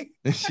sweating.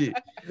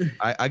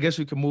 I guess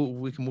we can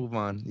move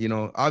on. You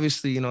know,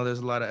 obviously, you know, there's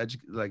a lot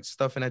of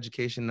stuff in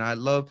education, and I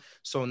love.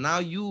 So now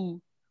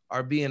you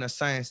are being a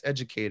science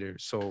educator.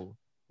 So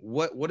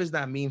what does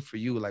that mean for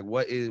you? Like,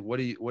 what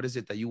is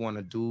it that you want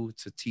to do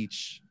to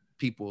teach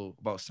people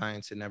about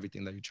science and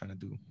everything that you're trying to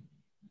do?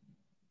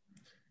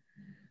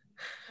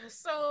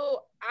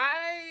 So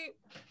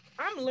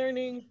I'm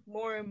learning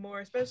more and more,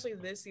 especially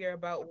this year,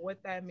 about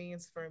what that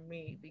means for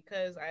me,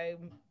 because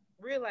I'm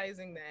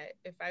realizing that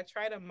if I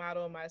try to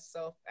model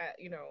myself at,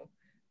 you know,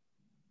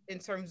 in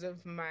terms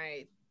of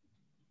my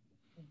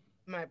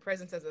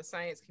presence as a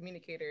science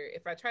communicator,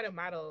 if I try to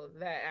model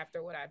that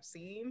after what I've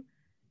seen,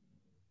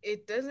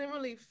 it doesn't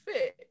really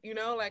fit, you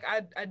know. Like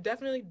I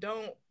definitely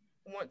don't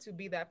want to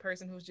be that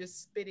person who's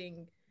just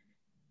spitting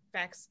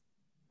facts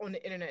on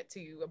the internet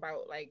to you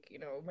about, like, you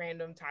know,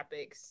 random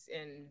topics,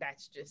 and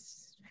that's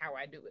just how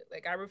I do it.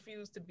 Like, I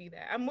refuse to be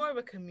that. I'm more of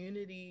a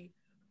community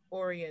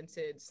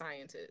oriented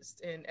scientist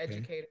and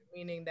educator,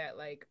 meaning that,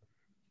 like,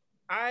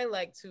 I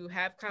like to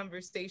have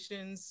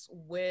conversations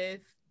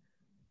with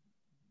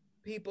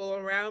people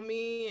around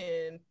me,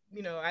 and,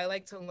 you know, I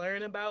like to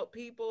learn about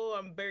people.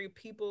 I'm very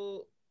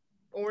people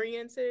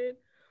oriented.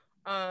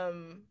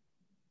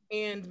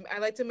 And I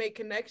like to make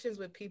connections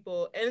with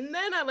people, and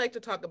then I like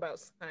to talk about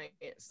science.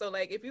 So,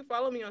 like, if you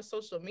follow me on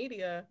social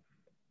media,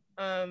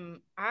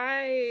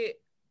 I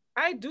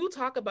do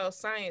talk about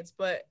science,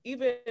 but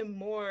even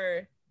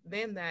more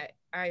than that,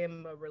 I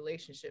am a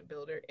relationship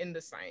builder in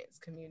the science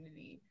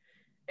community,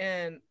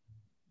 and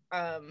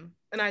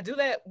I do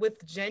that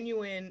with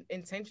genuine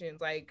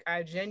intentions. Like,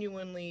 I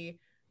genuinely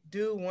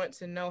do want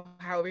to know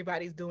how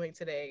everybody's doing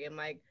today, and,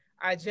 like,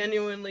 I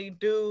genuinely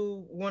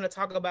do want to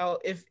talk about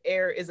if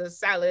air is a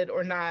salad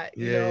or not.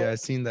 You know? Yeah, I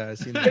seen that. I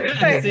seen that.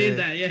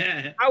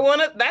 Yeah.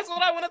 That's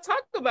what I want to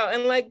talk about.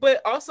 And, like,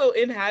 but also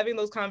in having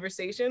those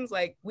conversations,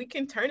 like, we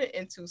can turn it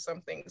into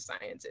something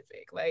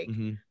scientific. Like,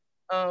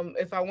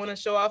 if I want to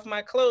show off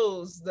my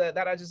clothes that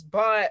I just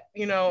bought,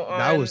 you know,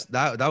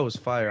 that was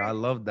fire. I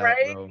love that,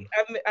 right? Bro.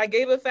 I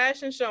gave a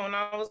fashion show, and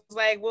I was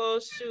like, well,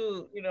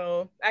 shoot, you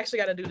know, I actually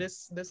got to do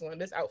this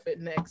outfit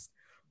next.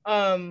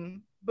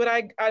 But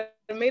I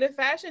made a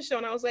fashion show,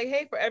 and I was like,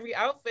 hey, for every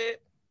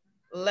outfit,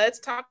 let's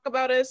talk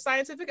about a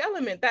scientific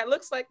element that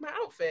looks like my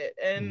outfit.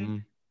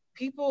 And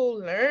people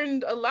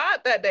learned a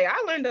lot that day.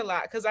 I learned a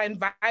lot because I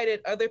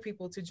invited other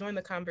people to join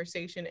the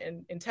conversation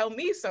and tell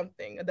me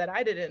something that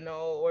I didn't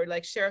know, or,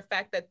 like, share a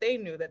fact that they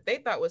knew that they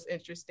thought was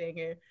interesting.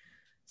 And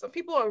some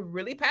people are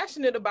really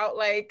passionate about,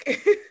 like,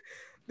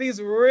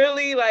 these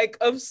really, like,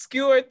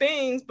 obscure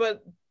things,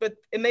 but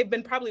and they've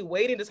been probably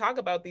waiting to talk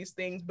about these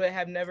things, but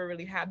have never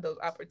really had those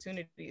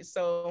opportunities.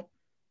 So,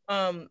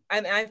 and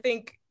I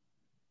think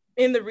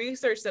in the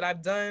research that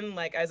I've done,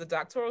 like, as a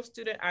doctoral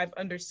student, I've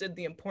understood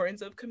the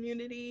importance of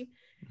community,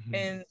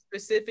 and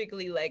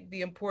specifically, like,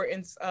 the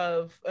importance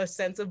of a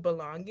sense of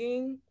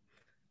belonging.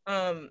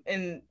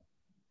 And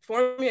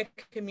forming a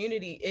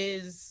community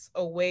is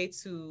a way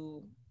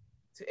to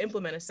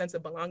implement a sense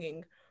of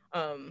belonging.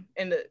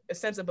 And a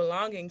sense of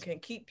belonging can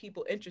keep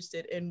people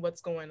interested in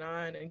what's going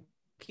on and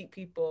keep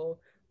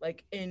people,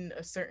 like, in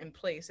a certain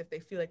place if they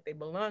feel like they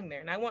belong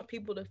there. And I want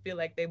people to feel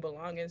like they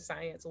belong in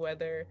science,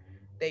 whether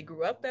they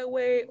grew up that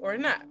way or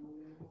not.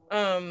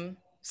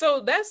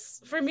 So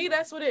that's, for me,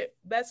 that's what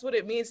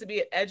it means to be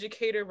an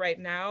educator right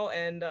now.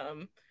 And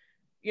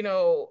you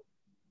know,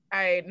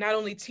 I not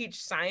only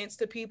teach science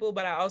to people,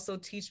 but I also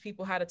teach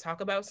people how to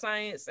talk about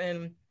science.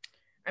 And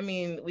I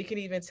mean, we can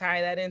even tie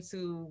that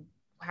into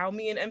how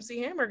me and MC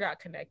Hammer got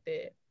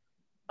connected.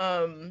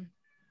 I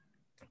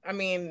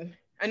mean,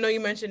 I know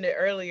you mentioned it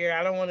earlier.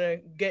 I don't want to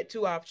get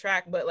too off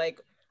track, but, like,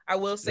 I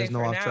will say,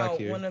 for now,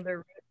 one of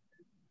the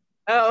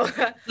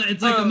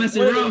it's like a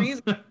messy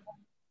room.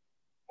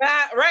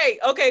 Right.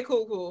 Okay,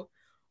 cool.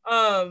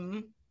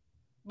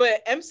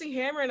 But MC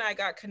Hammer and I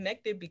got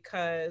connected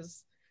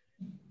because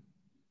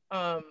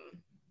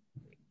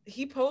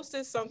he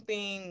posted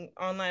something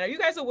online. Are you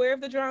guys aware of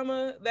the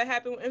drama that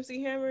happened with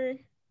MC Hammer?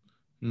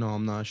 No,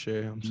 I'm not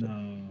sure. I'm sorry.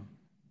 No.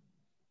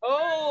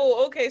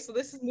 Oh, okay. So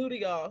this is new to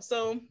y'all.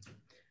 So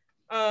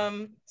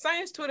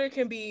science Twitter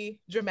can be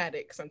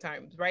dramatic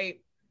sometimes, right?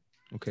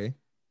 Okay.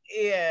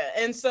 Yeah.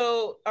 And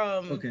so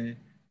okay.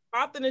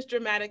 Often it's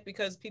dramatic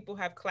because people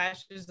have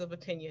clashes of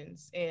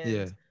opinions,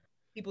 and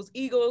people's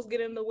egos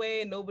get in the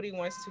way, and nobody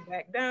wants to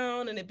back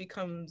down, and it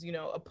becomes, you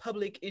know, a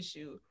public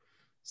issue.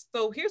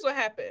 So here's what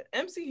happened.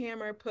 MC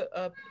Hammer put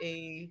up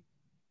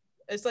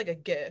it's like a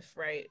GIF,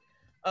 right,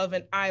 of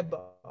an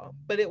eyeball,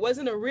 but it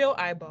wasn't a real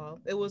eyeball.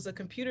 It was a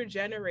computer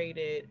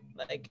generated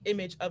like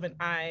image of an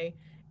eye,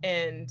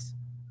 and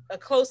a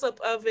close-up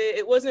of it.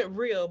 It wasn't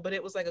real, but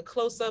it was like a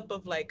close-up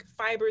of like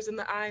fibers in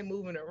the eye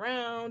moving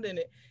around, and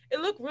it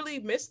looked really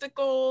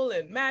mystical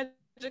and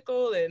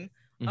magical, and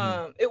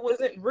it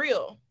wasn't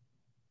real.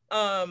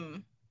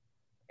 And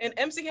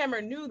MC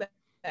Hammer knew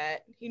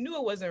that. He knew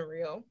it wasn't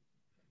real.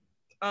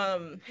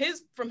 From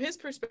his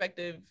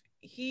perspective,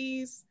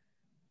 he's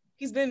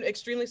been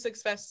extremely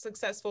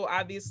successful.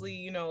 Obviously,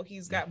 you know,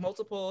 he's got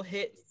multiple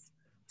hits,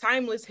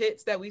 timeless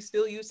hits that we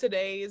still use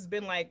today. It's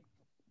been like,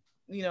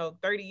 you know,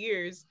 30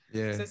 years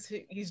since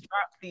he's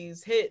dropped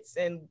these hits,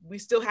 and we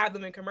still have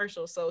them in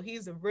commercials. So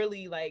he's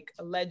really like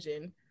a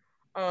legend.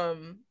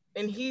 And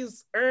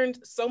he's earned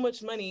so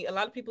much money. A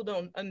lot of people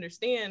don't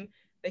understand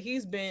that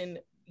he's been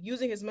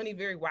using his money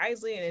very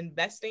wisely and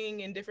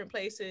investing in different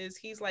places.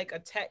 He's like a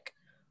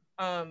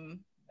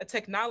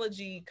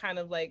technology kind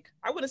of like,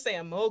 I wouldn't say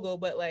a mogul,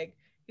 but like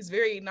he's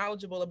very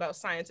knowledgeable about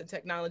science and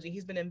technology.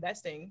 He's been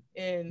investing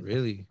in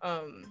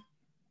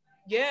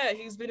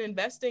he's been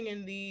investing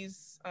in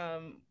these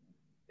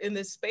in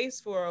this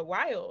space for a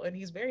while, and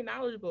he's very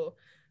knowledgeable.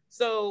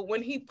 So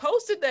when he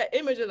posted that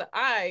image of the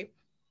eye,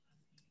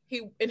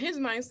 he, in his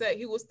mindset,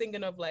 he was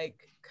thinking of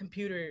like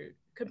computers,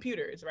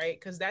 right?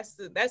 Because that's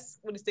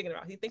what he's thinking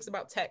about. He thinks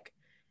about tech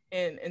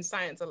and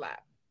science a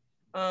lot.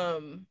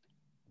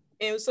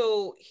 And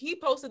so he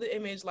posted the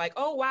image like,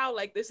 oh, wow,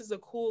 like this is a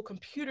cool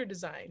computer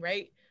design,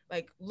 right?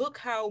 Like, look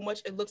how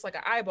much it looks like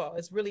an eyeball.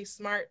 It's really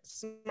smart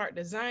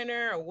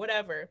designer or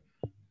whatever.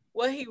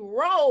 What he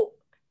wrote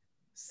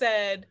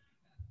said,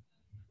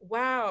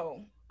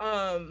 wow,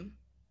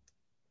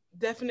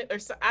 definitely,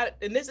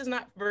 and this is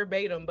not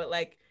verbatim, but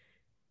like,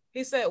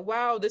 he said,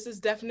 wow, this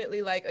is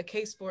definitely like a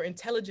case for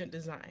intelligent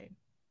design.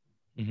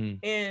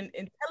 And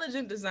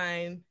intelligent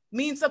design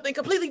means something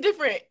completely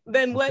different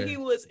than what he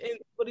was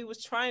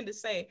trying to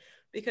say,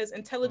 because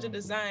intelligent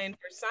design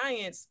for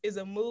science is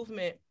a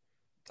movement.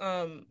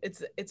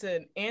 It's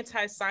an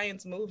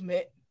anti-science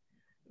movement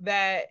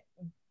that,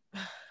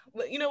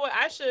 you know what,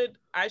 I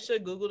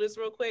should Google this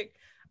real quick.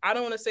 I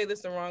don't want to say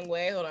this the wrong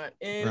way. Hold on.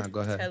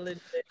 Go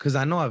ahead. Because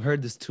I know I've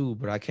heard this too,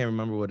 but I can't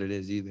remember what it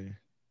is either.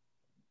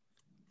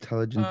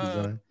 Intelligent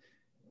design.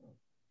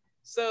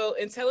 So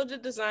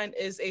intelligent design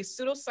is a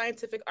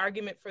pseudoscientific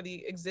argument for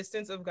the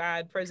existence of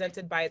God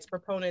presented by its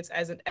proponents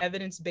as an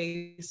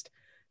evidence-based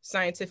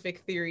scientific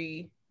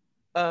theory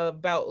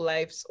about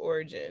life's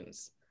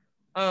origins.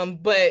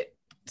 But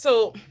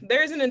so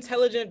there's an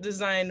intelligent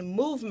design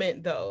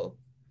movement though.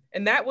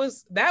 And that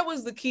was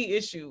the key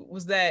issue,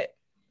 was that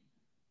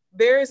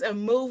there's a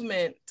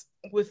movement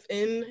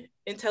within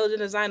intelligent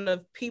design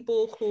of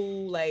people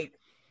who like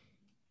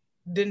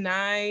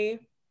deny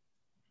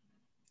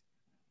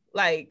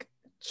like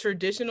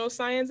traditional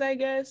science, I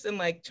guess, and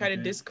like try to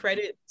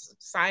discredit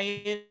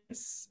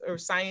science or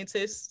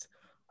scientists.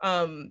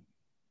 And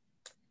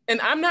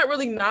I'm not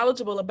really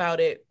knowledgeable about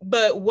it,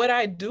 but what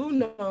I do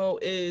know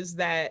is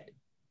that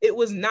it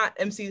was not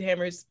MC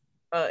Hammer's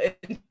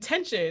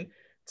intention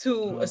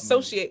to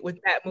associate with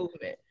that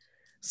movement.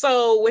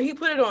 So when he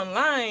put it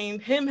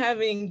online, him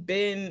having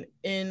been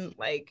in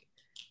like,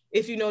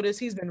 if you notice,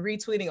 he's been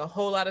retweeting a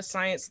whole lot of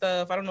science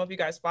stuff. I don't know if you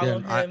guys follow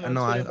him.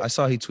 I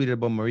saw he tweeted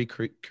about Marie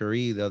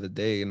Curie the other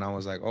day, and I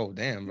was like, oh,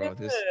 damn, bro.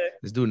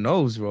 This dude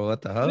knows, bro.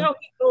 What the hell? No,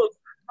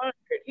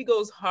 he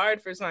goes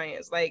hard for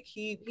science. Like,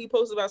 he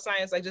posts about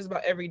science, like, just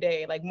about every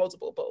day, like,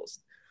 multiple posts.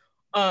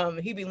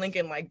 He be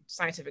linking, like,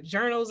 scientific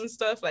journals and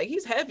stuff. Like,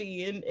 he's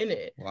heavy in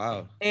it.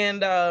 Wow.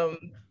 And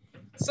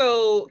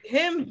so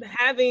him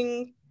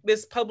having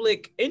this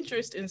public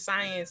interest in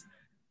science,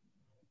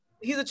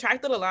 he's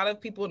attracted a lot of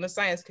people in the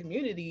science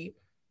community.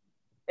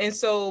 And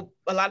so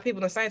a lot of people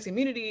in the science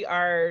community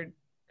are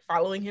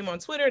following him on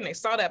Twitter, and they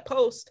saw that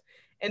post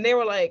and they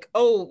were like,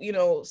 oh, you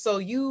know, so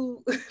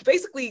you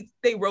basically,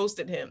 they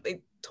roasted him.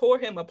 They tore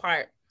him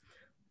apart,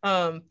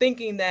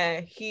 thinking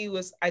that he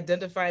was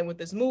identifying with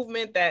this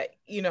movement, that,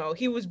 you know,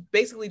 he was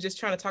basically just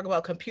trying to talk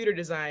about computer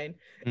design,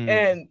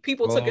 and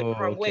people took it the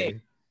wrong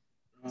way.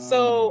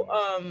 So,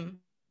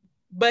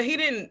 but he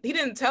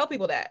didn't tell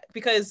people that,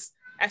 because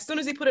as soon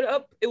as he put it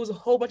up, it was a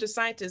whole bunch of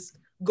scientists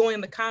going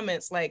in the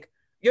comments like,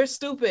 you're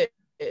stupid,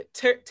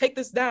 take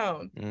this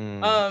down.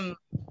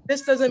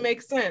 This doesn't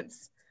make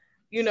sense.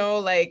 You know,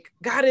 like,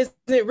 God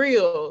isn't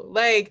real.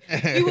 Like,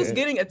 he was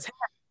getting attacked.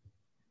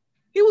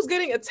 He was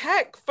getting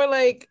attacked for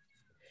like,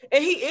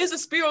 and he is a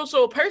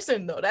spiritual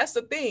person though, that's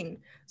the thing.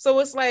 So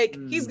it's like,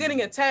 he's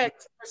getting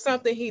attacked for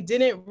something he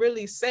didn't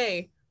really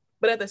say,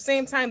 but at the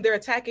same time, they're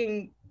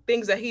attacking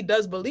things that he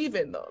does believe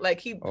in though. Like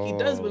he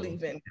does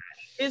believe in God.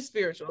 He is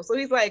spiritual. So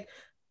he's like,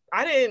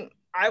 I didn't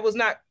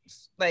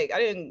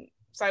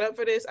sign up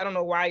for this. I don't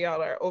know why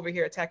y'all are over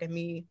here attacking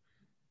me,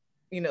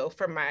 you know,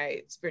 for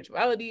my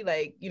spirituality,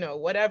 like, you know,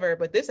 whatever,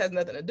 but this has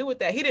nothing to do with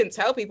that. He didn't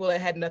tell people it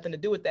had nothing to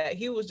do with that.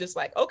 He was just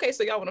like, okay,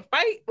 so y'all want to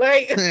fight?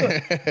 Like,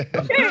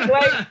 okay,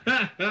 like,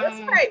 let's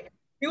fight.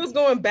 he was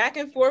going back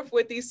and forth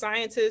with these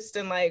scientists,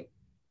 and like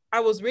I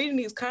was reading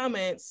these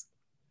comments,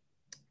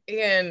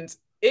 and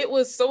it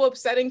was so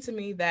upsetting to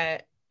me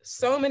that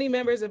so many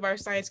members of our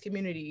science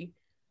community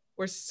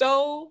were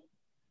so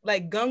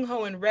like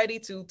gung-ho and ready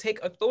to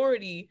take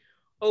authority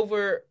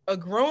over a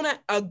grown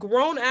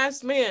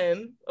ass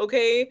man,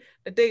 okay,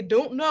 that they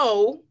don't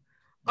know,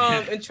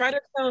 and try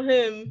to tell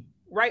him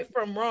right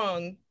from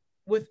wrong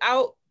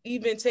without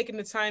even taking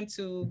the time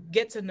to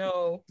get to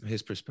know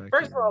his perspective.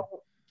 First of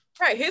all,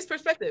 right, his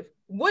perspective.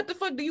 What the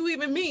fuck do you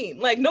even mean?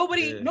 Like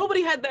nobody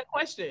had that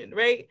question,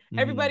 right?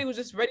 Everybody was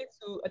just ready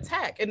to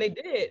attack, and they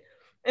did.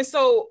 And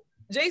so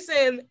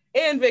Jason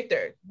and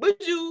Victor, would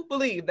you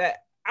believe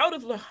that out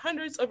of the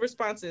hundreds of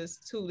responses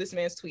to this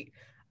man's tweet,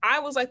 I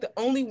was like the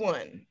only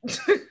one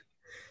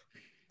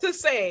to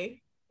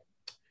say,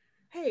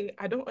 hey,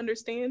 I don't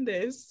understand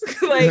this.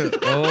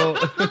 Like,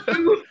 I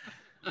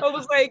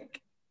was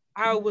like,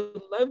 I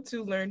would love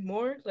to learn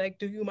more. Like,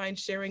 do you mind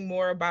sharing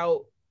more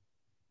about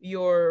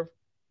your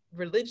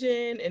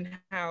religion and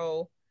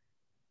how,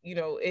 you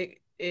know,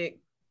 it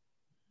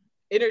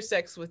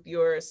intersects with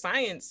your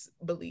science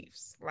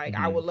beliefs? Like,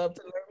 I would love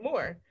to learn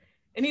more.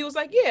 And he was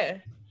like, yeah,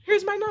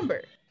 here's my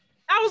number.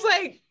 I was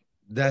like,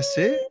 that's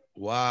it?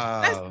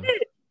 Wow.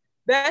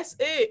 That's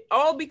it.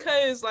 All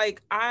because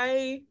like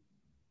I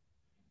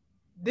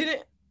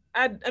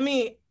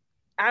mean,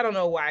 I don't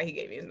know why he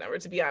gave me his number,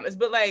 to be honest,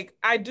 but like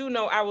I do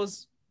know I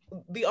was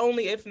the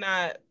only, if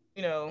not,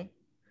 you know,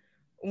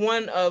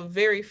 one of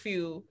very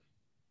few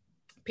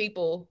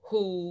people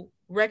who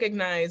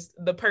recognized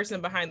the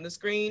person behind the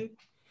screen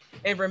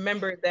and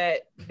remembered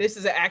that this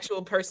is an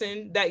actual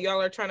person that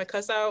y'all are trying to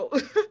cuss out.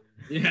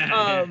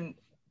 Why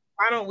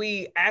don't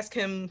we ask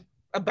him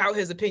about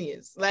his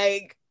opinions,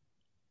 like,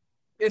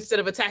 instead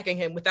of attacking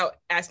him without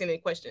asking any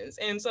questions?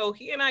 And so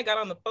he and I got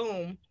on the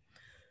phone.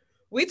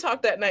 We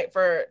talked that night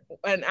for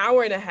an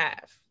hour and a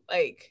half,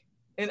 like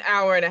an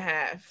hour and a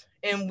half.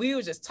 And we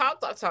would just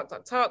talk.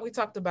 We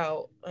talked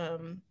about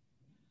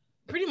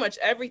pretty much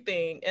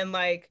everything. And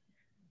like,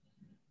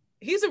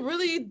 he's a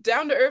really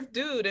down-to-earth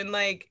dude. And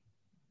like,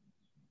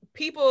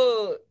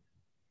 people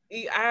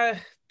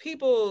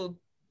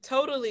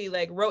totally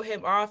like wrote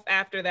him off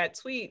after that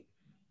tweet.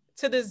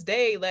 To this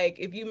day, like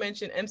if you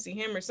mention MC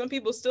Hammer, some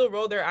people still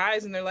roll their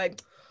eyes and they're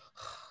like,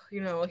 oh, you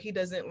know, he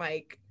doesn't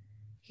like,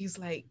 he's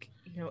like,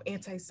 you know,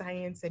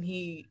 anti-science and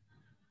he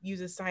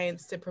uses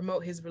science to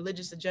promote his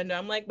religious agenda.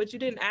 I'm like, but you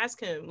didn't ask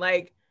him.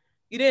 Like,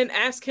 you didn't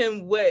ask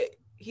him what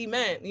he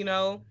meant, you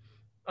know?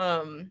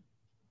 And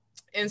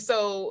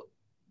so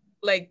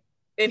like,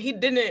 and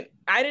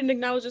I didn't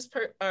acknowledge this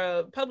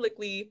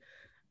publicly.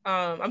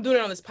 I'm doing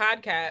it on this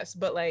podcast,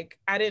 but like,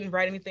 I didn't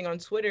write anything on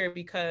Twitter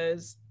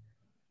because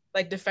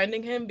like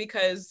defending him,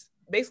 because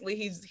basically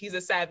he's a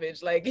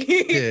savage. Like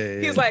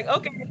he's like,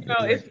 okay, you know,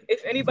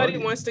 if anybody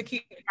wants to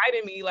keep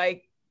fighting me,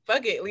 like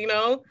fuck it, you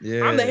know,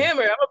 I'm the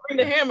hammer. I'm gonna bring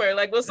the hammer.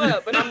 Like, what's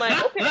up? And I'm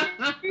like,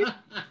 okay.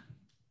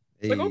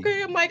 Like,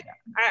 okay. I'm like,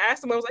 I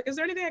asked him, I was like, is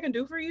there anything I can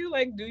do for you?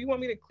 Like, do you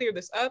want me to clear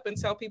this up and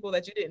tell people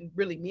that you didn't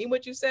really mean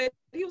what you said?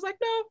 He was like,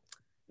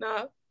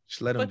 no,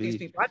 just let him be. These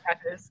people. I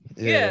got this.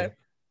 Yeah.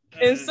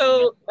 And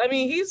so, I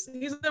mean, he's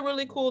a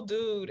really cool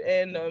dude,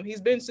 and he's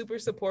been super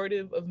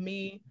supportive of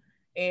me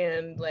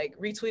and like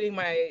retweeting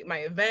my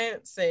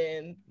events,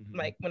 and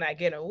like when I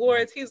get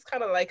awards, he's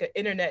kind of like an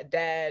internet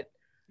dad,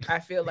 I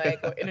feel like,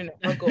 or internet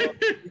uncle.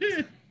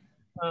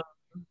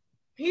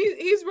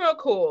 He's real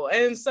cool.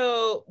 And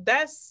so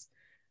that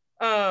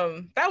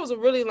was a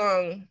really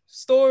long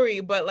story,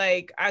 but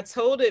like I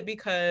told it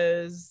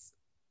because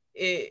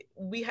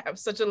we have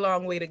such a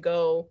long way to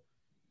go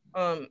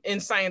in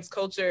science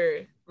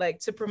culture, like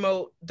to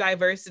promote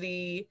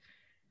diversity.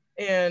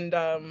 And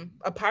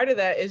a part of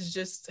that is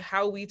just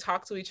how we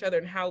talk to each other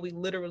and how we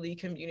literally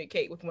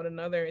communicate with one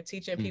another, and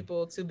teaching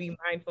people to be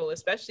mindful,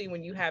 especially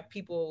when you have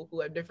people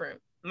who have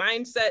different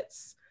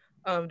mindsets,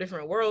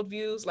 different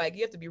worldviews. Like,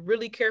 you have to be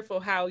really careful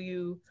how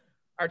you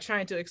are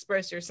trying to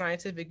express your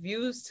scientific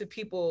views to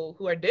people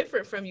who are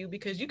different from you,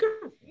 because you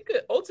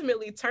could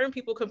ultimately turn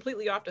people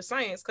completely off to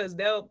science, because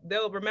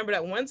they'll remember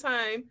that one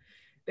time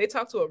they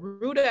talk to a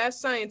rude ass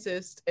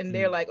scientist and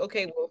they're like,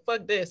 okay, well,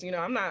 fuck this. You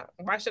know,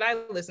 why should I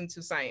listen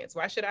to science?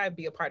 Why should I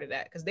be a part of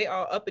that? Because they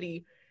all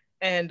uppity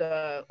and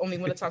only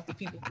want to talk to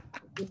people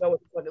who know what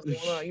the fuck is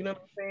going on. You know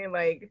what I'm saying?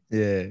 Like,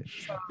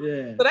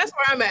 so that's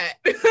where I'm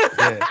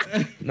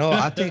at. No,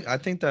 I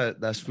think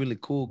that's really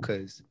cool,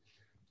 because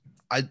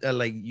I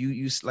like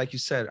you like you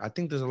said, I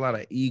think there's a lot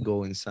of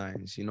ego in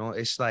science, you know.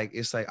 It's like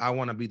I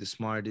want to be the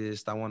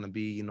smartest, I want to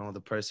be, you know, the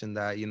person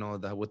that, you know,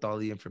 that with all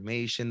the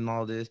information and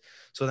all this.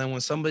 So then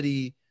when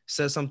somebody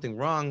says something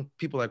wrong,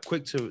 people are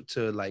quick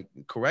to like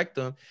correct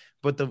them.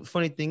 But the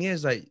funny thing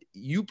is, like,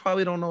 you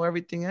probably don't know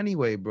everything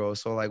anyway, bro.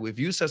 So like, if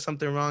you said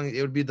something wrong,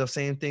 it would be the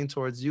same thing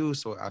towards you.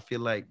 So I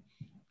feel like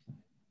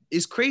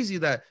it's crazy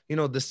that, you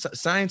know, the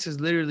science is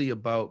literally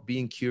about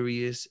being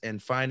curious and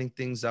finding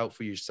things out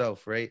for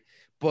yourself, right?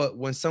 But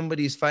when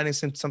somebody's finding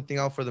something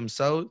out for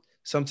themselves,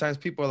 sometimes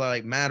people are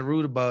like mad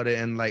rude about it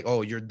and like,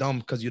 oh, you're dumb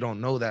because you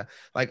don't know that.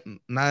 Like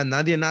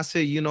nadie nace,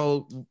 you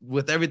know,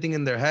 with everything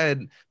in their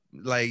head.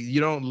 Like you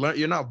don't learn,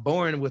 you're not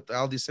born with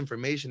all this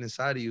information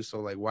inside of you. So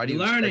like, why do you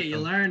learn it? expect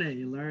them?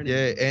 You learn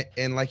it. Yeah,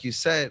 and like you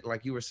said,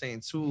 like you were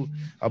saying too,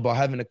 about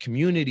having a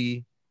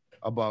community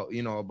about,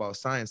 you know, about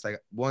science.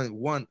 Like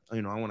one,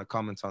 you know, I want to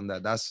comment on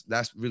that.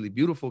 That's really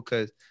beautiful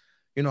because,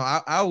 you know,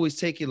 I always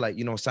take it like,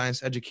 you know,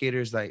 science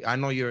educators, like I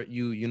know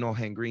you know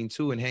Hank Green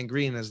too, and Hank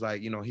Green is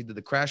like, you know, he did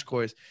the crash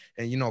course,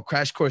 and you know,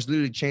 crash course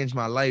literally changed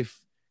my life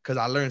because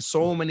I learned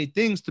so many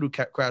things through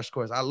crash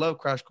course. I love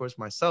crash course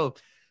myself.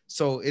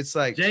 So it's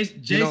like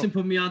Jason you know,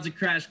 put me onto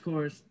crash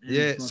course.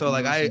 Yeah, so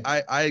like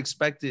I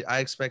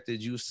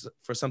expected you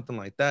for something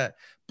like that,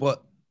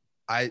 but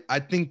I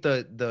think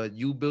the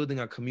you building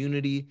a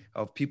community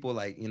of people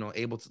like, you know,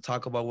 able to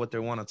talk about what they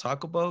want to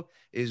talk about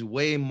is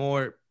way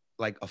more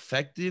like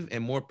effective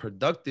and more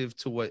productive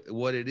to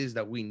what it is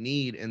that we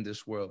need in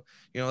this world.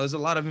 You know, there's a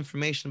lot of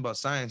information about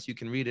science, you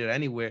can read it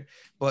anywhere,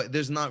 but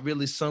there's not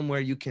really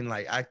somewhere you can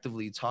like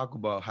actively talk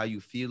about how you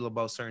feel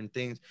about certain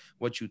things,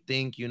 what you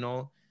think, you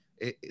know.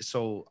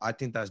 So I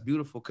think that's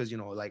beautiful because, you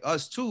know, like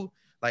us too,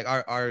 like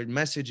our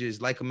message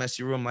is like a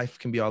messy room, life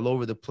can be all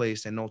over the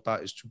place and no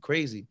thought is too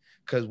crazy,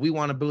 because we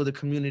want to build a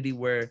community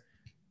where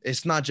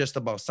it's not just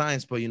about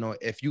science, but, you know,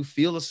 if you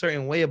feel a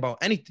certain way about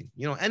anything,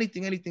 you know,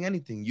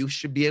 anything, you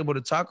should be able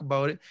to talk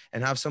about it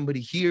and have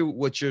somebody hear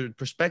what your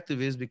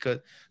perspective is, because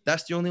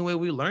that's the only way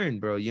we learn,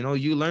 bro. You know,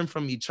 you learn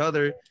from each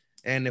other.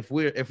 And if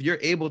you're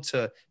able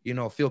to, you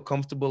know, feel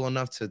comfortable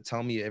enough to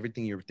tell me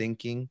everything you're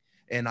thinking,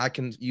 and I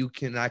can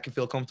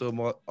feel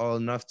comfortable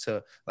enough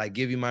to like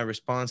give you my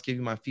response, give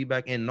you my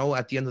feedback, and know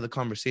at the end of the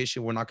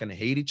conversation we're not going to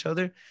hate each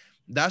other.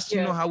 That's,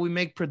 you know, how we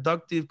make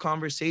productive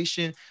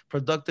conversation,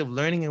 productive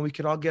learning, and we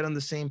could all get on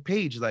the same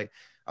page. Like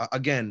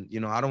again, you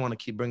know, I don't want to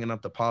keep bringing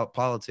up the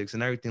politics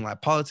and everything.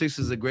 Like politics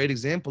is a great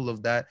example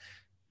of that.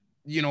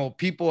 You know,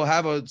 people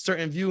have a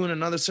certain view and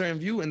another certain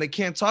view, and they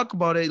can't talk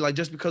about it like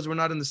just because we're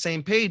not on the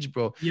same page,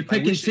 bro. You're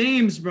picking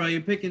teams, bro.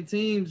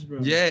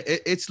 Yeah,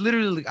 it's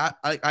literally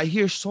I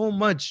hear so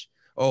much.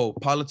 Oh,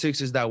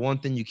 politics is that one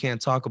thing you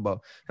can't talk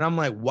about, and I'm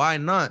like, why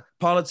not?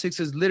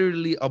 Politics is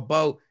literally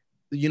about,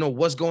 you know,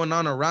 what's going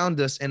on around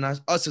us and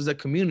us as a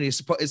community.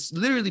 It's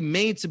literally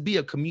made to be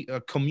a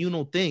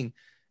communal thing,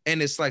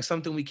 and it's like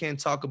something we can't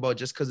talk about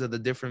just because of the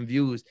different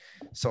views.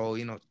 So,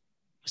 you know,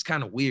 it's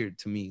kind of weird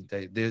to me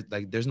that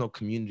there's no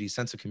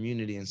sense of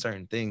community in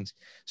certain things.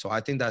 So I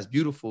think that's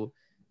beautiful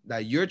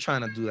that you're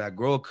trying to do that,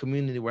 grow a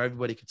community where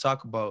everybody can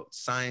talk about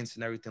science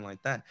and everything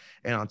like that.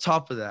 And on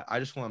top of that, I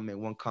just want to make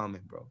one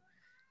comment, bro.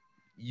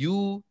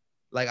 You,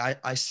 like,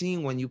 I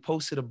seen when you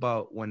posted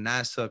about when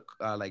NASA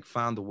like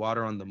found the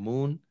water on the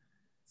moon.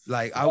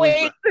 Like I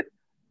was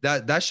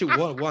that shit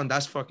one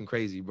that's fucking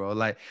crazy, bro.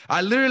 Like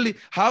I literally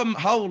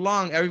how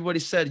long everybody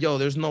said, yo,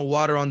 there's no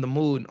water on the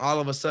moon,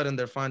 all of a sudden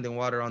they're finding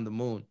water on the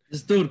moon.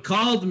 This dude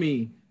called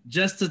me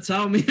just to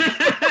tell me.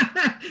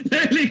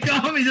 Literally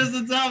called me just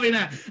to tell me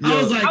that. Yo,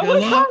 I was like, I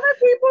was calling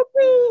people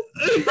too.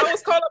 I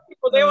was calling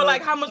people. They were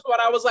like, how much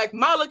water? I was like,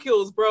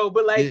 molecules, bro.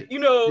 But like, you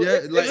know,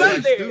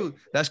 like, dude,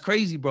 that's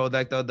crazy, bro.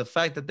 Like the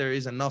fact that there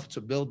is enough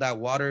to build that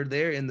water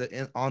there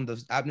on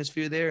the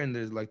atmosphere there, and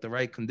there's like the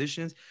right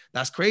conditions.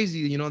 That's crazy.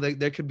 You know,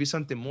 there could be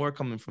something more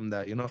coming from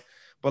that, you know.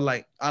 But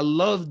like, I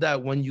love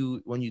that when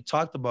you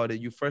talked about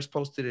it, you first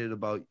posted it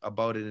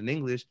about it in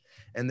English,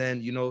 and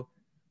then, you know,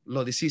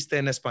 lo dijiste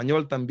en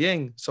español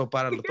también. So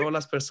para todas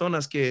las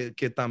personas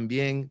que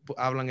también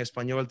hablan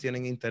español,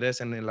 tienen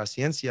interés en la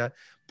ciencia,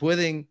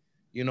 pueden,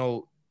 you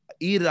know,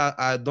 ir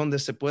a donde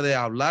se puede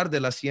hablar de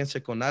la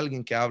ciencia con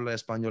alguien que habla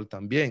español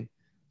también.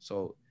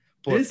 So,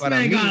 this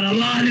man got a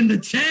lot in the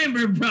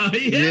chamber, bro.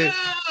 Yeah.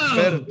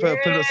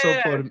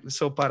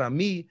 So para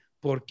mí,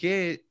 ¿por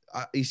qué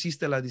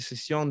hiciste la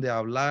decisión de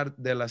hablar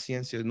de la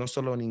ciencia no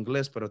solo en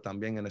inglés, pero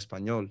también en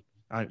español?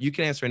 You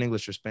can answer in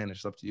English or Spanish.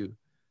 It's up to you.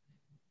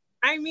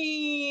 I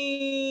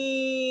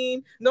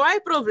mean, no hay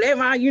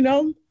problema, you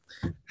know.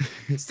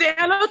 Sea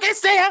lo que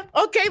sea.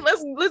 Okay,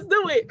 let's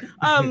do it.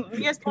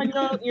 Mi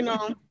español, you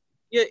know,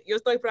 yo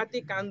estoy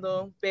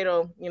practicando,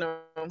 pero, you know,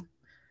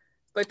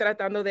 estoy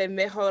tratando de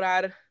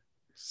mejorarlo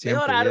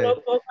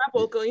poco a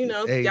poco, you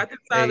know. Ya te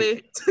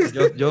sabes.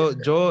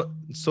 Yo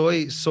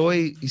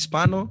soy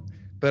hispano,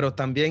 pero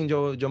también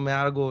yo me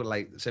hago,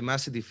 like, se me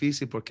hace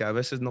difícil porque a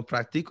veces no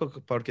practico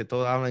porque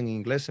todos hablan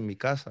inglés en mi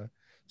casa.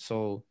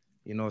 So,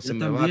 you know, se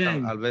me va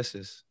a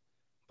veces.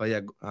 But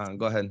yeah,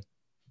 go ahead.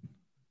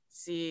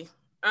 Sí.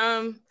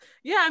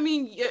 Yeah, I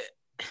mean,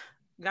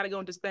 gotta go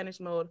into Spanish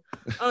mode.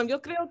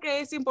 Yo creo que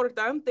es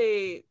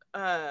importante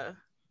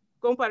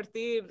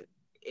compartir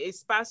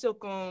espacio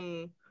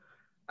con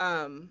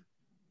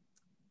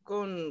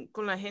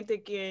la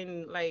gente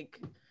quien, like,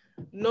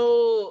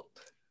 no,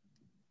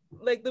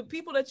 like the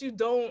people that you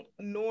don't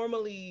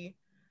normally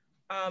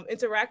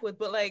interact with,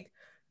 but like,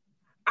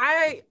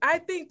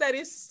 I think that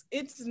it's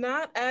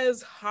not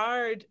as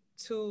hard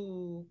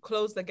to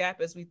close the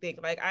gap as we think.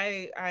 Like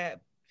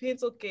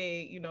pienso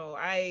que, you know,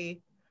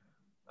 hay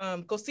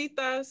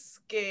cositas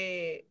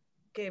que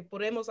que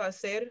podemos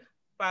hacer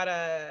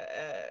para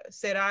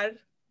cerrar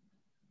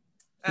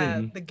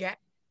the gap,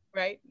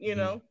 right? You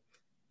know,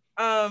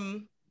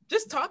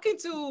 just talking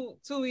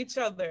to each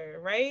other,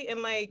 right?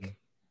 And like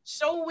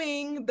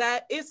showing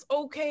that it's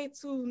okay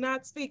to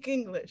not speak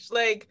English.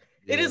 Like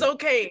it is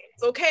okay.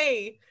 It's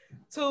okay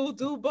to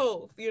do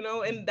both, you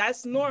know, and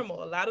that's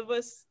normal. A lot of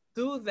us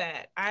do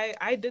that.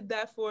 I did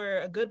that for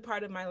a good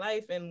part of my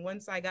life, and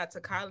once I got to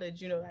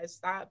college, you know, I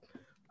stopped.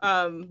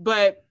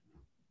 But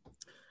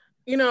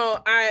you know,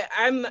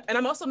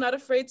 I'm also not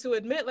afraid to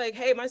admit, like,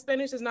 hey, my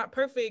Spanish is not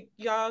perfect.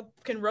 Y'all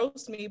can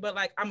roast me, but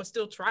like I'ma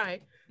still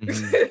try.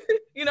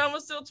 You know, I'ma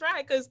still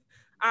try, because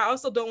I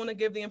also don't want to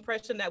give the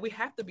impression that we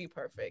have to be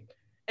perfect.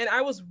 And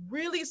I was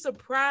really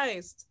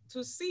surprised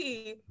to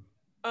see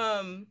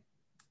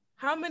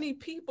how many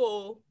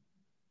people,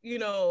 you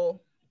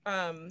know,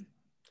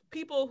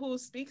 people who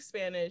speak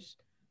Spanish,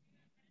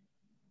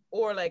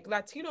 or like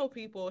Latino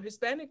people,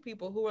 Hispanic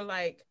people, who are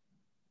like,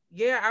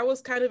 yeah, I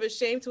was kind of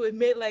ashamed to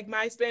admit like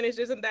my Spanish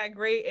isn't that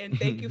great, and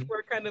thank you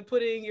for kind of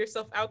putting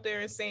yourself out there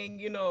and saying,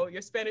 you know,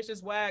 your Spanish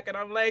is whack. And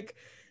I'm like,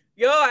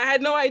 yo, I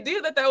had no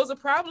idea that was a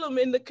problem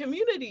in the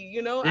community,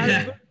 you know.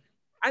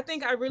 I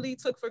think I really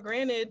took for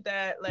granted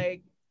that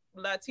like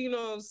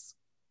Latinos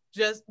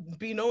just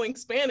be knowing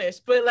Spanish,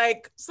 but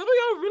like some of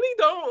y'all really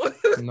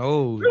don't.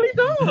 No, really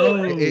don't.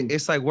 No.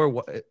 It's like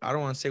I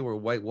don't want to say we're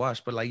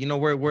whitewashed, but like, you know,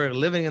 we're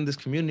living in this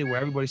community where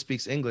everybody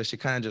speaks English. It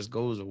kind of just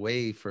goes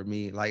away for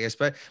me. Like,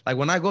 like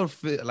when I go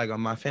to, like,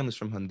 my family's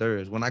from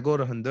Honduras. When I go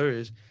to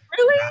Honduras,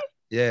 Really?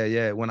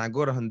 yeah. When I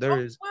go to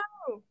Honduras,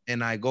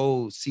 and I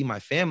go see my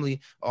family,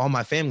 all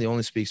my family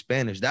only speaks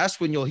Spanish. That's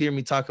when you'll hear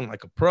me talking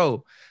like a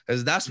pro,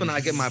 because that's when I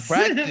get my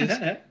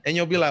practice. And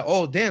you'll be like,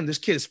 oh, damn, this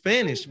kid is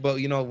Spanish. But,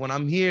 you know, when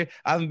I'm here,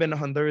 I haven't been to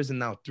Honduras in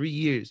now 3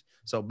 years.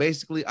 So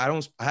basically,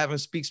 I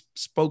haven't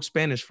spoke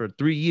Spanish for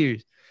 3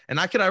 years. And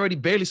I could already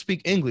barely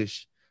speak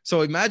English.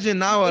 So imagine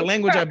now a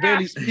language I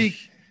barely speak.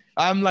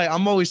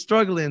 I'm always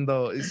struggling,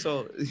 though.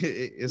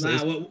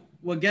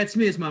 What gets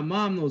me is my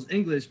mom knows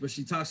English, but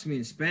she talks to me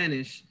in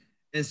Spanish.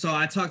 And so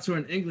I talk to her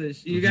in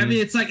English. You got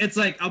me? It's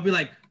like I'll be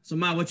like, so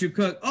Ma, what you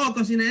cook? Oh,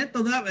 cocina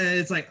esto. And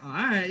it's like, all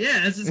right, yeah,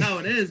 this is how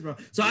it is, bro.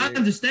 So I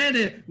understand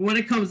it. When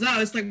it comes out,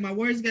 it's like my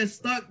words get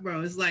stuck, bro.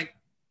 It's like,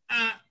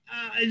 I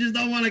just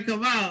don't want to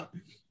come out.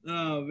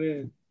 Oh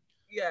man.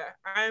 Yeah,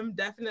 I'm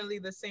definitely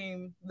the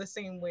same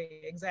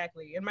way,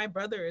 exactly. And my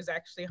brother is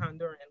actually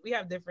Honduran. We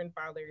have different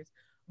fathers,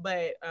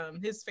 but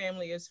his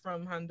family is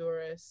from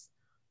Honduras.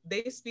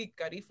 They speak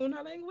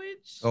Garifuna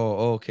language.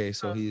 Oh, okay.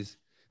 So he's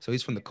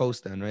from the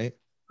coast then, right?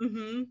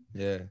 Mm-hmm.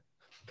 Yeah.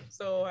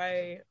 So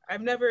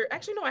I've never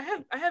actually, no, I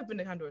have been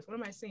to Honduras. What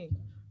am I saying?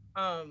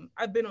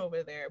 I've been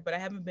over there, but I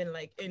haven't been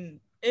like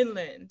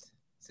inland.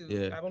 I've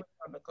only been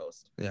on the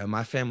coast. Yeah,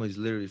 my family's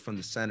literally from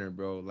the center,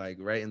 bro, like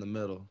right in the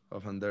middle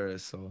of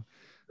Honduras. So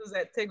is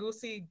that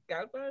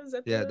Tegucigalpa? Is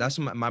that that's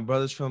my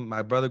brother's from.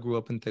 My brother grew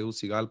up in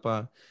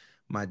Tegucigalpa.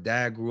 My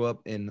dad grew up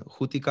in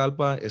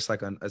Juticalpa. It's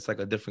like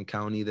a different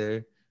county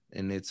there.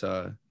 And it's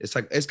kind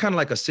of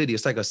like a city.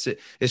 It's like a city.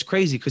 It's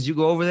crazy because you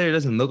go over there, it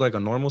doesn't look like a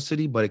normal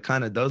city, but it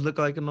kind of does look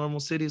like a normal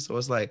city. So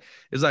it's like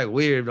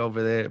weird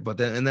over there. But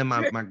then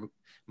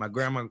my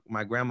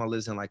grandma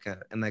lives in like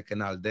an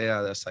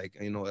aldea that's like,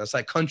 you know, that's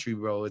like country,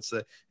 bro. It's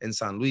in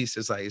San Luis.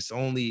 It's like it's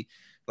only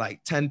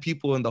like 10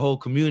 people in the whole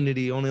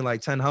community, only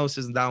like 10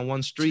 houses down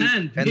one street,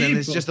 and then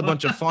it's just a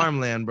bunch of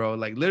farmland, bro.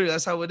 Like literally,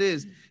 that's how it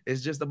is.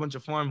 It's just a bunch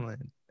of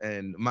farmland,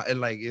 and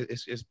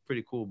it's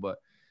pretty cool, but.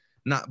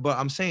 But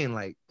I'm saying,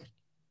 like,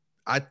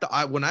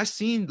 when I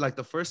seen, like,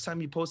 the first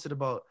time you posted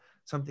about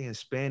something in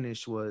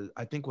Spanish was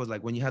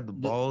like when you had the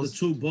balls, the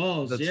two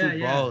balls.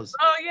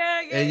 Oh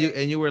yeah.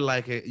 And you were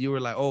like,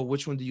 oh,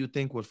 which one do you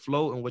think would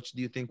float and which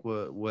do you think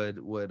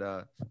would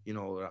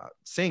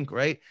sink,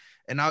 right?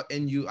 And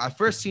I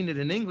first seen it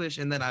in English,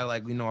 and then I,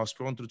 like, you know, I was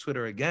scrolling through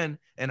Twitter again,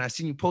 and I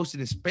seen you posted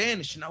in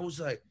Spanish, and I was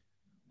like,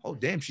 oh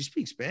damn, she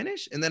speaks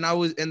Spanish. And then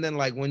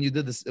like when you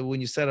did this,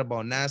 when you said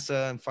about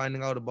NASA and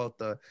finding out about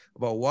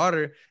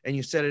water, and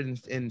you said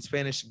it in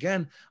Spanish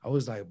again, I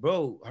was like,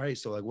 bro, all right,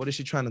 so like what is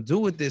she trying to do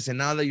with this? And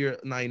now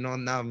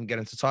I'm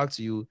getting to talk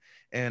to you,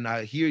 and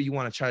I hear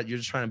you're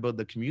just trying to build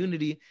the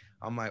community.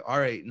 I'm like, all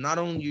right, not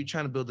only are you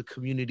trying to build the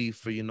community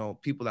for, you know,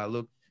 people that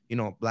look, you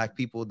know, Black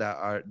people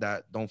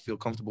that don't feel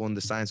comfortable in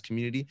the science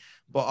community,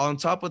 but on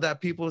top of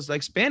that, people is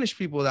like Spanish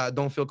people that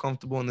don't feel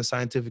comfortable in the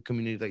scientific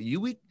community.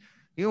 Like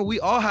we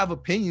all have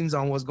opinions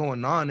on what's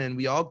going on, and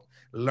we all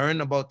learn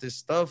about this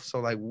stuff. So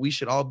like we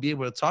should all be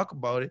able to talk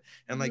about it.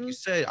 And like you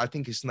said, I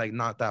think it's like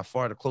not that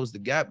far to close the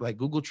gap. Like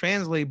Google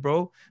Translate,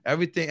 bro.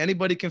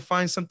 Anybody can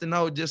find something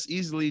out just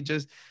easily.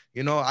 Just,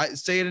 you know, I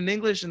say it in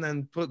English and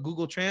then put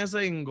Google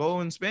Translate and go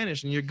in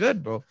Spanish, and you're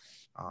good, bro.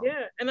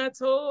 Yeah, and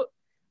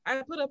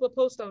I put up a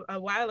post a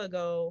while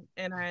ago,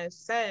 and I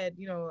said,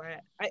 you know,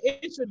 I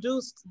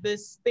introduced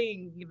this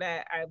thing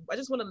that I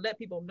just want to let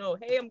people know,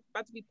 hey, I'm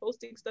about to be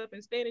posting stuff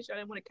in Spanish. I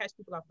didn't want to catch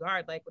people off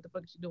guard, like, what the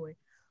fuck is she doing?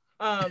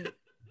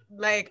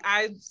 Like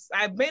I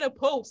made a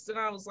post, and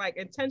I was like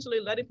intentionally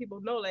letting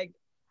people know, like,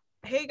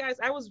 hey guys,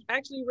 I was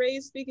actually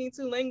raised speaking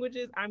 2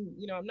 languages. I'm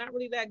not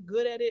really that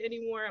good at it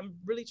anymore. I'm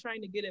really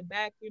trying to get it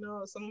back.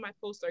 Some of my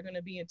posts are going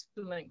to be in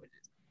 2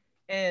 languages.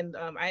 And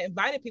I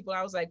invited people.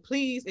 I was like,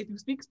 please, if you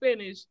speak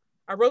Spanish,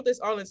 I wrote this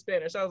all in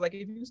Spanish. I was like,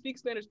 if you speak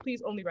Spanish,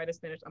 please only write in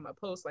Spanish on my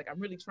post. Like, I'm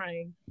really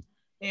trying.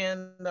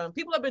 And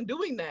people have been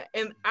doing that.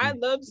 And I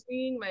love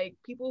seeing like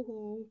people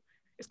who,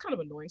 it's kind of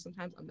annoying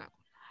sometimes, I'm not gonna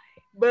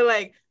lie, but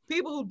like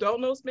people who don't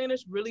know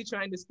Spanish really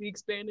trying to speak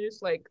Spanish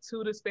like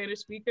to the Spanish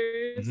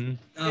speakers in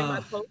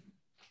my post,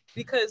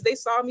 because they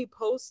saw me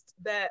post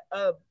that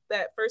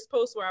first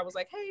post where I was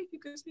like, hey, if you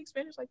could speak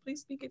Spanish, like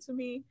please speak it to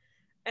me.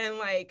 And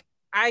like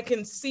I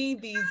can see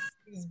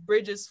these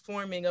bridges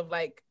forming of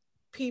like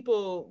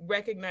people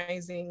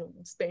recognizing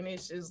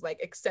Spanish is like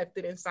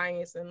accepted in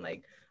science, and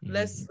like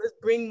let's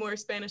bring more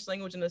Spanish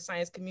language in the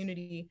science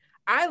community.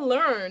 I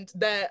learned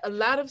that a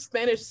lot of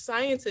Spanish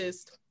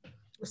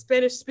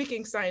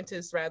speaking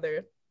scientists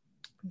rather,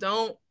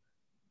 don't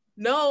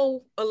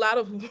know a lot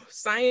of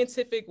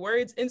scientific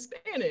words in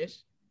Spanish.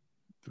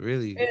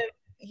 Really? And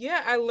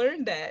yeah, I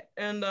learned that.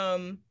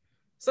 And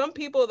some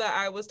people that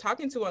I was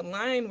talking to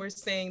online were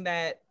saying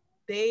that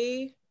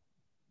they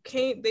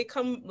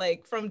come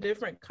like from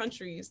different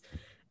countries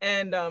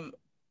and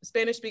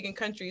Spanish speaking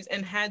countries,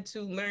 and had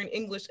to learn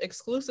English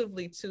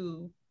exclusively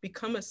to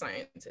become a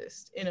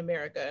scientist in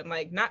America. And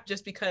like, not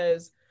just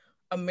because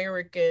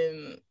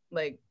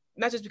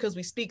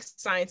we speak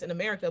science in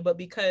America, but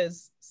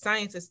because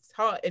science is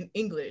taught in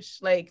English.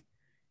 Like,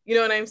 you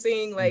know what I'm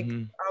saying? Like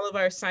all of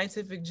our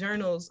scientific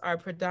journals are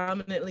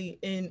predominantly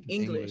in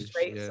English,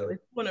 right? Yeah. So if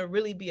you want to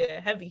really be a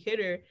heavy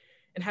hitter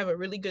and have a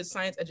really good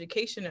science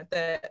education at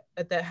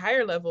that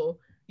higher level,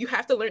 you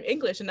have to learn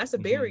English, and that's a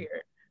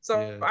barrier.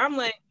 So I'm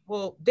like,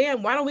 well,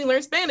 damn, why don't we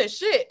learn Spanish?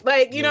 Shit,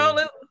 like,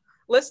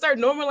 let's start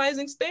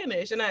normalizing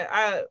Spanish. And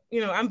I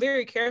I'm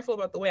very careful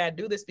about the way I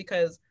do this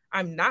because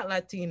I'm not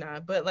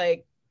Latina, but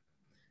like,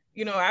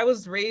 I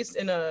was raised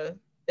in a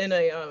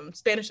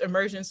Spanish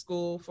immersion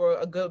school for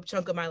a good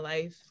chunk of my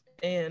life,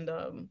 and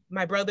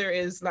my brother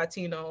is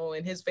Latino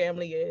and his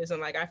family is,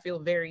 and like I feel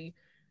very,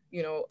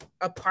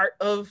 a part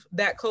of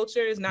that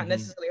culture. Is not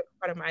necessarily a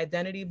part of my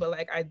identity, but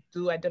like I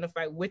do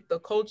identify with the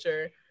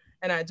culture,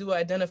 and I do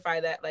identify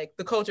that like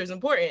the culture is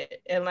important,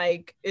 and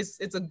like it's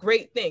a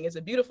great thing. It's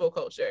a beautiful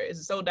culture.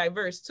 It's so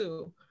diverse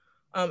too,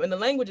 and the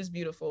language is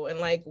beautiful. And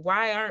like,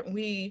 why aren't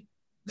we?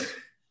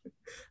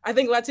 I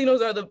think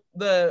Latinos are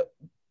the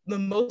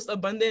most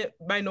abundant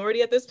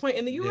minority at this point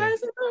in the U.S.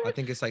 Yeah. I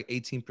think it's like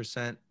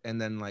 18%,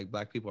 and then like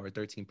Black people are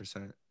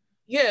 13%.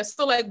 Yeah.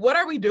 So like, what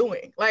are we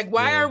doing? Like,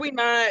 why are we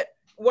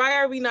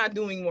not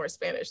doing more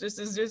Spanish? This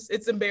is just,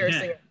 it's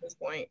embarrassing at this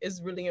point.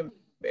 It's really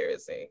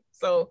embarrassing.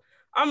 So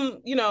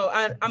I'm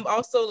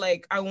also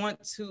like, I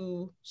want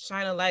to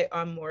shine a light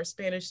on more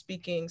Spanish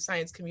speaking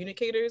science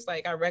communicators.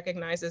 Like, I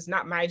recognize it's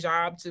not my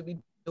job to be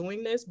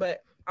doing this,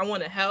 but I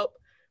want to help.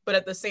 But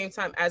at the same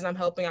time, as I'm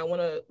helping, I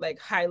want to like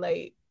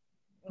highlight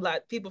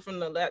people from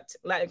the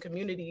Latin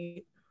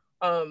community.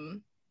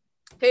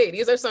 Hey,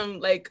 these are some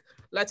like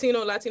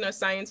Latina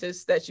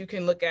scientists that you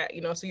can look at,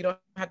 so you don't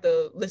have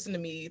to listen to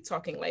me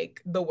talking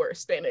like the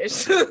worst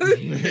Spanish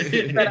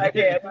that I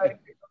can.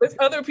 Like, there's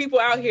other people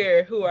out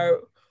here who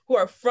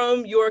are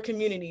from your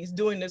communities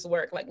doing this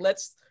work. Like,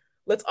 let's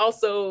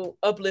also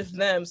uplift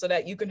them so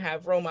that you can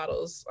have role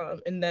models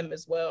in them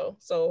as well.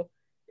 So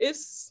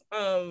it's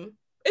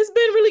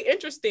been really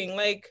interesting.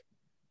 Like,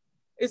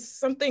 it's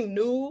something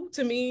new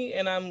to me,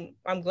 and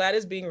I'm glad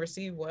it's being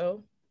received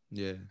well.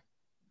 Yeah.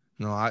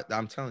 No,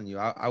 I'm telling you,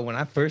 I when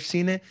I first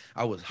seen it,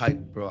 I was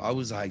hyped, bro. I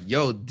was like,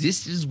 yo,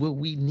 this is what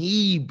we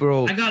need,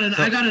 bro. I got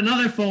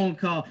another phone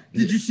call.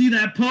 Did you see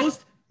that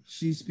post?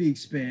 She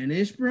speaks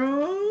Spanish,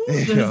 bro.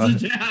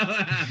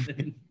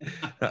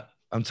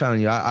 I'm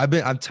telling you, I've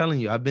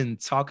been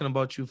talking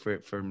about you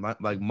for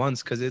like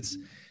months, because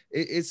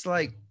it's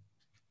like,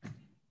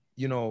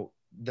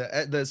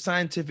 the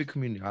scientific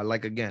community.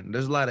 Again,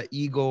 there's a lot of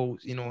ego,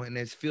 and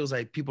it feels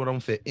like people don't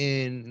fit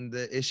in.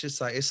 It's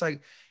just like,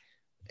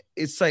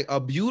 it's like a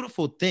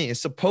beautiful thing.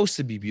 It's supposed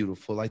to be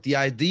beautiful. Like, the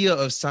idea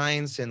of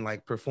science and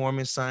like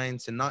performance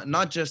science, and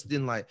not just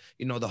in like,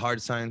 the hard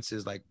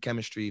sciences like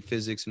chemistry,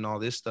 physics, and all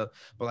this stuff,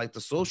 but like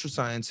the social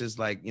sciences,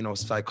 like,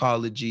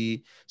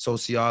 psychology,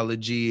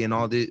 sociology, and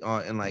all this,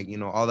 and like,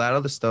 all that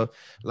other stuff.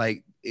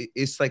 Like,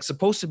 it's like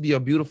supposed to be a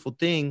beautiful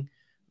thing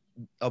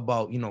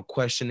about,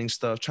 questioning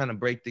stuff, trying to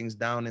break things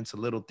down into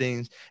little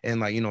things. And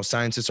like,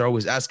 scientists are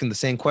always asking the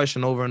same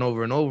question over and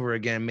over and over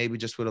again, maybe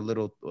just with a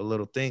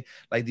little thing.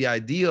 Like, the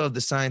idea of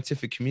the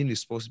scientific community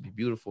is supposed to be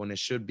beautiful, and it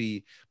should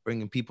be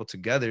bringing people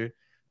together,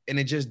 and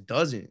it just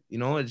doesn't.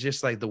 It's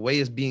just like the way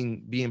it's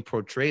being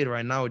portrayed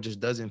right now, it just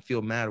doesn't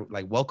feel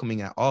like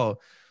welcoming at all.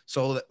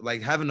 So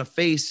like, having a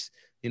face,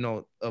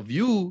 of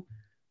you,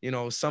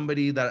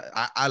 somebody that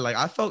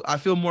I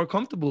feel more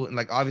comfortable. And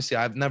like, obviously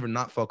I've never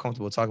not felt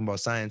comfortable talking about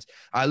science.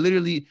 I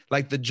literally,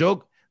 like, the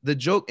joke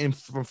and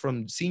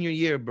from senior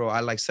year, bro, I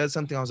like said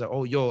something. I was like,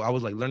 oh, yo, I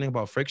was like learning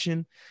about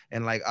friction.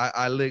 And like,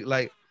 I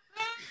like,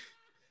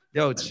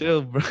 yo,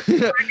 chill, bro.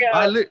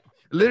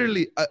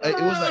 literally,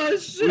 it was like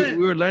shit.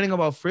 we were learning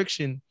about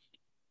friction.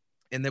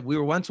 And then we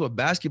went to a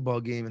basketball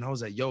game, and I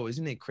was like, "Yo,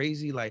 isn't it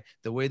crazy? Like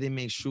the way they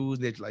make shoes,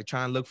 they like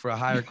try and look for a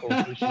higher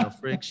coefficient of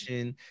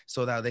friction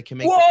so that they can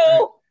make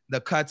the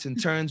cuts and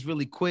turns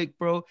really quick,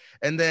 bro."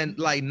 And then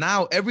like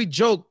now, every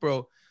joke,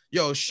 bro,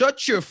 yo,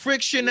 shut your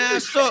friction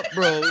ass up,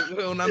 bro.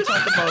 When I'm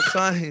talking about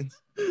science,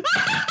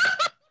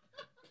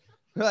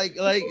 like,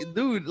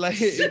 dude, like.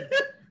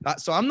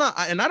 So I'm not,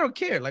 and I don't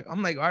care. Like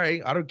I'm like, all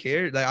right, I don't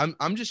care. Like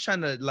I'm just trying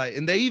to like,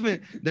 and they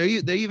even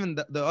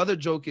the other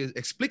joke is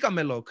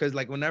explícamelo, because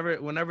like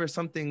whenever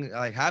something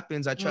like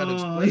happens, I try to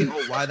explain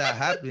why that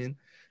happened.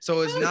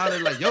 So it's now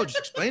they're like, yo, just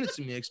explain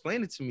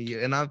it to me.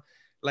 And I'm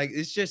like,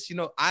 it's just, you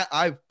know,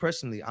 I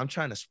personally, I'm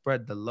trying to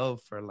spread the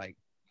love for like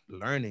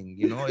learning.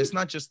 You know, it's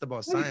not just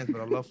about science, but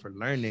a love for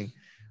learning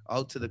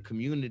out to the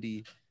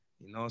community.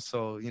 You know,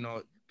 so you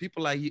know.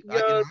 People like you,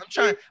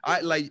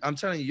 I'm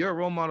telling you, you're a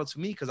role model to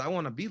me because I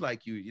want to be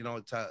like you, you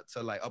know,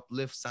 to like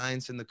uplift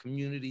science in the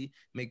community,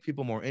 make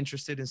people more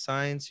interested in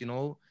science, you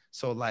know.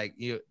 So like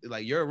you're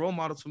a role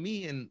model to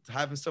me, and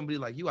having somebody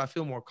like you, I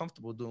feel more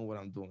comfortable doing what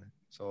I'm doing.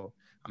 So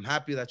I'm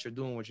happy that you're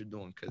doing what you're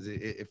doing because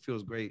it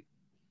feels great.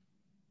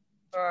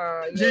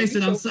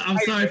 Jason, I'm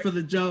sorry for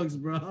the jokes,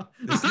 bro.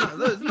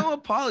 There's no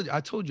apology. I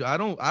told you I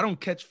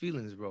don't catch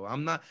feelings, bro.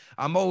 I'm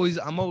always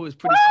pretty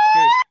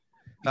secure.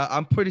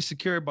 I'm pretty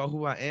secure about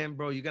who I am,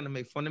 bro. You're gonna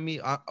make fun of me,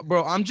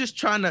 bro. I'm just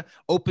trying to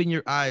open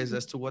your eyes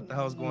as to what the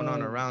hell's going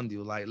on around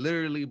you. Like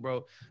literally,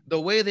 bro, the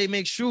way they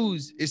make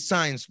shoes is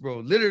science, bro.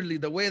 Literally,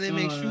 the way they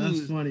make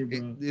shoes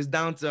is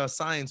down to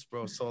science,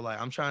 bro. So like,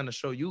 I'm trying to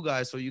show you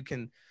guys so you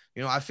can,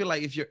 you know, I feel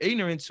like if you're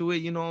ignorant to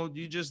it, you know,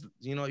 you're just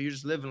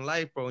living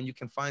life, bro, and you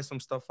can find some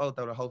stuff out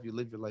that will help you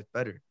live your life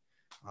better.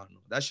 I don't know.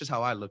 That's just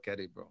how I look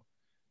at it, bro.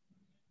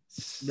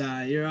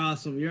 Nah, you're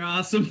awesome. You're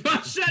awesome.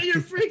 Shut your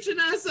friction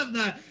ass up.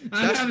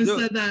 I haven't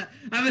said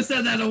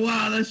that in a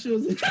while. That shit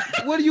was.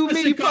 What do you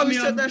mean? You probably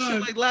said that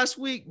shit like last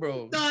week,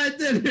 bro. No, I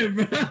didn't,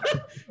 bro.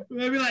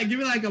 Give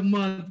me like a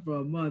month,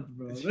 bro.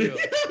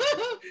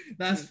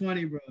 That's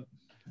funny, bro.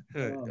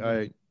 All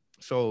right.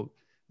 So,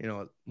 you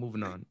know,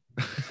 moving on.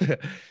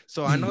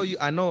 So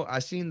I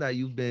seen that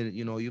you've been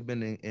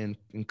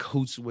in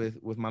cahoots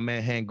with my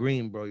man Hank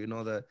Green, bro. You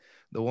know,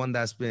 the one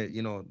that's been,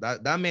 you know,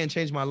 that man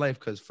changed my life,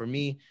 because for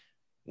me,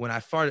 when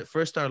I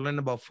first started learning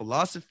about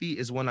philosophy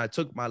is when I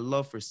took my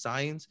love for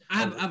science. I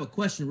have a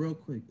question real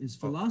quick. Is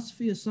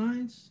philosophy a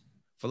science?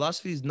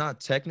 Philosophy is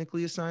not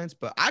technically a science,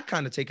 but I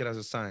kind of take it as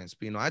a science.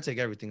 But, you know, I take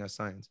everything as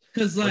science.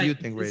 Because like, what do you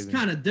think, Raven? It's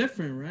kind of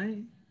different,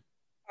 right?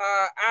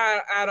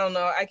 I don't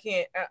know. I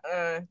can't.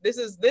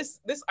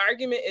 This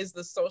argument is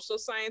the social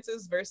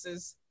sciences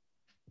versus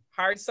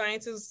hard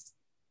sciences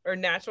or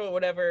natural,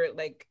 whatever.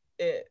 Like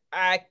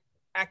I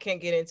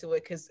can't get into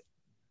it because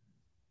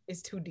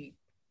it's too deep.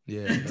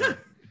 Yeah.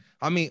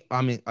 I mean,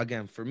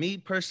 again, for me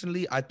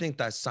personally, I think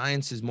that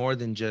science is more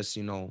than just,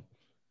 you know,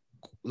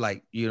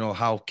 like, you know,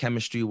 how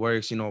chemistry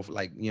works, you know,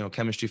 like, you know,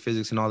 chemistry,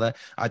 physics and all that.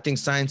 I think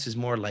science is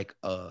more like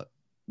a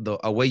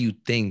way you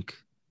think,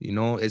 you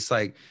know. It's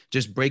like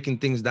just breaking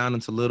things down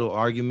into little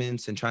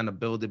arguments and trying to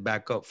build it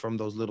back up from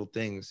those little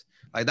things.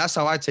 Like, that's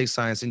how I take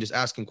science, and just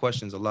asking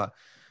questions a lot.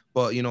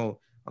 But, you know,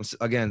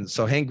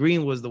 so Hank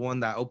Green was the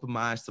one that opened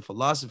my eyes to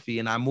philosophy,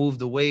 and I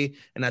moved away,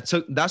 and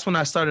that's when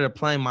I started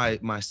applying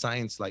my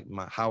science, like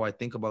how I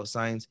think about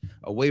science,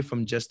 away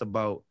from just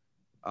about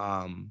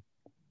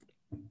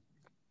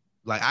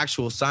like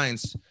actual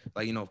science,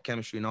 like, you know,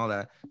 chemistry and all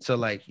that, to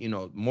like, you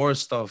know, more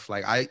stuff.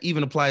 Like I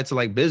even apply it to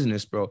like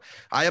business, bro.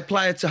 I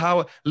apply it to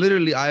how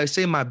literally I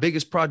say my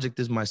biggest project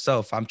is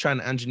myself. I'm trying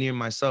to engineer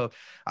myself.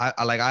 I've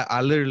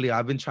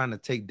been trying to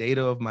take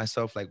data of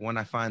myself, like when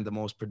I find the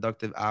most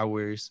productive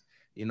hours,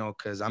 you know,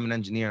 because I'm an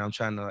engineer and I'm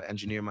trying to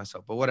engineer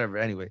myself, but whatever.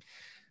 Anyway,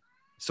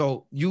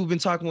 so you've been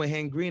talking with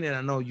Hank Green, and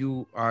I know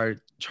you are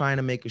trying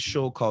to make a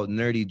show called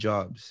Nerdy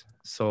Jobs.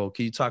 So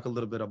can you talk a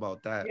little bit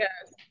about that?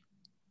 Yes.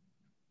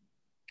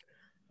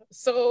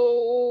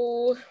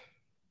 So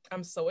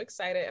I'm so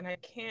excited, and I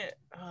can't,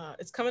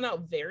 it's coming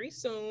out very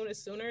soon.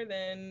 It's sooner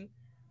than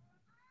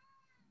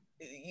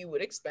you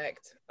would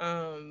expect.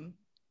 And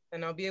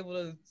I'll be able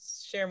to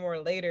share more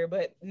later,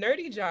 but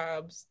Nerdy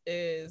Jobs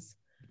is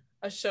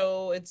a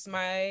show. It's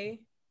my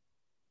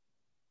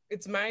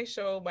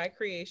show, my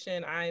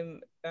creation. I'm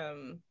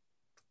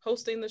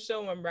hosting the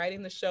show, I'm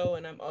writing the show,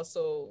 and I'm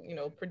also, you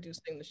know,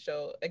 producing the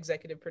show,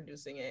 executive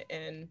producing it.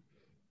 And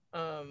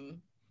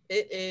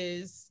it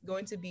is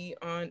going to be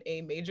on a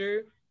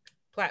major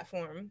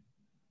platform.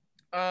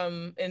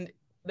 And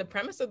the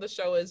premise of the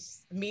show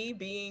is me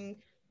being,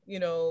 you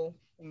know,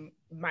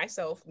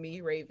 myself,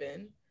 me,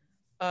 Raven,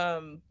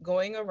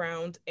 going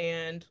around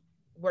and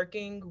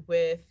working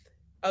with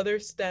other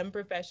STEM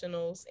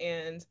professionals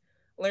and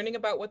learning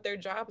about what their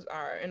jobs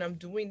are. And I'm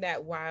doing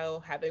that while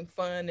having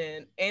fun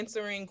and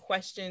answering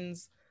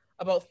questions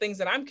about things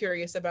that I'm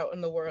curious about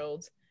in the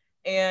world.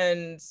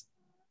 And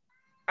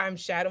I'm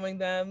shadowing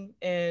them,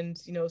 and,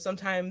 you know,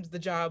 sometimes the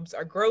jobs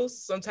are gross.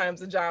 Sometimes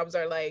the jobs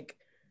are like,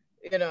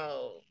 you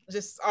know,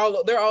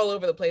 they're all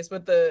over the place,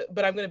 but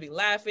I'm gonna be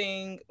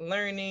laughing,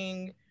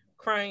 learning,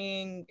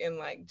 crying, and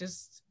like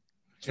just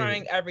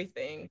trying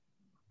everything.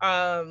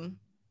 And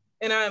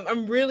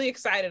I'm really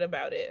excited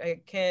about it.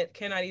 I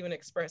cannot even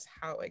express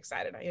how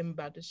excited I am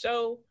about the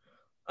show.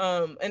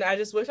 And I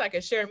just wish I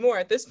could share more.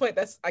 At this point,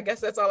 I guess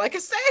that's all I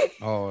can say.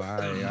 Oh,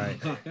 I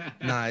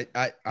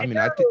mean,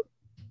 I think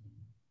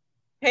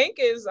Hank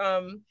is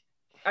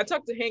I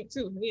talked to Hank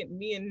too.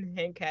 Me and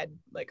Hank had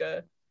like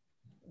a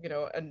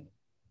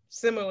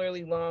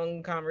similarly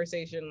long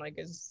conversation, like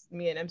as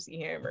me and MC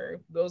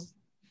Hammer. Both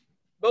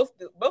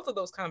of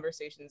those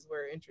conversations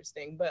were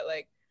interesting, but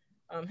like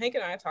Hank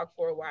and I talked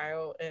for a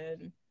while,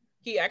 and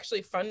he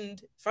actually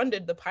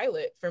funded the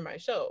pilot for my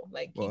show.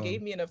 Like he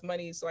gave me enough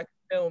money so I could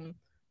film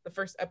the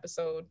first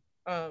episode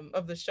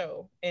of the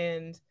show,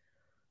 and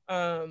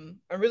I'm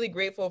really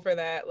grateful for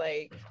that.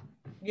 Like,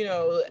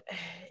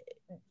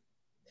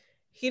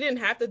 he didn't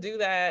have to do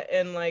that,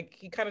 and like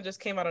he kind of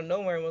just came out of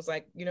nowhere and was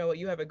like, you know what,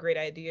 you have a great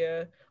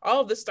idea. All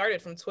of this started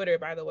from Twitter,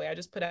 by the way. I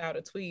just put out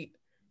a tweet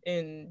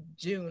in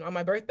June on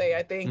my birthday,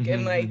 I think,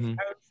 and like I was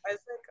like,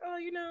 oh,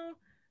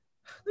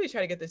 let me try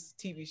to get this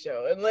TV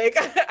show, and like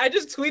I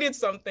just tweeted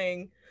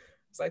something.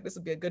 It's like, this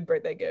would be a good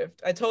birthday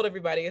gift. I told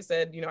everybody, I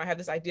said, I have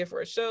this idea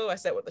for a show. I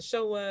said what the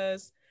show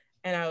was,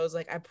 and I was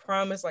like, I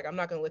promise, like I'm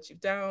not gonna let you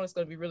down. It's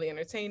gonna be really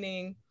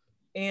entertaining,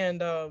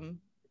 and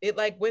it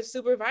like went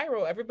super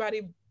viral.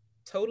 Everybody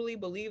totally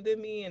believed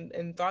in me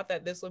and thought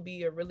that this would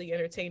be a really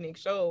entertaining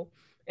show.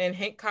 And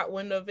Hank caught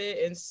wind of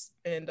it,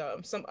 and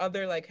some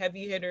other like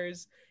heavy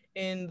hitters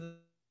in the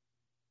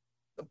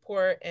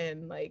support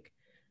and like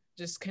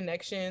just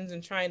connections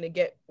and trying to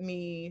get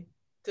me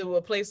to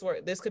a place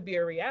where this could be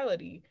a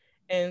reality.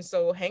 And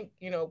so Hank,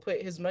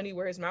 put his money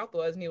where his mouth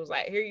was, and he was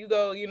like, here you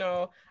go,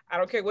 I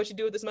don't care what you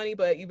do with this money,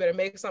 but you better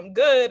make something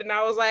good. And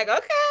I was like,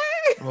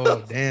 okay.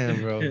 Oh, damn,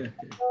 bro.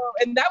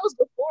 And that was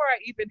before I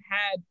even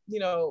had,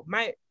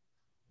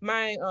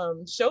 my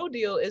show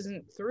deal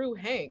isn't through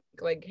Hank.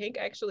 Like Hank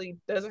actually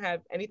doesn't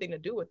have anything to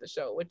do with the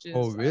show, which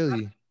is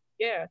really?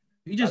 Yeah.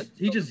 He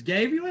just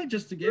gave you it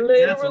just to give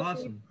it? That's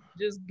awesome.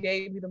 Just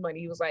gave me the money.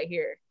 He was like,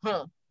 here,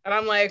 huh? And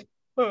I'm like,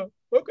 huh,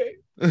 okay.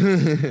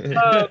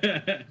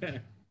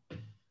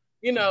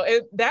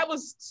 That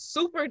was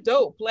super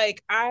dope.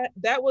 Like I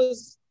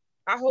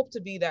hope to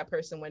be that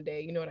person one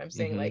day. You know what I'm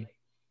saying? Like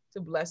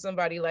to bless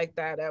somebody like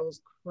that. That was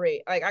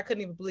great. Like I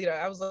couldn't even believe it.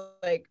 I was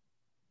like,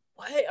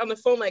 what? On the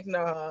phone, like,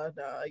 nah,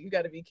 you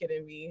got to be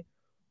kidding me.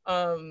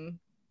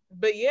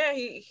 But yeah,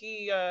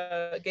 he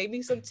gave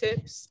me some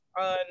tips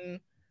on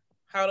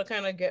how to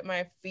kind of get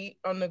my feet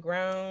on the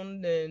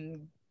ground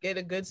and get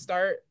a good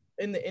start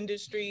in the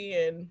industry.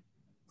 And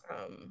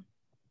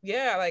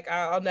yeah, like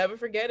I'll never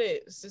forget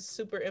it. It's a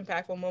super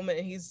impactful moment.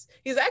 And he's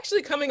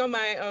actually coming on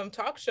my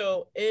talk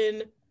show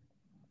in,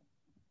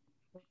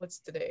 what's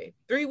today?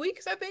 3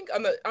 weeks, I think,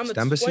 on the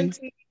Stembessy?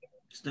 20th.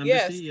 Stembessy,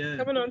 Yes, yeah.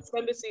 coming on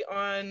Stembessy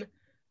on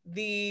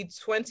the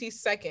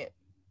 22nd.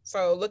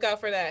 So look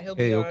out for that. He'll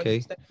be on.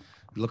 Okay.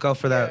 Look out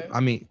for that. Yeah. I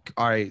mean,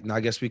 all right, now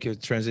I guess we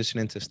could transition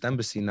into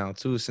Stembessy now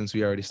too, since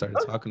we already started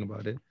talking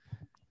about it.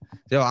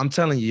 Yo, I'm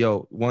telling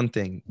you, one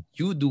thing,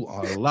 you do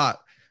a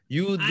lot.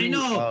 You do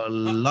a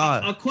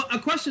lot. A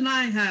question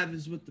I have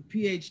is with the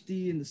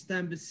PhD and the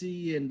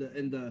Stembessy and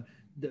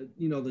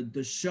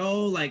the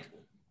show. Like,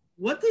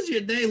 what does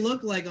your day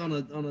look like on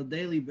a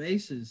daily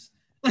basis?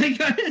 Like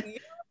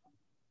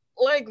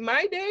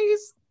my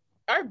days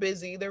are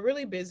busy. They're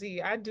really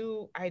busy. I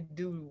do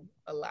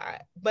a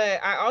lot,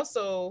 but I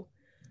also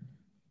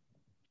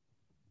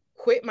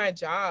quit my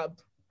job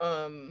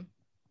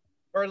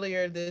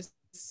earlier this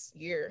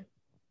year.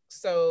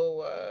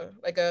 So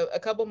like a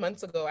couple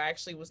months ago, I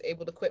actually was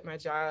able to quit my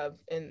job,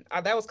 and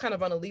that was kind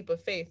of on a leap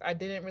of faith. I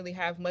didn't really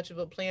have much of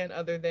a plan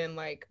other than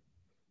like,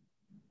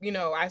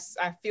 I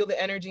feel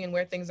the energy and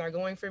where things are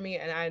going for me,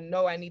 and I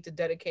know I need to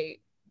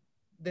dedicate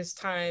this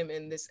time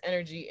and this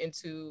energy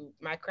into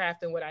my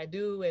craft and what I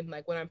do and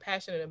like what I'm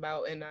passionate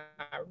about. And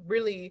I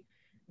really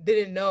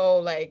didn't know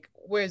like,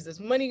 where's this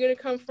money gonna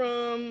come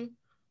from?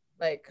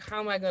 Like, how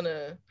am I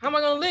gonna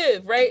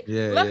live, right?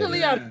 Yeah, Luckily,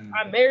 yeah.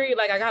 I'm married.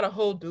 Like, I got a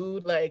whole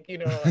dude. Like,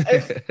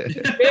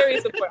 very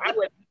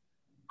supportive.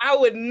 I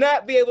would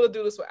not be able to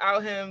do this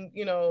without him.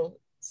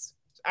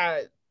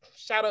 I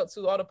shout out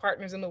to all the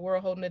partners in the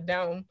world holding it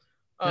down.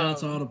 Shout out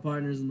to all the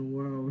partners in the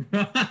world.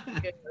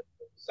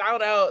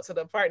 Shout out to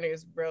the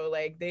partners, bro.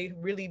 Like they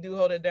really do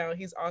hold it down.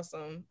 He's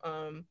awesome.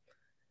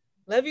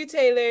 Love you,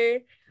 Taylor.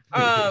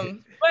 But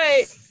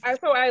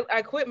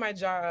I quit my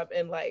job,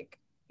 and like,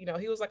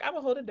 he was like, I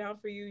will hold it down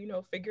for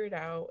you, figure it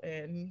out.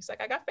 And he's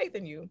like, I got faith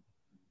in you.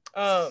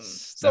 So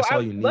that's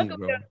all you need, bro.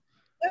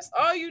 That's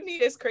all you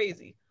need. It's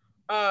crazy.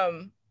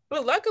 But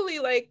luckily,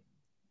 like,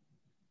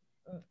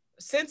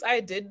 since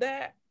I did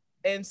that,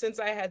 and since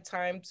I had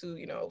time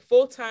to,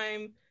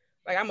 full-time,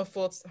 like I'm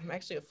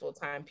actually a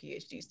full-time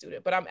PhD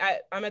student, but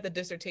I'm at the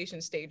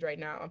dissertation stage right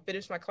now. I'm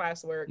finished my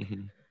classwork.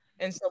 Mm-hmm.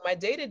 And so my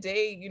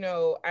day-to-day,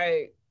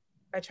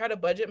 I try to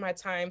budget my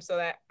time so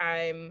that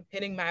I'm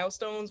hitting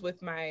milestones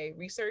with my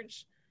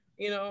research.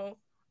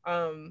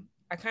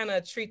 I I kind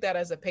of treat that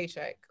as a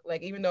paycheck.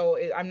 Like, even though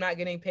I'm not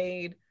getting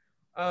paid,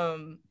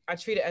 I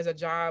treat it as a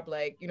job.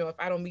 Like, you know, if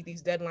I don't meet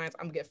these deadlines,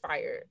 I'm gonna get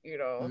fired, you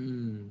know?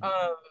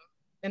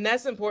 And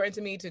that's important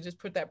to me, to just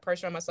put that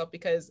pressure on myself,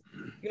 because,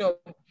 you know,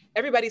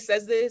 everybody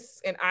says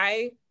this, and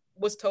I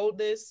was told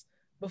this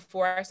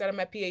before I started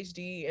my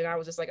PhD, and I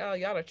was just like, oh,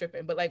 y'all are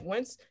tripping. But like,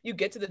 once you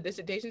get to the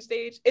dissertation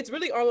stage, it's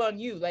really all on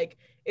you. Like,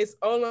 it's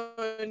all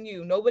on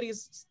you.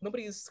 Nobody's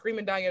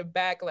screaming down your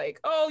back like,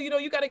 oh, you know,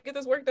 you got to get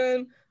this work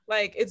done.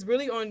 Like, it's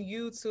really on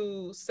you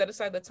to set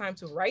aside the time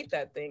to write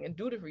that thing and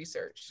do the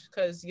research,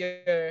 because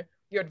your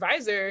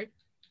advisor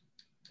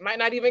might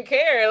not even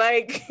care.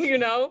 Like, you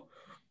know,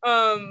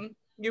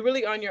 you're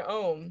really on your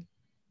own.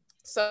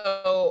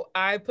 So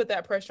I put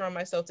that pressure on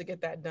myself to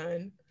get that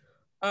done.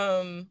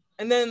 And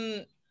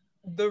then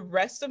the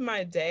rest of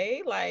my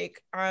day,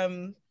 like,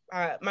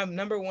 my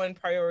number one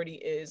priority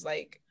is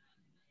like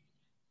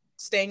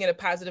staying in a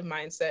positive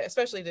mindset,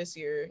 especially this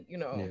year. You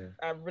know,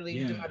 I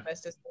really do my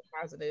best to stay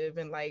positive,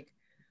 and like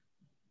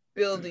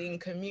building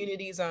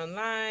communities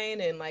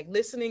online, and like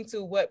listening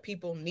to what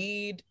people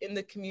need in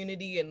the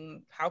community,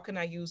 and how can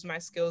I use my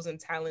skills and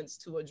talents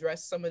to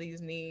address some of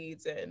these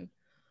needs, and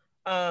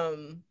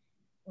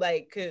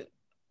like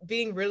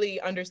being really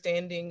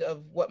understanding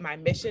of what my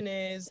mission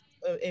is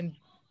in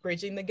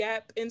bridging the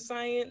gap in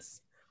science,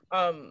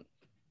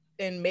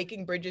 and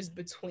making bridges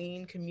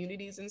between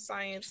communities in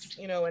science,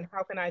 you know, and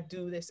how can I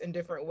do this in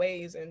different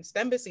ways? And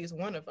STEMbassy is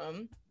one of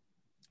them.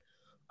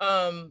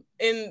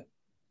 And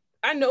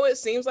I know it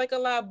seems like a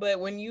lot, but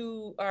when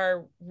you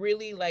are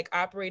really like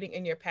operating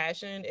in your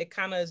passion, it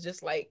kind of is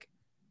just like,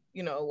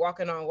 you know,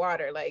 walking on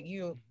water. Like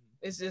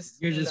it's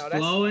just, you're just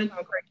flowing.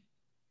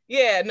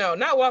 Yeah, no,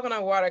 not walking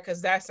on water,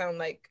 because that sounds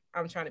like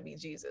I'm trying to be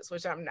Jesus,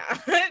 which I'm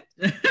not.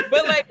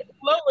 But like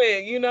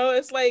flowing, you know,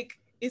 it's like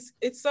it's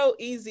so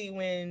easy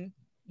when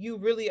you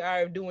really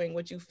are doing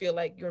what you feel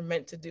like you're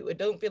meant to do. It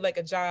don't feel like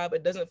a job.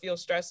 It doesn't feel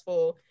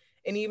stressful.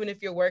 And even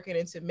if you're working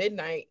into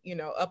midnight, you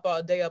know, up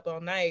all day, up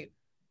all night,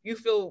 you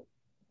feel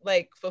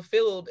like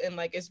fulfilled, and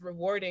like it's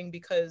rewarding,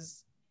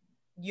 because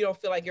you don't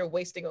feel like you're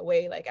wasting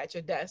away like at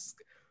your desk,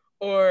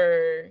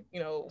 or, you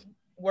know,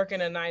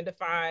 working a 9 to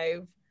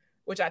 5,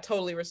 which I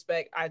totally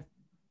respect. I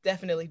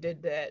definitely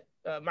did that,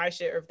 my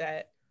share of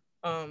that.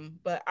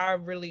 But I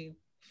really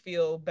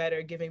feel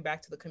better giving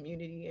back to the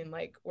community and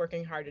like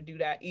working hard to do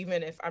that,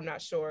 even if I'm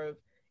not sure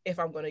if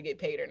I'm going to get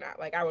paid or not.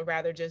 Like, I would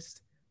rather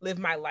just live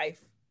my life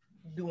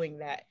doing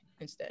that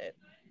instead.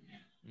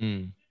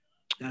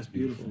 That's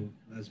beautiful.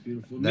 That's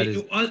beautiful.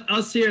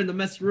 Us here in the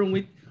messy room,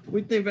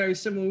 we think very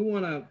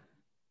similar.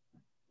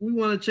 We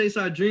want to chase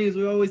our dreams.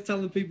 We're always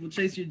telling people,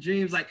 chase your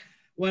dreams. Like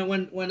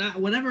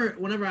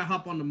whenever I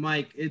hop on the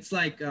mic, it's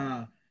like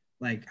I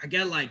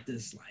get like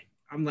this, like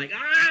I'm like,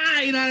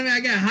 you know what I mean? I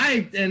get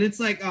hyped, and it's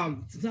like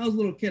since I was a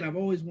little kid, I've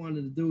always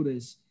wanted to do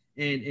this,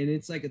 and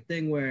it's like a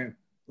thing where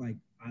like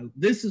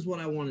this is what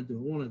I want to do.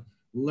 I want to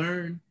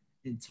learn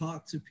and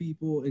talk to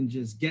people and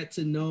just get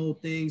to know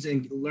things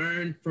and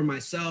learn for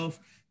myself,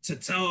 to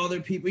tell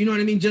other people, you know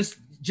what I mean? Just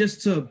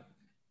to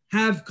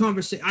have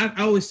conversation.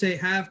 I always say,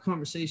 have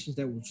conversations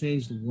that will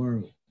change the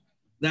world.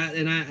 That,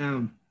 and I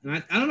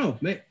don't know,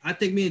 I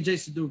think me and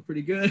Jason doing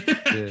pretty good.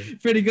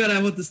 Pretty good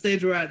at what the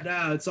stage we're at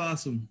now. It's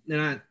awesome.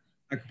 And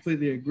I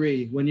completely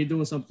agree. When you're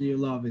doing something you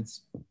love,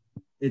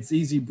 it's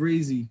easy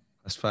breezy.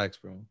 That's facts,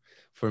 bro.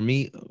 For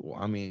me,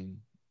 I mean,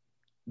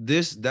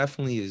 this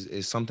definitely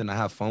is something I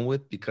have fun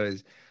with,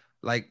 because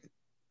like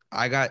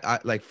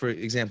like, for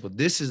example,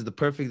 this is the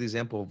perfect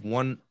example of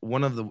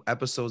one of the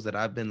episodes that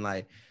I've been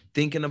like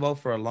thinking about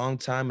for a long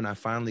time, and I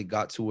finally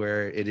got to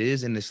where it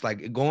is, and it's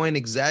like going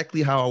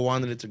exactly how I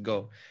wanted it to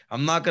go.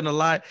 I'm not gonna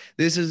lie,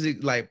 this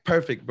is like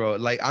perfect, bro.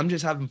 Like, I'm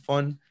just having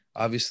fun,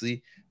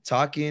 obviously,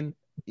 talking,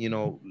 you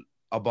know,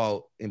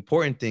 about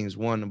important things.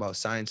 One, about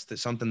science,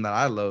 that's something that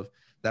I love,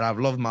 that I've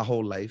loved my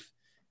whole life.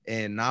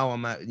 And now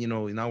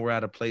now we're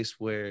at a place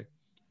where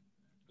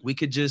we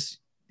could just,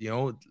 you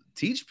know,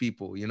 teach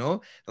people, you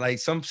know, like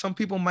some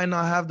people might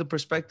not have the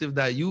perspective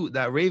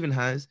that Raven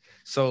has.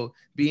 So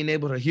being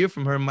able to hear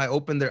from her might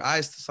open their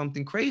eyes to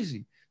something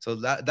crazy. So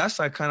that's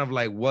like kind of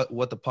like what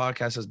the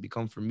podcast has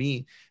become for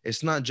me.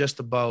 It's not just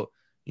about,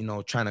 you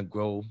know, trying to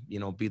grow, you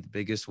know, be the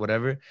biggest,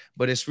 whatever,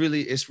 but it's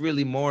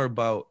really more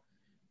about,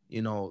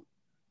 you know,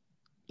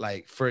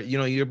 like, for, you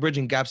know, you're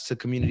bridging gaps to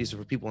communities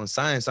for people in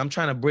science. I'm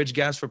trying to bridge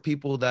gaps for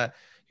people that,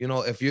 you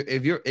know, if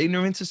you're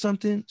ignorant to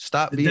something,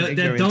 stop being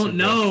ignorant. That don't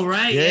know,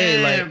 right?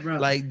 Yeah, bro.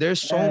 Like there's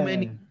so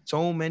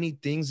many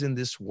things in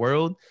this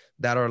world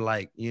that are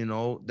like, you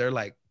know, they're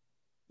like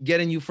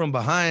getting you from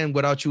behind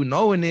without you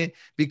knowing it,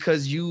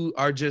 because you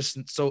are just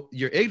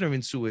you're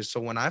ignorant to it.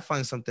 So when I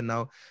find something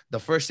out, the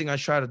first thing I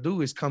try to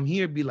do is come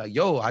here, be like,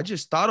 yo, I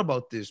just thought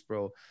about this,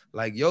 bro.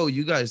 Like, yo, what do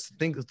you guys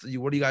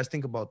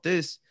think about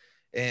this?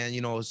 And,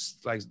 you know, it's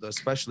like,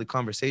 especially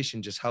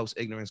conversation just helps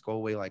ignorance go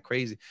away like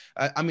crazy.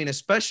 I mean,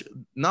 especially,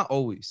 not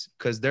always,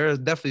 because there is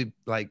definitely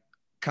like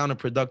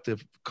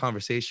counterproductive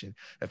conversation.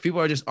 If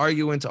people are just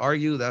arguing to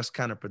argue, that's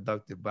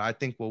counterproductive. But I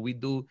think what we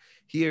do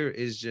here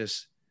is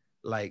just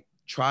like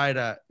try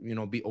to, you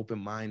know, be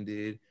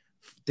open-minded,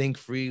 think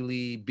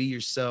freely, be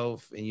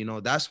yourself. And, you know,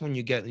 that's when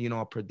you get, you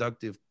know, a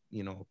productive,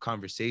 you know,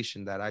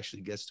 conversation that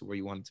actually gets to where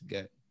you want it to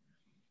get.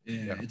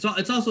 Yeah.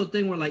 It's also a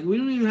thing where like we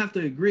don't even have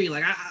to agree.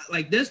 Like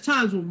like there's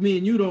times where me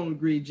and you don't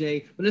agree,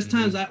 Jay, but there's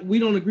times we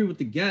don't agree with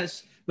the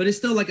guests, but it's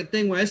still like a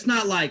thing where it's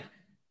not like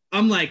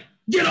I'm like,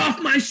 get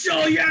off my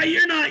show, yeah,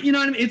 you're not, you know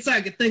what I mean? It's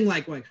like a thing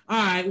like, all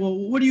right, well,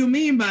 what do you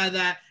mean by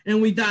that?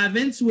 And we dive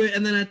into it,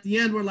 and then at the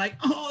end we're like,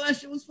 oh, that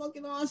shit was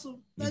fucking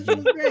awesome. That shit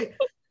was great.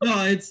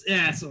 No, it's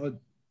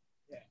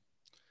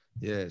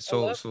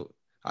so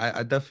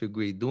I definitely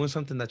agree. Doing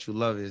something that you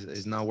love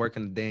is not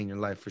working a day in your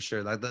life for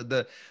sure. Like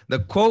the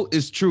quote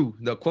is true.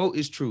 The quote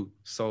is true.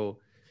 So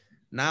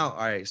now,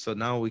 all right. So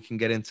now we can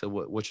get into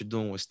what you're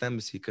doing with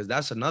STEMbassy, because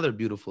that's another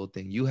beautiful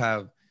thing. You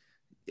have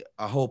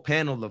a whole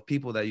panel of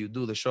people that you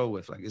do the show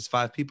with. Like it's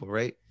 5 people,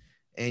 right?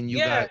 And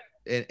you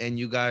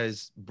you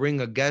guys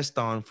bring a guest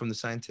on from the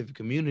scientific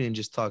community and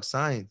just talk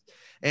science.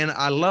 And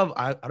I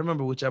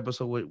remember which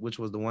episode, which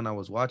was the one I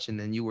was watching,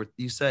 and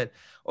you said,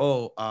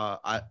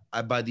 I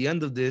by the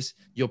end of this,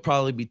 you'll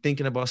probably be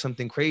thinking about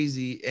something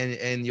crazy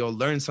and you'll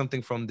learn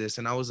something from this.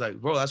 And I was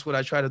like, bro, that's what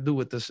I try to do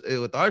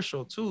with our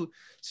show too.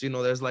 So, you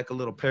know, there's like a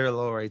little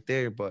parallel right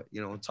there. But,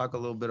 you know, talk a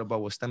little bit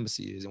about what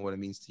STEMbassy is and what it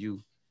means to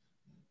you.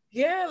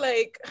 Yeah,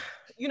 like,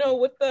 you know,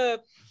 with the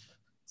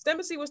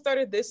STEMbassy was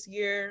started this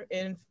year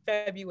in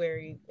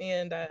February,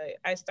 and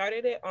I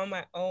started it on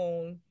my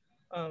own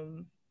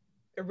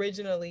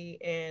originally,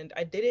 and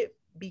I did it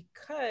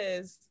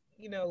because,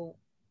 you know,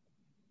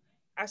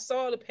 I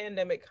saw the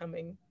pandemic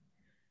coming,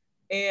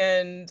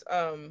 and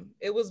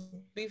it was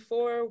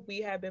before we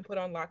had been put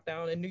on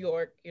lockdown in New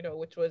York, you know,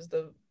 which was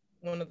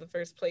one of the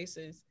first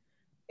places,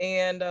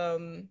 and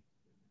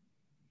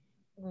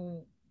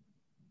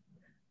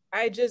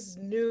I just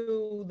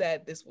knew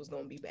that this was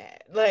going to be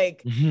bad.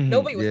 Like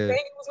nobody was saying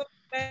it was going to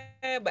be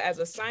bad, but as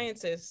a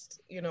scientist,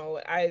 you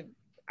know, I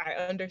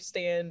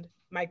understand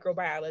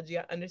microbiology.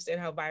 I understand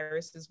how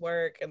viruses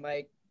work, and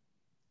like,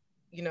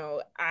 you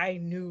know, I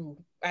knew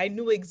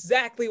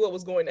exactly what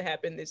was going to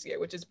happen this year,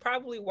 which is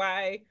probably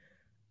why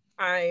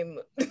I'm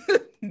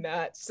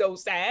not so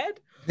sad.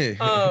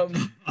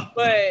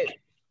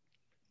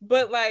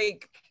 But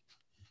like,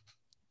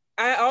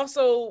 I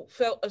also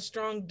felt a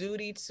strong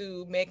duty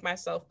to make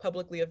myself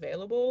publicly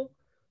available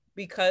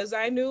because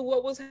I knew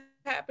what was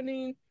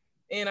happening,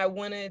 and I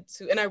wanted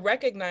to, and I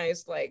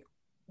recognized, like,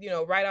 you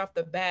know, right off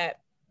the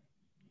bat,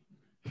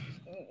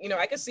 you know,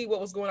 I could see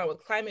what was going on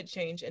with climate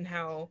change and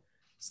how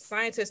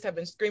scientists have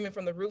been screaming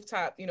from the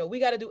rooftop, you know, we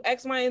got to do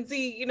X, Y, and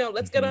Z, you know,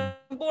 let's get on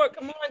board.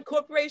 Come on,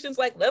 corporations,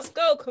 like, let's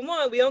go. Come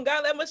on. We don't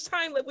got that much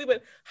time. Like, we've been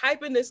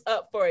hyping this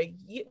up for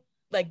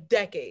like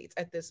decades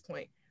at this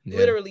point,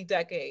 literally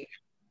decades.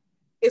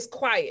 It's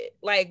quiet.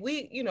 Like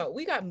we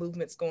got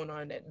movements going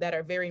on that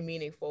are very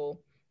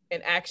meaningful,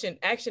 and action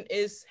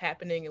is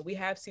happening, and we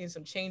have seen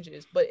some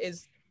changes, but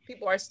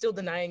people are still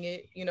denying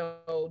it, you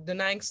know,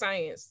 denying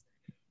science.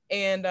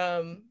 And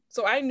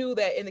so I knew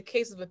that in the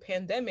case of a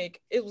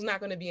pandemic, it was not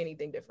going to be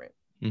anything different.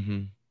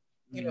 You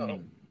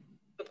know,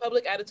 the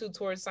public attitude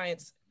towards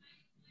science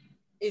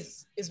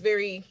is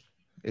very,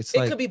 it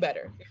could be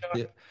better.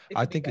 You know?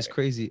 I think it's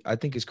crazy. I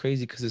think it's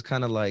crazy because it's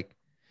kind of like,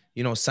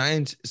 you know,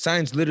 science,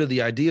 literally,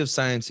 the idea of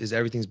science is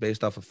everything's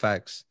based off of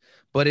facts.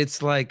 But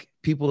it's like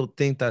people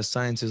think that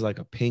science is like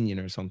opinion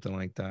or something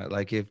like that.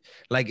 Like if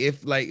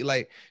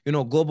you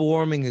know, global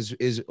warming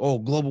is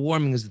global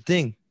warming is the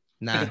thing.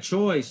 Nah. Like a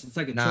choice. It's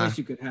like a choice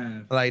you could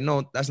have. Like,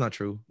 no, that's not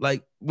true.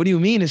 Like, what do you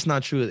mean it's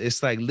not true?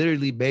 It's like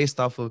literally based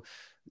off of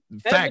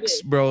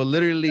facts, bro.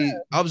 Literally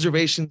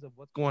observations of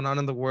what's going on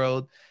in the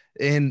world,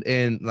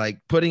 and like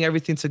putting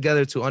everything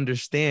together to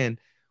understand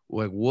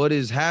like what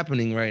is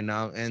happening right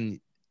now. And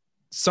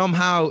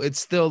somehow it's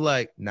still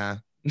like, nah.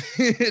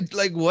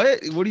 Like, what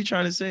are you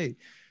trying to say?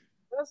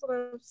 That's what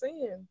I'm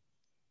saying.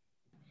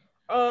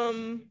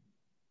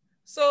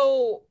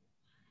 So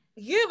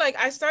yeah, like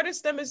I started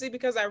STEMbassy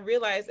because I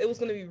realized it was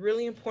going to be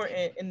really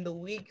important in the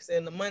weeks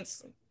and the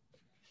months,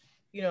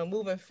 you know,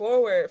 moving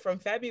forward from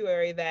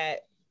February,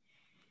 that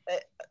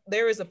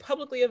there is a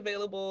publicly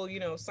available, you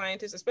know,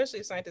 scientists,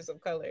 especially scientists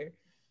of color,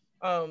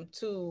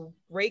 to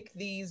break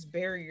these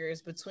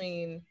barriers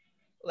between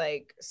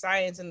like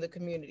science and the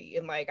community.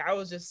 And like, I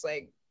was just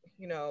like,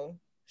 you know,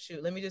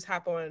 shoot, let me just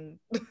hop on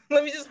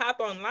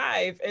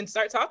live and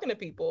start talking to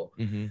people.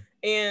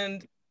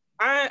 And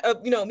I,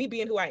 you know, me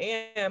being who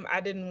I am,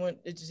 I didn't want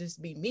it to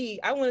just be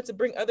me. I wanted to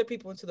bring other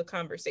people into the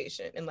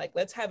conversation and like,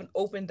 let's have an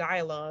open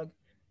dialogue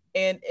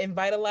and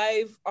invite a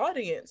live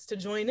audience to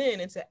join in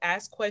and to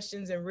ask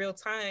questions in real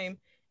time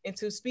and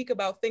to speak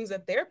about things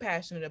that they're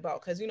passionate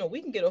about. Cause, you know,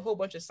 we can get a whole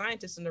bunch of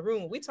scientists in the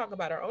room. We talk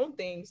about our own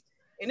things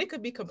and it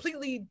could be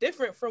completely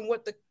different from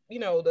what the, you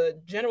know, the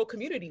general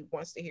community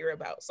wants to hear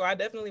about. So I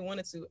definitely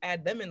wanted to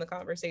add them in the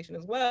conversation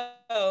as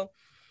well.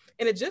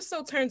 And it just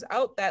so turns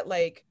out that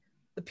like,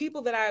 the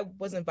people that I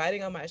was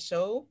inviting on my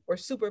show were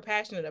super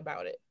passionate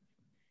about it.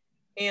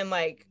 And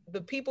like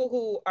the people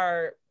who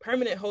are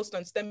permanent hosts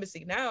on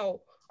STEMbassy now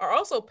are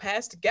also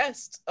past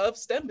guests of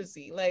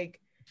STEMbassy. Like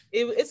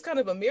it's kind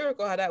of a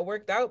miracle how that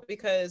worked out,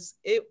 because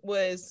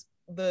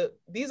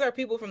these are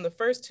people from the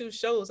first 2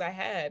 shows I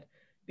had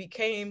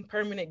became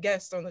permanent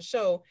guests on the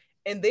show,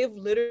 and they've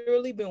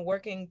literally been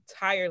working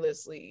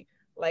tirelessly,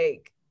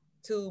 like,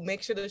 to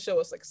make sure the show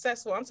is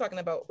successful. I'm talking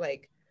about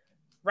like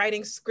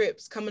writing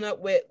scripts, coming up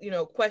with,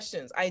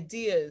 questions,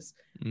 ideas.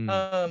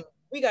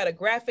 We got a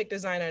graphic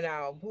designer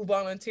now who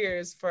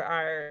volunteers for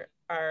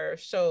our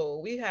show.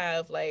 We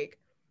have like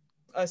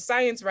a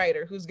science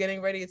writer who's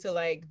getting ready to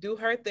like do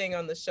her thing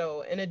on the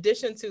show, in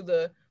addition to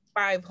the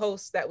 5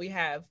 hosts that we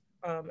have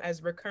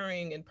as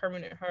recurring and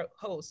permanent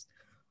hosts.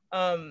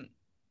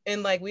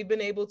 And like, we've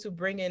been able to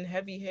bring in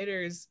heavy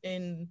hitters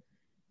in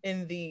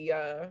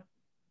the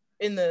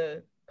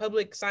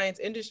public science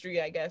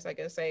industry, I guess I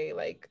could say,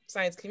 like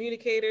science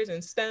communicators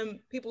and STEM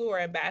people who are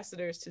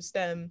ambassadors to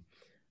STEM.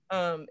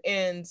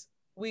 And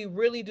we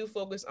really do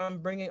focus on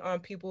bringing on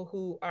people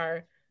who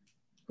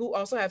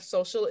also have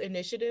social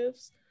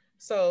initiatives.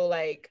 So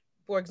like,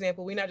 for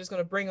example, we're not just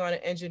going to bring on an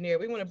engineer.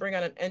 We want to bring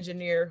on an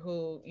engineer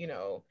who,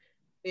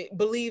 it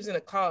believes in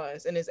a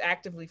cause and is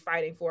actively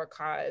fighting for a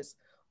cause.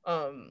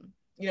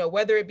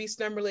 Whether it be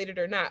STEM related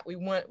or not, we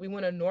want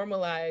to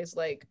normalize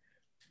like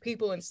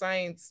people in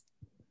science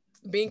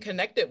being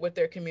connected with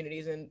their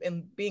communities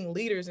and being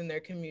leaders in their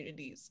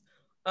communities.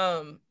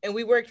 And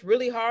we worked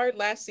really hard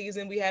last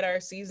season. We had our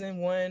season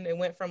 1. It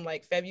went from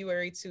like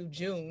February to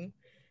June,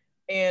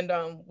 and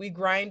we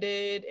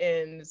grinded,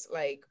 and it's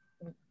like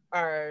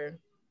our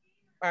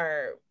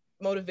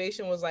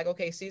motivation was like,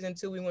 okay, season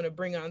 2, we want to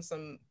bring on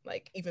some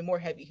like even more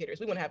heavy hitters.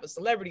 We want to have a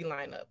celebrity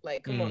lineup.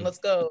 Like, come on, let's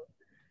go.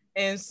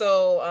 And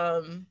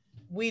so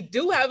we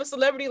do have a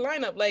celebrity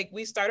lineup. Like,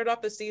 we started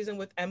off the season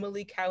with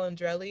Emily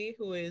Calandrelli,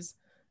 who is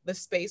the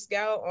space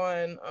gal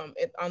on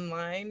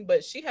online,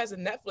 but she has a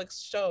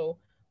Netflix show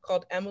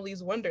called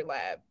Emily's Wonder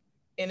Lab,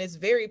 and it's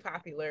very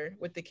popular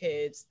with the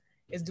kids.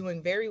 Is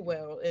doing very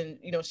well, and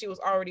she was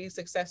already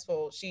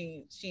successful.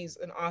 She's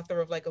an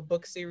author of like a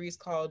book series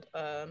called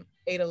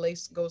Ada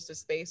Lace Goes to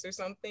Space or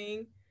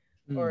something,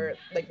 or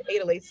like the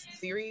Ada Lace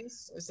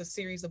series. It's a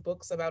series of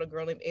books about a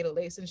girl named Ada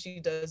Lace, and she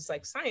does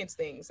like science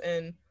things.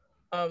 And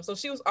so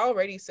she was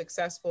already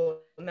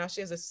successful. Now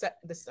she has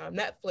this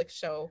Netflix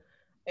show,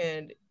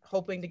 and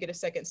hoping to get a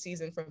second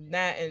season from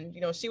that. And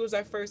she was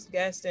our first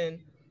guest, and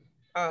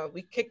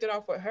we kicked it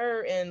off with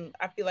her, and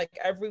I feel like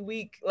every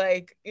week,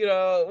 like,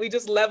 we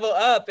just level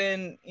up,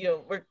 and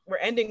we're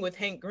ending with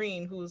Hank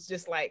Green, who's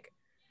just like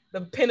the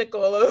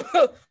pinnacle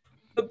of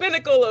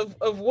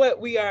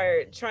what we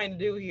are trying to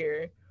do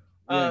here.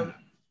 And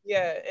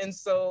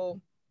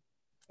so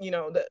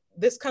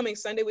this coming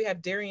Sunday we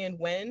have Darian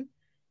Wen.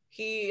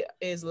 He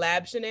is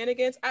Lab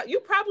Shenanigans.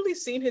 You probably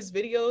seen his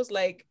videos,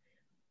 like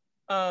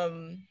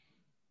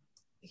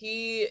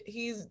he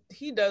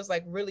does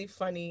like really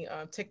funny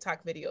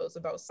TikTok videos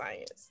about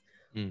science.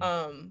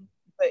 But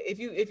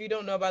if you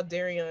don't know about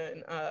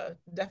Darian,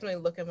 definitely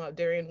look him up,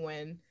 Darian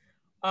Wen.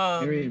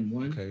 Darian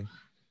Wen. Okay.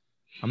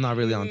 I'm not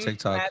really on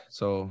TikTok,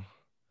 so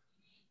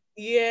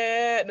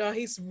yeah, no,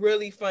 he's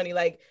really funny.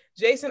 Like,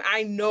 Jason,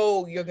 I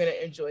know you're gonna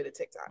enjoy the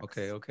TikTok.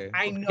 Okay.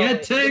 I know.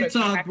 Get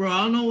TikTok, bro.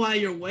 I don't know why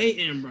you're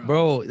waiting, bro.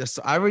 Bro,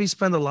 I already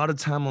spend a lot of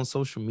time on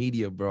social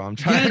media, bro. I'm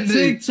trying Get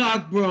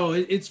TikTok, bro.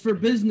 It's for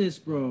business,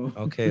 bro.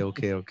 Okay.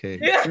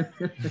 Yeah.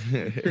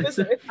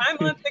 Listen, if I'm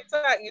on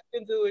TikTok, you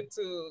can do it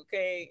too.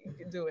 Okay, you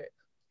can do it.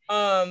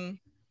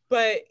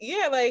 But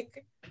yeah,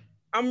 like,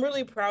 I'm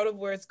really proud of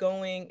where it's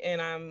going,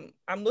 and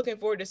I'm looking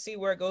forward to see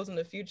where it goes in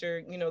the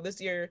future. This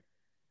year,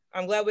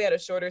 I'm glad we had a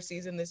shorter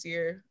season this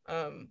year,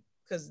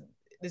 because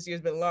this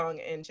year's been long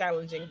and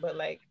challenging. But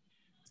like,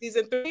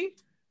 season 3,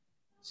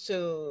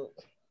 shoot,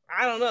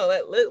 I don't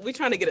know. We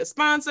trying to get a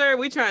sponsor.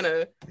 We trying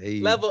to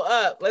level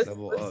up. Let's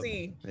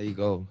see. There you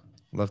go.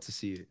 Love to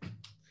see it.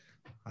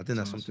 I think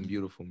that's something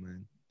beautiful,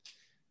 man.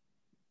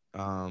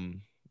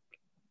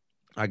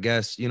 I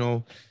guess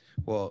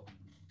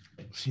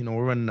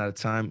we're running out of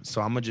time,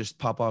 so I'm gonna just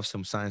pop off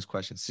some science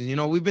questions.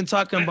 So, we've been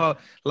talking about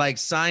like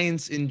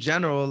science in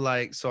general,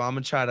 like, so I'm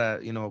gonna try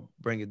to,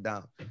 bring it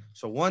down.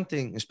 So one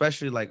thing,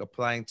 especially like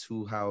applying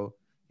to how,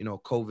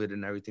 COVID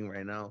and everything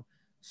right now.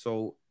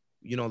 So,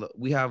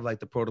 we have like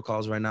the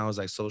protocols right now is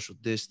like social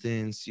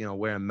distance,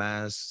 wearing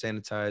masks,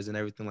 sanitize, and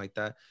everything like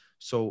that.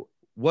 So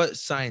what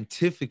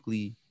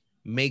scientifically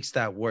makes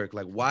that work?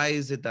 Like, why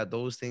is it that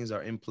those things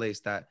are in place,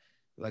 that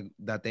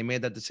they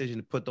made that decision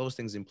to put those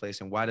things in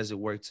place, and why does it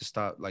work to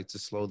stop, like, to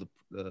slow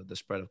the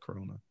spread of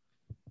corona?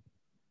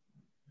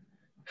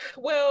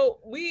 Well,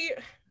 we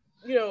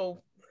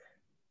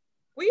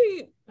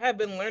have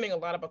been learning a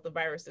lot about the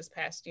virus this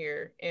past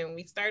year, and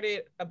we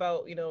started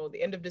about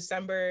the end of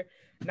December,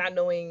 not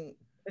knowing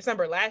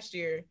December last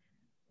year.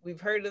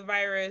 We've heard of the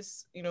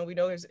virus, we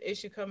know there's an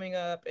issue coming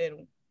up,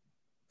 and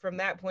from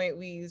that point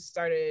we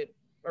started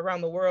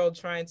around the world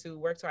trying to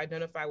work to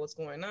identify what's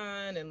going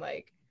on, and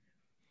like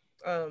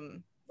a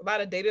lot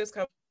of data has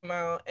come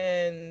out.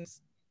 And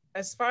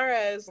as far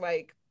as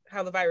like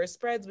how the virus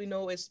spreads, we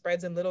know it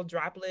spreads in little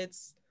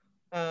droplets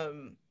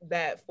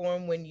that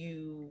form when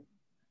you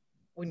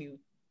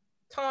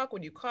talk,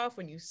 when you cough,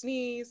 when you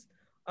sneeze.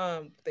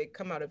 They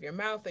come out of your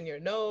mouth and your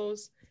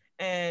nose,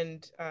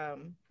 and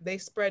they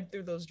spread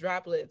through those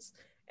droplets.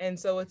 And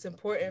so it's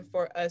important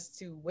for us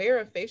to wear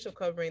a facial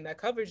covering that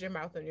covers your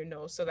mouth and your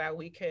nose so that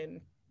we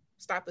can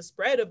stop the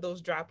spread of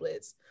those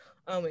droplets,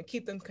 and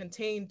keep them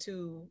contained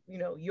to,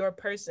 your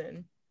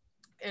person.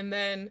 And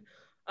then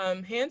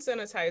hand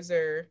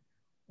sanitizer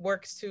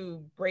works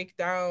to break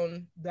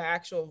down the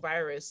actual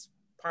virus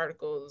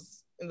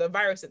particles and the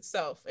virus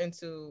itself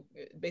into,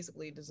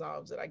 basically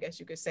dissolves it, I guess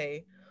you could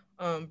say,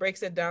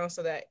 breaks it down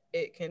so that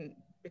it can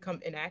become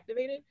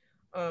inactivated.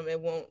 It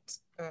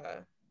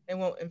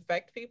won't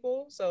infect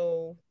people.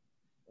 So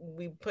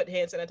we put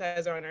hand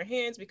sanitizer on our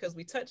hands because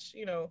we touch,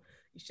 you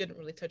shouldn't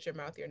really touch your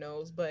mouth, your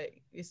nose, but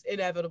it's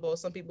inevitable.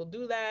 Some people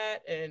do that.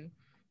 And,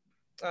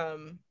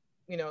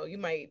 you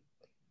might,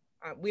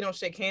 we don't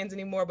shake hands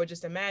anymore, but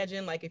just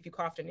imagine like if you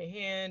coughed in your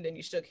hand and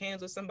you shook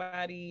hands with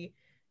somebody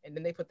and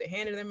then they put their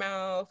hand in their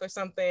mouth or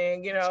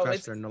something,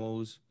 scratch their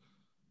nose.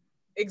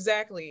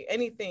 Exactly.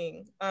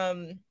 Anything.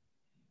 And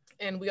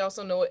we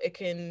also know it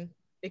can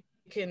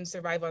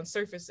survive on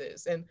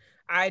surfaces. And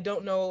I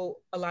don't know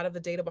a lot of the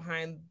data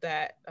behind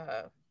that,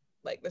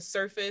 like the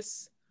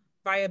surface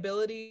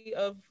viability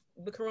of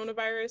the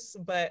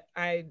coronavirus, but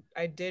I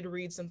did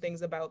read some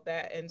things about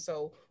that. And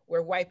so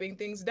we're wiping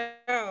things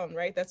down,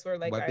 right? That's where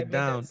like wipe it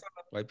down.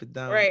 Wipe it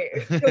down. Right.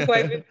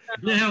 Wipe it down.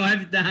 Yeah,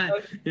 wipe it down.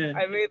 Yeah.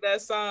 I made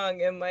that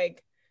song, and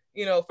like,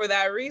 for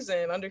that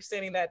reason,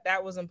 understanding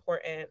that was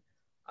important.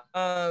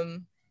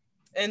 And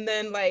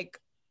then like,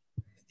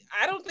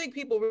 I don't think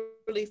people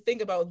really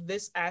think about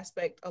this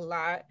aspect a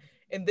lot.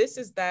 And this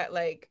is that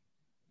like,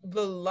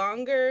 the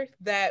longer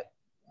that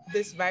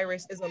this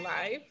virus is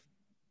alive,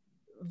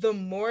 the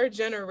more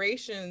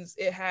generations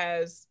it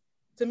has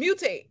to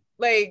mutate.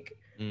 Like,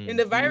 and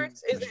the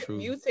virus isn't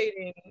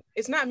mutating.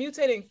 It's not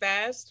mutating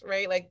fast,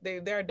 right? Like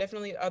there are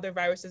definitely other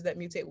viruses that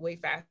mutate way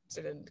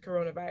faster than the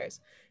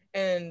coronavirus.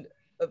 And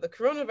the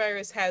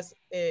coronavirus has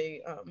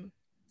a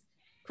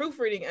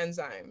proofreading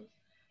enzyme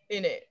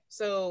in it.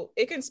 So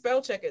it can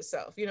spell check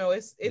itself.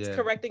 It's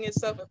correcting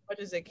itself as much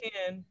as it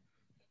can.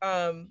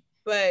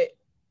 But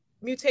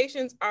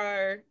mutations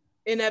are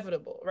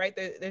inevitable, right?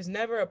 There's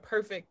never a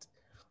perfect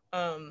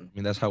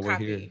that's how we're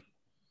here.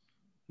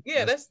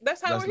 Yeah,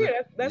 that's how we're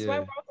here. That's why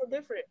we're all so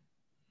different.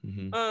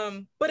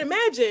 But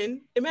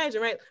imagine,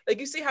 right? Like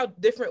you see how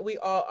different we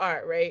all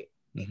are, right?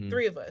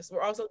 Three of us,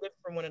 we're all so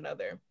different from one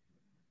another.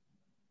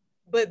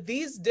 But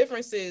these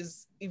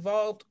differences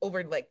evolved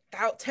over like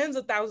tens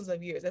of thousands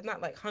of years, if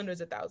not like hundreds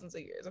of thousands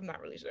of years. I'm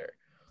not really sure.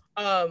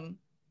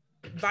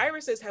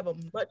 Viruses have a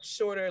much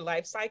shorter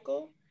life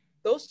cycle.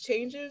 Those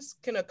changes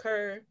can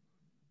occur.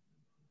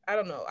 I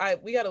don't know.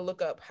 We got to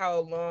look up how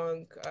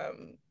long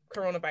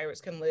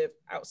coronavirus can live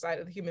outside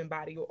of the human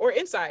body or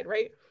inside,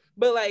 right?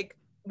 But like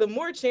the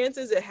more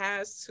chances it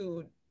has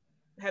to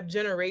have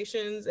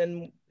generations,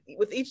 and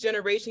with each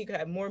generation you can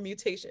have more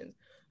mutations.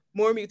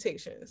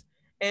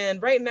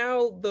 And right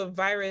now the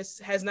virus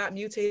has not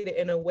mutated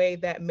in a way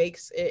that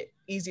makes it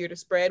easier to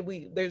spread.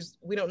 We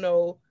don't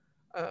know,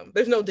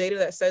 there's no data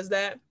that says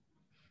that.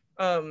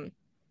 The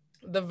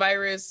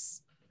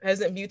virus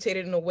hasn't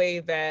mutated in a way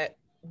that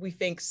we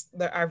think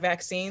that our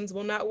vaccines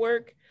will not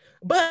work.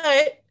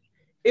 But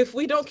if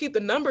we don't keep the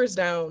numbers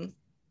down,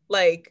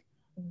 like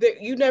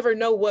you never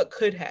know what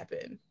could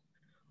happen.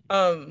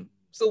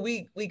 So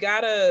we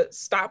gotta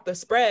stop the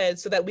spread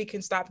so that we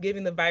can stop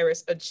giving the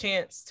virus a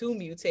chance to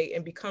mutate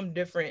and become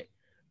different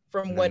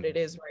from what it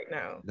is right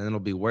now. Then it'll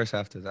be worse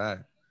after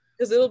that.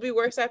 Because it'll be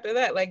worse after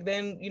that. Like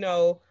then,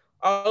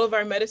 all of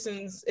our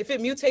medicines, if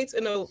it mutates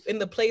in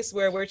the place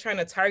where we're trying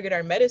to target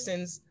our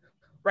medicines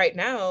right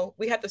now,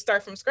 we have to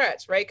start from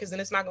scratch, right? Because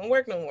then it's not gonna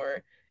work no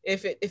more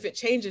if it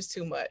changes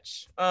too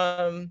much.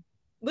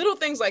 Little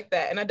things like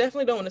that. And I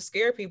definitely don't want to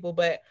scare people,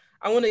 but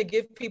I want to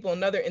give people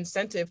another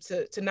incentive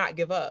to not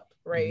give up,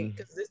 right?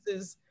 Because this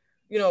is,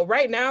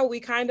 right now we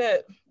kind of,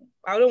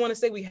 I don't want to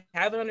say we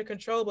have it under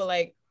control, but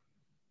like,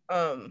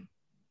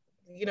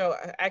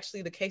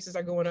 actually the cases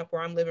are going up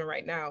where I'm living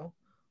right now.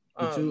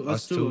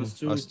 Us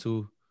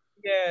too.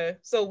 Yeah.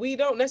 So we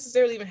don't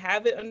necessarily even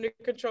have it under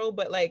control,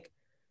 but like,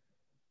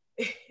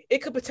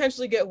 it could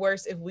potentially get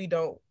worse if we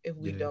don't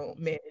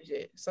manage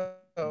it. So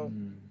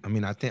I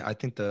mean, I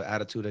think the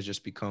attitude has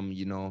just become,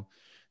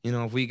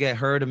 if we get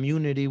herd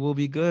immunity, we'll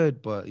be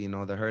good. But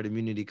the herd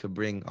immunity could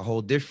bring a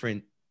whole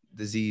different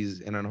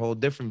disease and a whole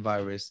different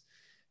virus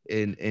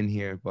in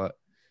here. But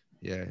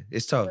yeah,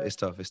 it's tough. It's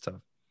tough.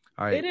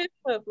 All right. It is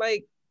tough.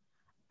 Like,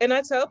 and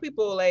I tell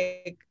people,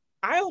 like,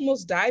 I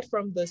almost died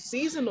from the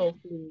seasonal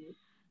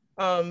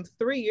flu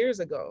 3 years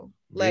ago.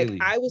 Like,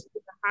 Really? I was in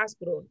the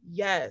hospital.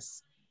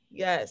 Yes.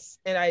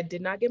 And I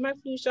did not get my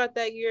flu shot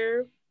that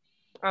year.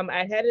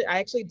 I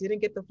actually didn't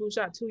get the flu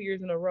shot 2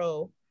 years in a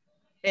row.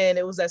 And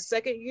it was that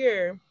second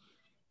year,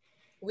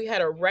 we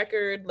had a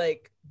record,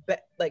 like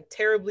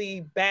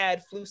terribly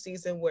bad flu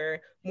season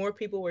where more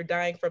people were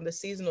dying from the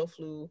seasonal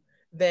flu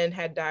than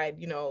had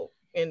died,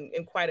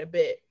 in quite a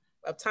bit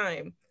of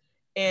time.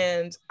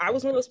 And I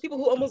was one of those people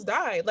who almost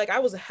died. Like I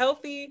was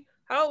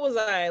how old was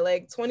I?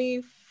 Like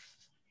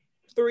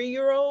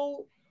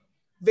 23-year-old,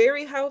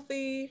 very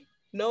healthy,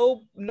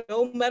 no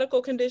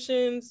medical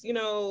conditions, you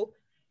know,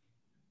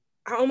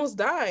 I almost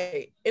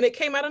died and it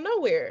came out of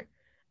nowhere.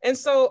 And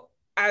so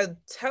I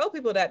tell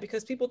people that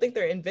because people think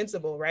they're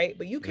invincible, right?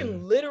 But you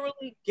can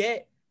literally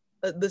get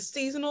the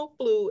seasonal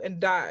flu and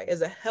die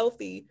as a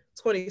healthy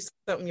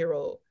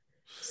 20-something-year-old.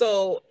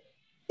 So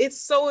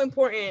it's so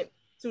important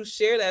to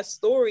share that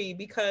story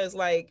because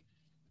like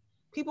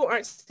people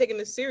aren't taking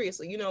this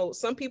seriously. You know,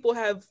 some people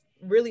have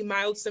really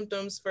mild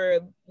symptoms for,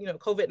 you know,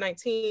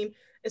 COVID-19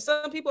 and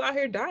some people out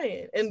here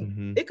dying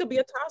and it could be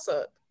a toss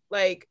up.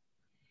 Like,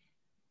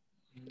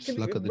 Just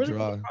luck of the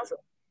draw.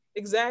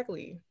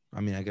 Exactly.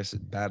 I mean, I guess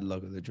it's bad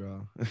luck of the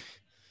draw.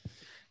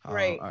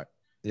 Right. All right.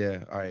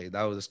 Yeah. All right.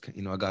 That was,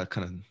 you know, I got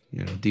kind of,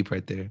 you know, deep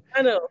right there.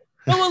 I know.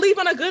 But we'll leave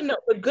on a good note.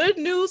 The good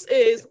news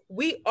is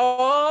we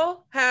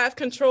all have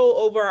control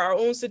over our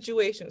own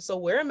situation. So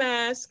wear a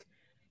mask,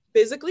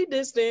 physically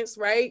distance,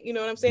 right? You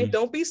know what I'm saying?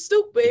 Don't be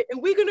stupid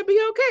and we're going to be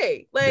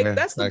okay. Like,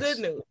 that's the good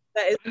news.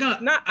 That is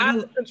not out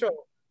of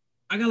control.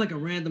 I got like a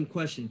random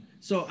question.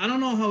 So I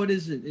don't know how it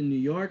is in New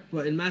York,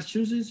 but in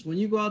Massachusetts, when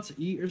you go out to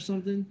eat or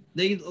something,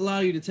 they allow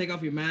you to take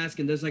off your mask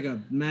and there's like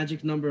a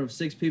magic number of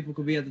 6 people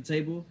could be at the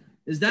table.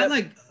 Is that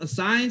like a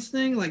science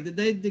thing? Like did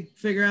they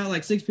figure out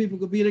like 6 people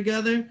could be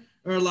together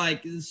or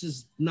like it's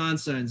just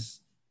nonsense?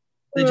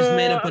 They just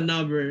made up a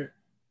number.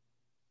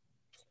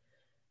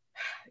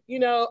 You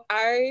know,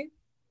 I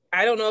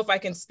don't know if I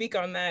can speak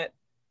on that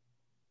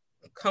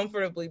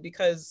comfortably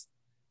because,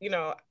 you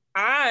know,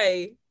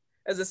 I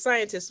as a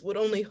scientist would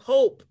only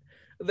hope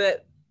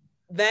that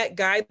that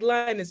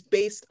guideline is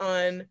based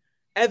on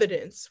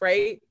evidence,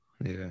 right?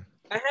 Yeah.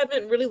 I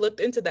haven't really looked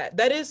into that.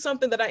 That is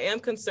something that I am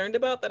concerned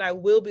about that I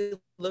will be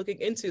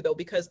looking into though,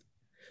 because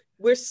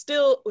we're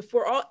still, if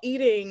we're all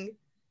eating,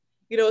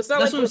 you know, it's not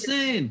That's like what I'm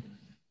saying.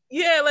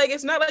 Yeah, like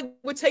it's not like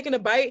we're taking a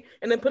bite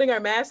and then putting our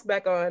mask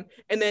back on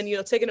and then, you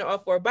know, taking it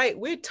off for a bite.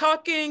 We're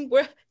talking,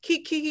 we're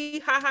kiki,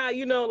 haha,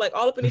 you know, like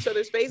all up in each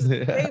other's faces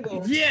at the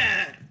table.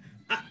 Yeah.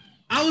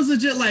 I was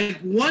legit like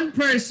one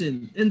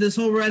person in this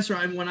whole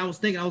restaurant. When I was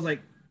thinking, I was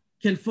like,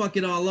 can fuck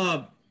it all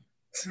up.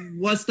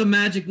 What's the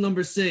magic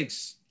number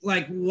 6?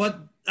 Like what?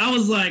 I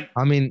was like,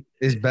 I mean,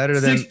 it's better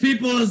 6 than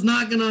people is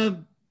not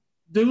gonna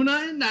do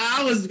nothing. Nah,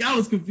 I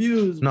was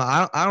confused. No,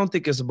 I don't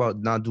think it's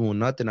about not doing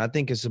nothing. I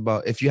think it's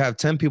about if you have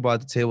 10 people at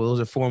the table, those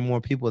are 4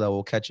 more people that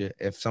will catch it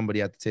if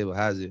somebody at the table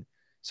has it.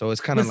 So it's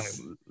kind of like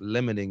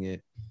limiting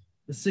it.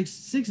 The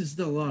 6 is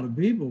still a lot of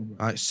people,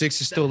 bro.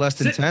 6 is still less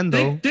than 10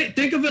 though.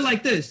 Think of it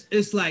like this.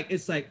 It's like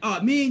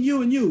me and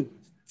you and you.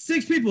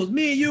 6 people,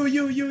 me and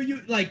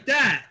you, like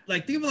that.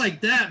 Like think of it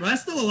like that, bro.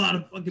 That's still a lot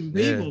of fucking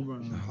people,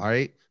 bro. All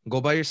right,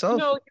 go by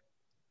yourself. You know,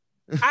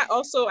 I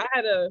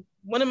had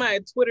one of my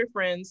Twitter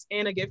friends,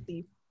 Anna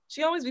Gifty.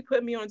 She always be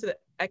putting me onto the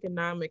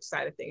economic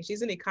side of things.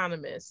 She's an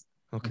economist.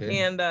 Okay.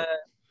 And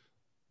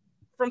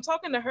from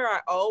talking to her,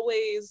 I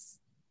always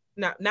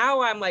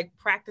now I'm like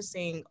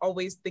practicing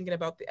always thinking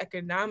about the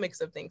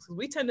economics of things.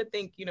 We tend to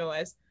think, you know,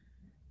 as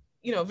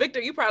you know, Victor,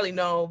 you probably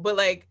know, but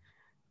like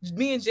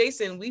me and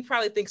Jason, we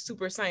probably think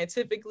super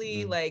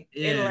scientifically, like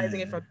analyzing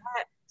it from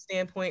that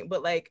standpoint.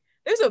 But like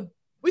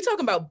we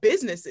talking about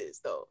businesses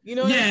though, you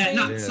know what I'm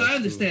saying? So I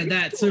understand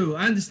that too.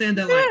 I understand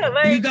that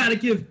like you got to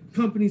give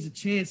companies a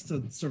chance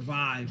to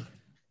survive.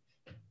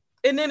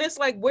 And then it's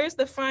like, where's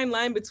the fine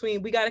line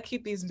between we got to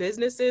keep these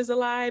businesses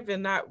alive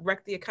and not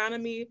wreck the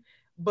economy,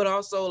 but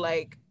also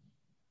like,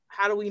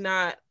 how do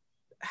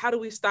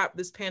we stop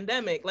this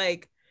pandemic?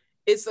 Like,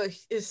 it's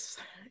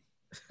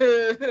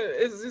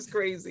just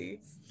crazy.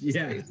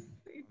 Yeah. Crazy.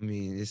 I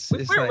mean,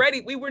 we weren't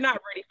ready. We were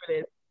not ready for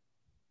this.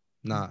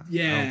 Nah.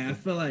 Yeah, I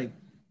feel like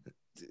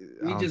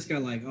we just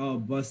got like all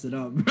busted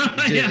up.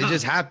 It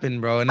just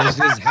happened, bro, and it's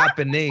just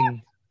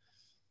happening.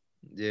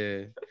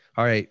 Yeah.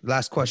 All right.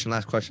 Last question.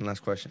 All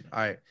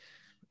right.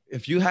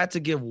 If you had to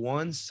give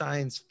one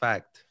science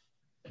fact,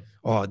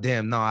 oh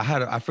damn, no,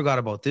 I forgot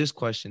about this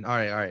question. All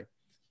right.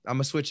 I'm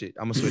gonna switch it.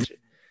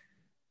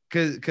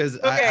 Cause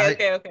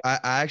okay. I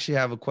actually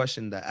have a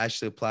question that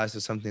actually applies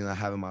to something I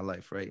have in my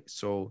life, right?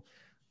 So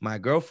my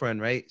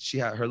girlfriend, right? She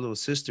had her little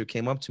sister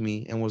came up to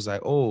me and was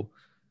like, oh,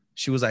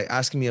 she was like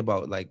asking me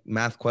about like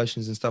math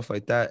questions and stuff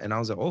like that. And I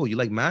was like, oh, you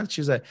like math? She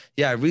was like,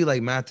 yeah, I really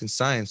like math and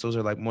science. Those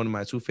are like one of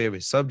my 2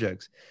 favorite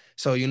subjects.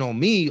 So, you know,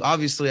 me,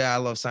 obviously I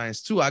love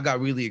science too. I got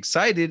really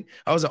excited.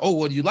 I was like, oh,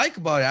 what do you like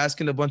about it?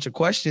 Asking a bunch of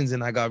questions.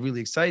 And I got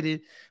really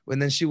excited.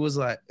 And then she was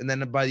like, and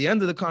then by the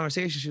end of the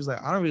conversation, she was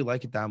like, I don't really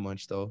like it that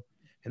much though.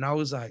 And I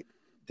was like,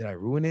 did I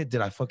ruin it?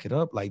 Did I fuck it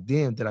up? Like,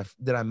 damn,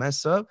 did I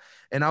mess up?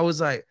 And I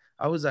was like,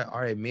 all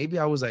right, maybe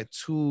I was like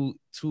too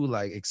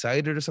like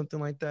excited or something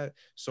like that.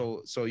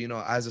 So, you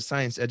know, as a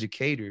science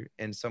educator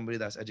and somebody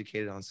that's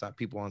educated on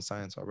people on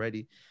science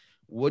already,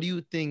 what do you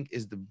think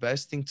is the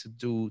best thing to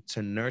do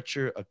to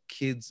nurture a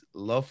kid's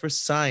love for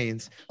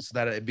science so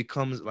that it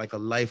becomes like a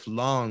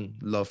lifelong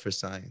love for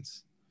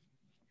science?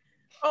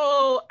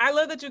 Oh, I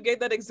love that you gave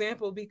that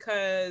example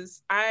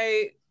because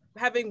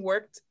having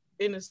worked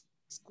in a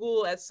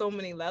school at so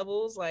many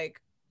levels,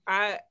 like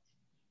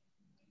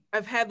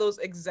I've had those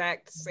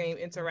exact same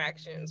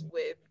interactions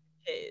with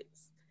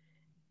kids.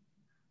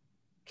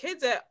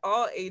 Kids at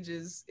all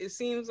ages, it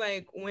seems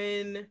like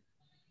when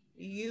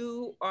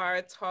you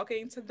are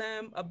talking to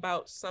them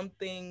about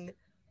something,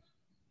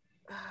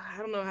 I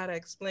don't know how to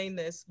explain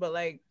this, but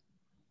like,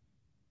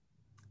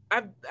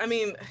 I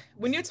mean,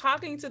 when you're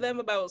talking to them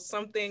about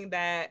something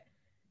that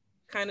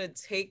kind of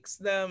takes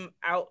them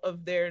out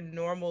of their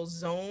normal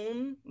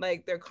zone,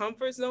 like their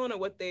comfort zone, or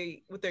what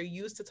they're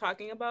used to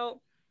talking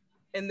about,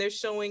 and they're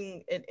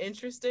showing an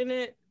interest in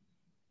it,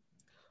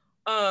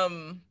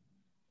 I've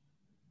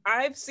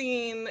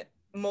seen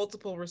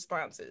multiple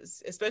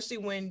responses, especially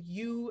when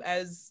you,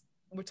 as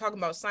we're talking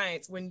about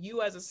science, when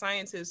you as a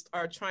scientist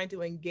are trying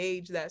to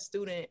engage that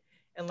student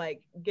and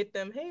like get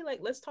them, hey, like,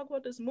 let's talk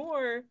about this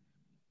more.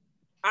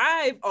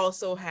 I've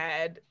also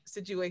had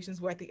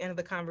situations where at the end of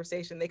the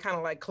conversation, they kind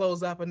of like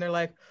close up and they're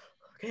like,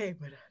 okay,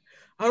 but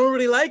I don't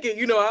really like it.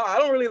 You know, I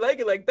don't really like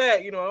it like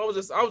that. You know, I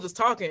was just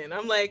talking. And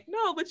I'm like,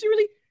 no, but you were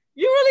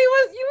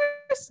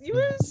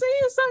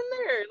saying something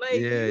there. Like,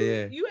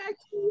 you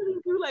actually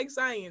really do like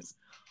science.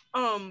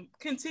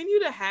 Continue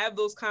to have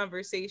those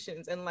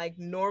conversations and like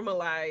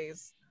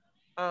normalize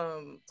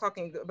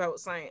talking about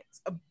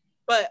science.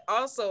 But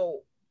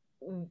also,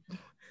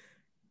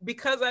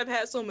 because I've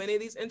had so many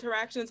of these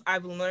interactions,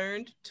 I've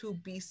learned to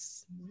be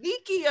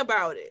sneaky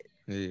about it.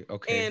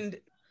 Okay. And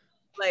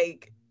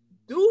like,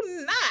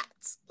 do not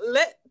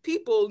let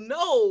people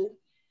know,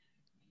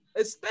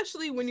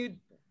 especially when you're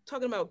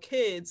talking about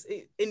kids.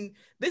 And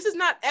this is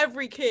not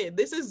every kid.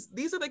 These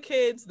are the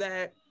kids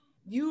that,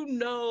 you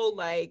know,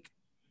 like,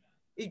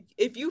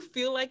 if you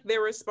feel like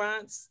their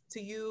response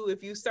to you,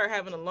 if you start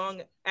having a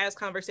long ass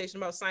conversation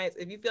about science,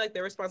 if you feel like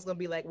their response is gonna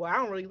be like, well, I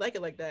don't really like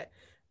it like that,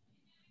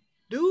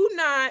 do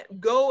not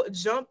go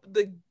jump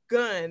the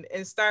gun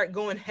and start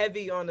going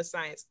heavy on the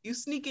science. You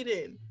sneak it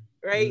in,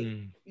 right?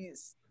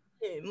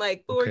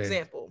 Like, for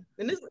example,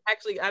 and this is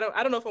actually, I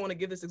don't know if I want to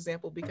give this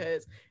example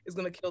because it's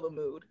gonna kill the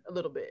mood a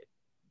little bit,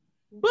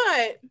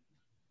 but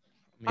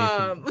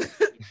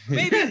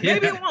maybe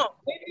it won't.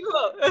 Maybe it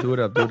will. Do it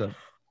up.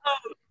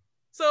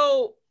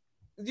 So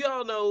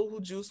y'all know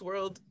who Juice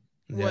WRLD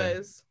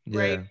was,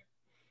 right?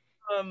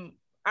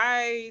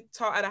 I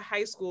taught at a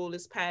high school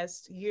this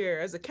past year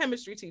as a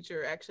chemistry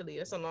teacher. Actually,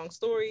 it's a long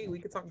story. We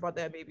could talk about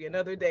that maybe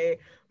another day.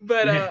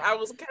 But I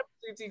was a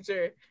chemistry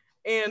teacher,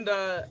 and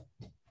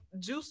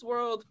Juice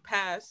WRLD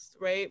passed,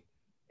 right?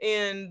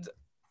 And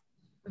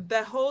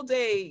the whole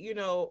day, you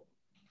know,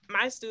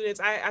 my students,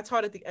 I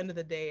taught at the end of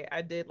the day.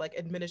 I did like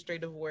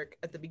administrative work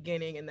at the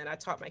beginning, and then I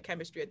taught my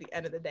chemistry at the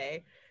end of the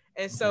day.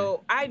 And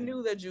so I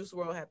knew that Juice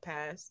WRLD had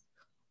passed.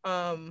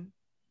 And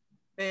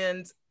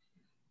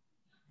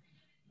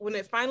when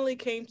it finally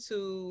came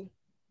to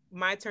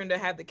my turn to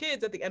have the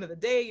kids at the end of the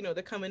day, you know,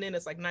 they're coming in,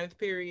 it's like 9th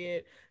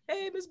period.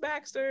 Hey, Miss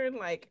Baxter. And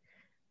like,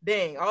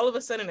 dang, all of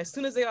a sudden, as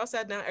soon as they all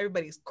sat down,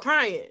 everybody's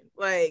crying.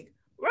 Like,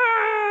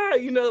 rah,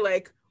 you know,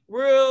 like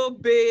real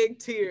big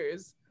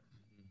tears.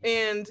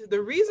 And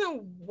the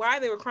reason why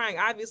they were crying,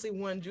 obviously,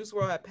 one, Juice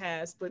WRLD had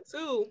passed, but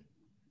two,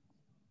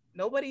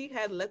 nobody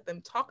had let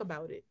them talk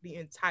about it the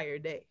entire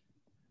day.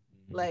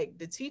 Like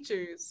the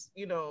teachers,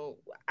 you know,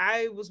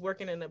 I was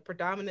working in a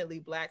predominantly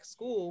Black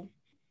school,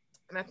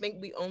 and I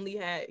think we only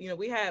had, you know,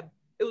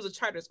 it was a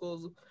charter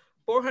school,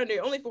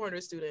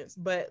 400 students,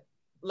 but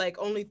like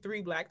only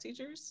 3 Black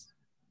teachers.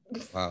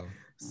 Wow.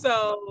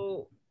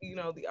 So, you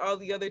know, all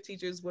the other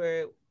teachers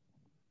were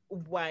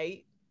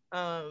white.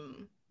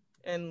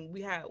 And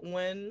we had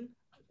one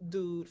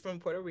dude from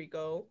Puerto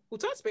Rico who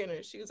taught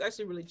Spanish. He was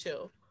actually really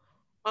chill.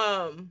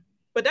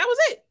 But that was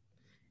it.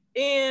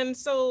 And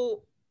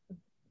so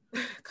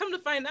come to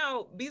find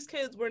out, these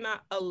kids were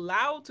not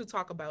allowed to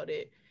talk about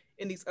it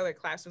in these other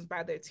classrooms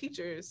by their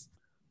teachers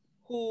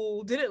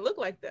who didn't look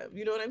like them.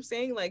 You know what I'm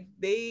saying? Like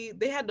they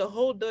had to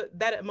hold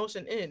that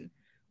emotion in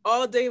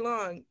all day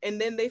long. And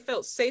then they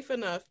felt safe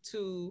enough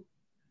to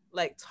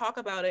like talk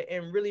about it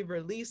and really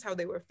release how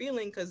they were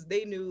feeling, because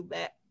they knew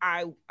that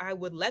I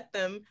would let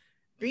them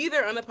be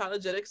their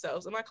unapologetic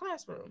selves in my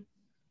classroom.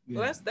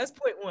 Yeah. So that's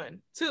point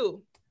 1.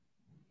 2,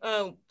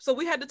 so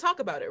we had to talk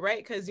about it, right?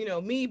 Because, you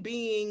know, me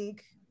being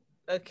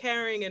a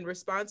caring and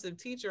responsive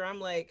teacher, I'm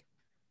like,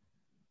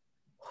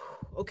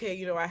 okay,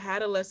 you know, I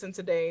had a lesson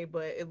today,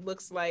 but it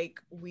looks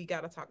like we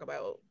got to talk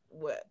about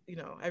what, you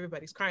know,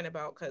 everybody's crying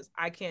about, because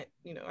I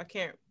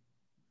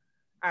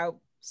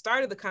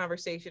started the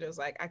conversation as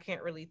like, I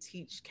can't really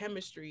teach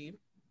chemistry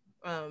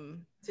to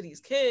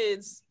these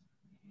kids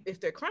if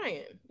they're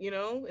crying, you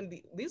know? And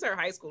these are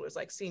high schoolers,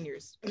 like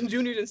seniors,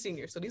 juniors and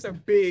seniors. So these are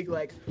big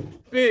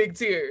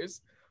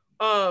tears.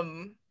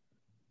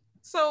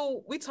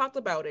 So we talked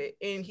about it,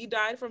 and he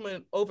died from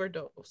an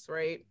overdose,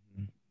 right?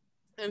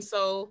 And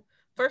so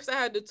first I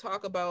had to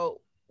talk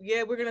about,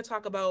 we're going to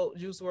talk about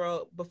Juice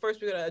WRLD, but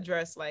first we're going to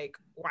address like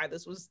why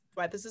this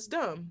is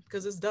dumb,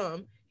 because it's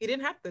dumb. He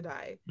didn't have to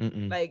die.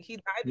 Like he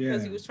died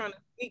because he was trying to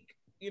sneak,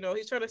 you know,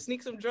 he's trying to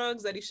sneak some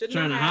drugs that he shouldn't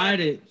have. Trying to hide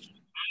it.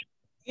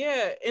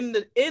 Yeah,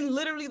 in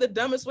literally the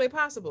dumbest way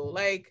possible.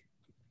 Like,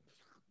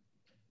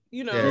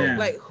 you know,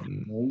 like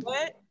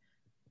what?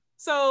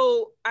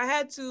 So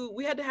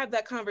we had to have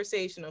that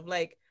conversation of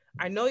like,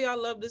 I know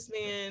y'all love this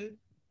man,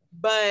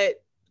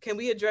 but can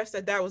we address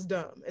that was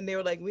dumb? And they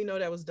were like, we know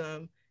that was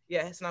dumb.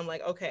 Yes. And I'm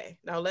like, okay,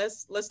 now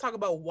let's talk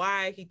about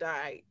why he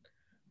died.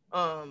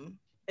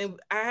 And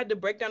I had to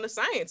break down the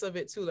science of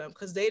it to them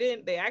because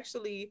they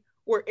actually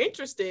were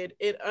interested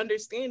in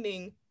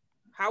understanding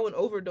how an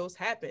overdose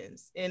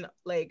happens. And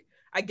like,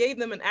 I gave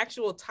them an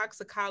actual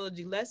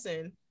toxicology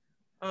lesson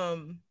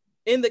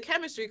in the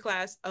chemistry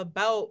class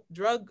about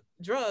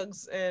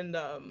drugs and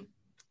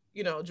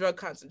drug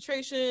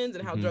concentrations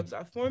and how drugs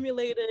are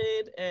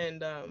formulated.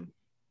 And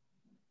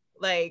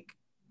like,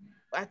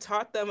 I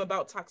taught them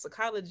about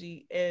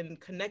toxicology and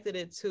connected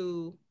it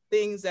to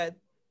things that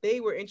they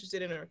were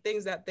interested in or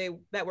things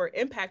that were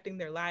impacting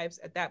their lives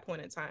at that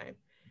point in time.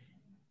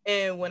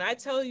 And when I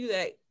tell you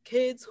that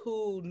kids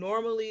who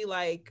normally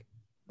like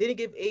didn't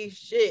give a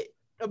shit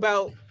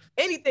about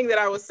anything that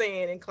I was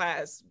saying in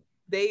class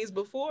weeks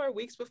before,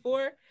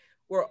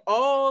 were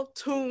all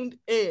tuned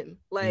in,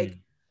 like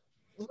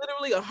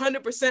literally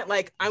 100%.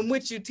 Like, I'm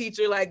with you,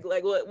 teacher. Like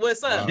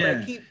what's up? Wow.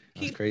 Like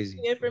keep crazy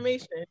the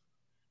information.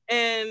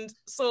 And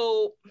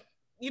so,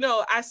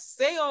 I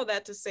say all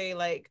that to say,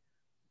 like,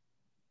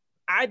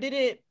 I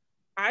did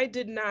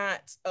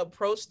not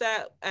approach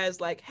that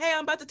as like, hey,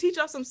 I'm about to teach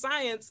y'all some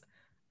science.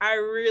 I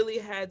really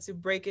had to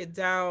break it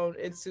down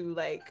into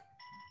like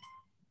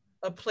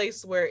a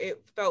place where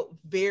it felt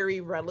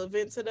very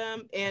relevant to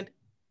them and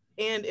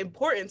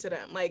important to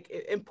them, like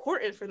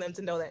important for them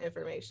to know that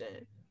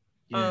information.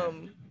 Yeah.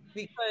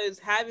 Because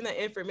having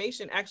that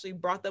information actually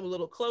brought them a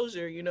little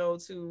closure,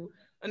 to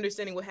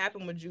understanding what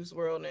happened with Juice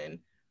WRLD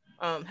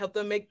and help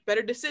them make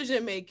better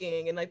decision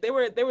making. And like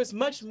there was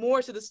much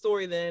more to the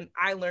story than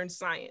I learned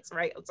science,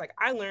 right? It's like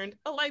I learned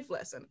a life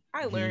lesson.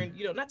 I learned,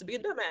 not to be a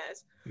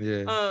dumbass.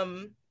 Yeah.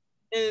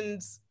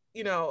 And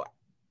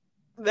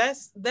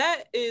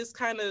that is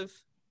kind of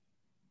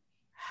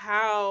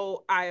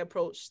how I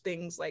approach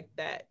things like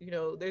that.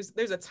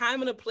 There's a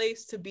time and a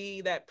place to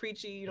be that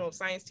preachy,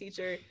 science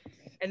teacher,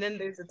 and then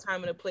there's a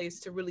time and a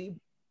place to really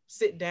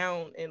sit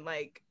down and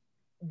like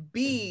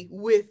be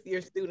with your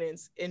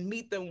students and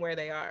meet them where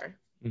they are.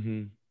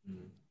 Damn,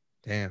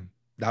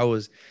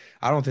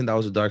 I don't think that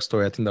was a dark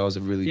story. I think that was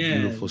a really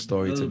beautiful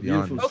story, to be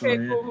honest. Okay,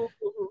 cool.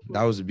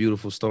 That was a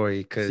beautiful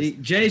story. Cause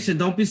Jason,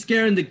 don't be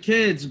scaring the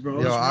kids,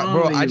 bro.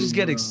 I just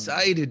get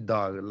excited,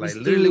 dog. Like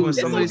literally when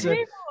somebody said,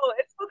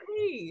 it's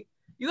okay.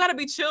 You gotta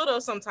be chill though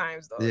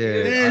sometimes, though.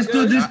 Yeah, this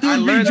dude I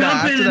learned be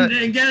that jumping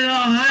after and getting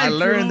all hyped. I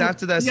learned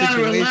after that situation.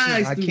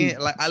 Relax, I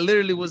can't, like, I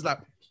literally was like,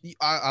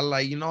 I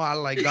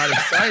got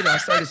excited. I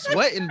started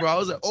sweating, bro. I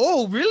was like,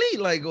 oh, really?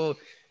 Like,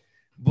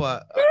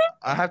 but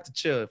I have to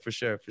chill for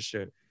sure.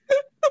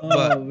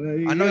 But I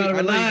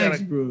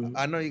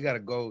know you gotta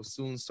go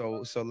soon.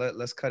 So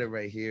let's cut it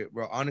right here,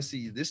 bro.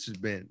 Honestly, this has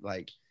been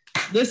a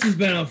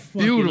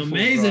fucking beautiful,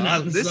 amazing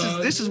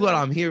episode. This is what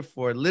I'm here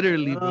for,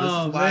 literally. Bro. This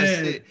is why I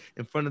sit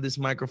in front of this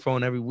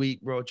microphone every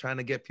week, bro, trying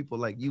to get people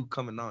like you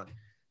coming on.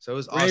 So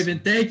it's awesome. Raven,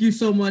 thank you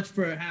so much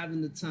for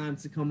having the time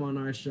to come on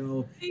our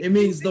show. It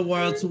means the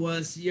world to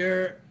us.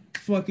 You're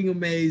fucking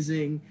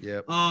amazing.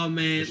 Yep. Oh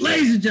man,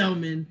 ladies and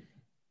gentlemen,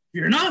 if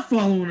you're not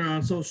following her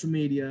on social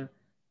media,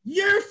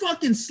 you're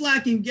fucking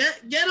slacking.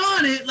 Get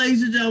on it,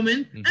 ladies and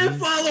gentlemen, and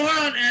follow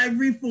her on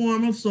every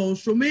form of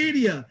social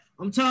media.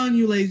 I'm telling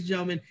you, ladies and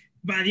gentlemen,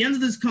 by the end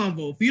of this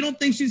convo, if you don't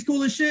think she's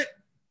cool as shit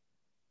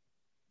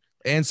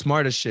and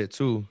smart as shit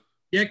too,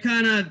 you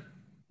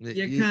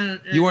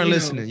weren't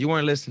listening. You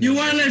weren't listening.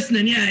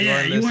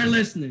 Yeah. You weren't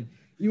listening.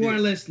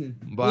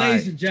 But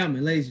ladies and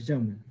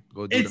gentlemen,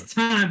 it's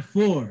time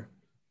for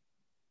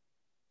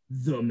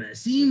the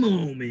messy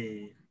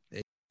moment.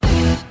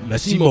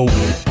 Messy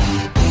moment.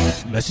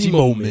 Messy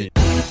moment.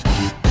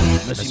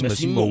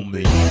 Messy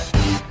moment.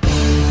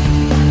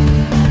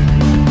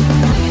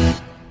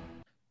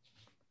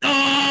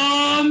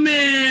 Oh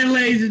man,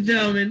 ladies and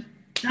gentlemen,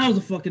 that was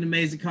a fucking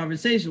amazing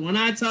conversation. When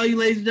I tell you,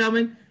 ladies and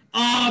gentlemen,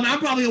 I'm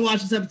probably gonna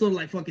watch this episode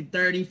like fucking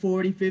 30,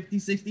 40, 50,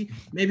 60,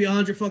 maybe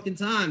 100 fucking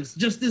times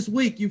just this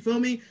week. You feel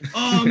me?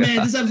 Oh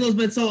man, this episode's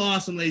been so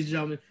awesome, ladies and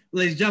gentlemen.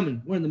 Ladies and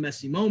gentlemen, we're in the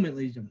messy moment,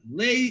 ladies and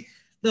gentlemen.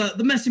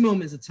 The messy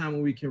moment is a time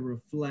where we can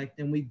reflect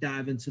and we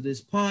dive into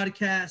this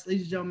podcast.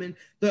 Ladies and gentlemen,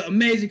 the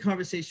amazing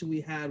conversation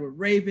we had with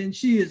Raven.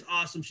 She is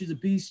awesome. She's a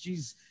beast.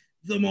 She's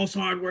the most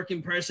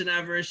hardworking person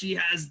ever. She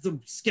has the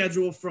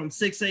schedule from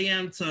 6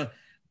 a.m. to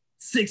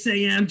 6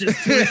 a.m.,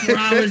 just 24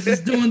 hours,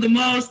 just doing the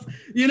most.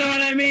 You know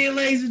what I mean,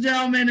 ladies and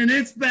gentlemen? And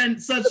it's been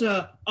such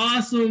a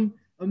awesome,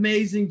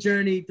 amazing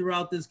journey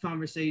throughout this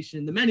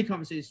conversation, the many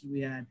conversations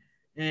we had.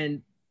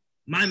 And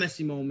my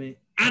messy moment,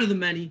 out of the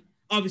many,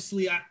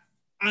 obviously, I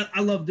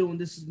love doing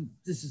this.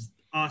 This is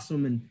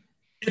awesome. And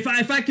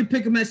if I could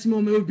pick a messy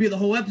moment, it would be the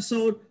whole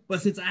episode.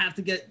 But since I have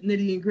to get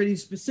nitty and gritty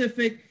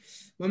specific,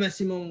 my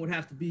messy moment would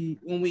have to be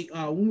when we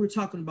were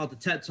talking about the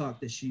TED Talk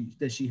that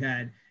she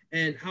had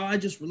and how I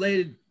just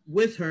related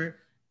with her,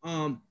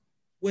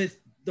 with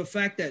the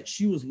fact that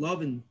she was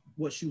loving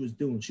what she was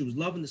doing. She was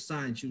loving the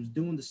science. She was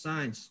doing the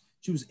science.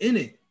 She was in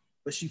it,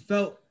 but she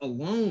felt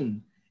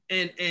alone.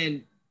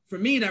 And for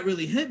me, that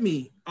really hit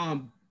me,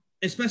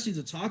 especially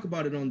to talk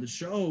about it on the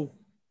show,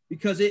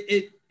 because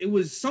it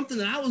was something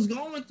that I was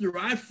going through.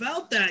 I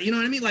felt that, you know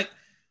what I mean? Like,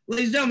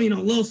 ladies and gentlemen, you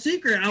know, a little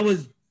secret, I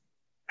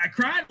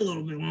cried a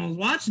little bit when I was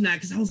watching that,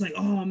 because I was like,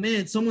 oh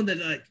man, someone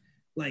that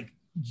like,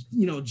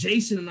 you know,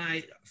 Jason and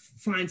I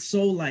find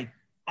so like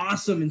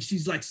awesome, and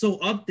she's like so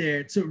up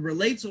there, to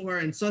relate to her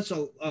in such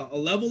a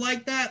level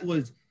like that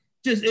was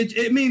just,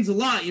 it means a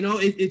lot, you know.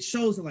 It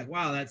shows like,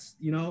 wow, that's,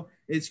 you know,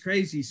 it's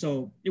crazy.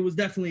 So it was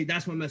definitely,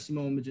 that's my messy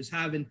moment, just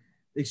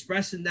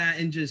expressing that,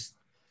 and just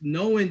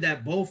knowing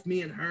that both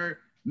me and her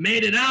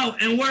made it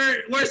out, and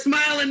we're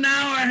smiling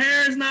now. Our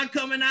hair is not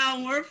coming out,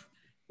 and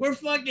we're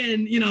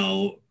fucking, you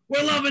know,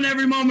 we're loving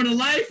every moment of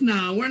life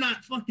now. We're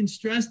not fucking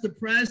stressed,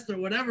 depressed, or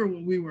whatever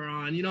we were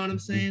on, you know what I'm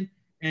saying?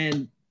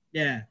 And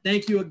yeah,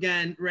 thank you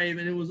again,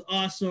 Raven. It was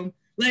awesome.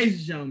 Ladies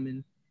and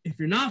gentlemen, if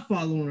you're not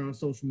following her on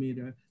social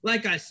media,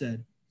 like I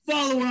said,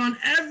 follow her on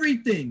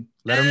everything.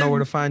 Let them know where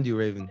to find you,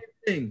 Raven.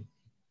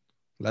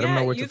 Let them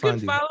know where to find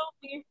you. Follow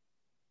me.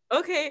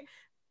 Okay.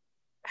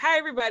 Hi,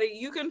 everybody.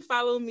 You can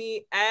follow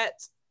me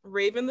at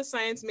Raven the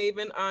Science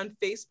Maven on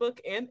Facebook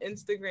and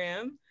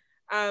Instagram.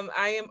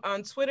 I am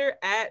on Twitter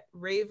at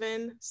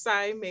Raven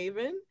Sci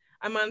Maven.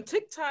 I'm on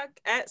TikTok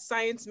at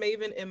Science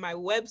Maven, and my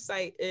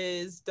website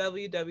is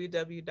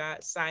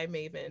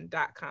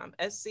www.scimaven.com.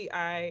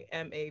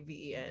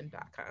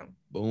 SCIMAVEN.com.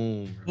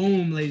 Boom.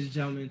 Boom, ladies and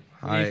gentlemen.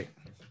 All right.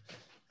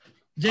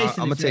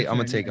 Jason, I'm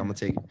gonna take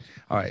it.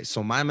 All right.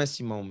 So my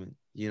messy moment,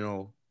 you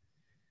know,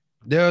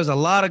 there was a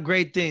lot of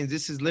great things.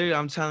 This is literally,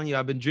 I'm telling you,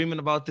 I've been dreaming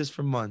about this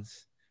for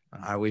months. All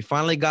right, we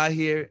finally got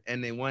here,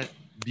 and they went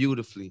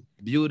beautifully,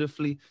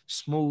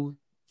 smooth,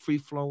 free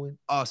flowing,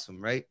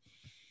 awesome, right?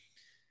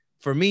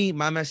 For me,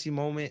 my messy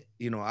moment,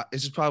 you know,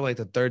 this is probably like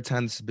the third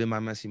time this has been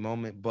my messy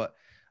moment, but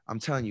I'm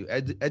telling you,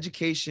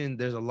 education,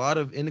 there's a lot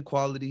of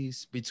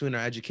inequalities between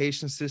our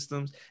education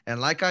systems.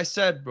 And like I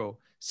said, bro,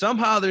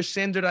 somehow there's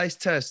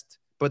standardized tests,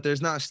 but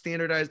there's not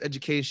standardized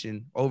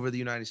education over the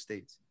United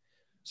States.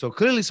 So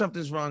clearly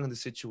something's wrong in the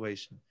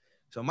situation.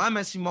 So my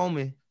messy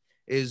moment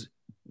is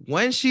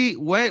when she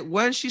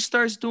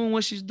starts doing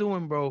what she's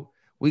doing, bro,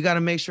 we got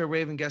to make sure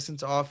Raven gets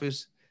into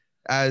office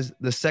as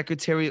the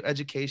Secretary of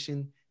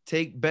Education.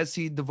 Take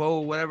Betsy DeVoe,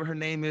 whatever her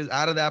name is,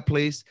 out of that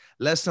place.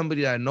 Let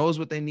somebody that knows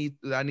what that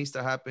needs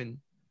to happen,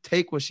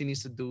 take what she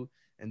needs to do,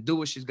 and do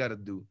what she's got to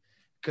do.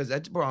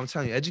 Because, bro, I'm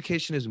telling you,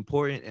 education is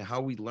important, and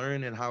how we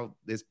learn and how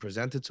it's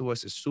presented to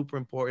us is super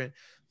important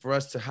for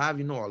us to have,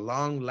 you know, a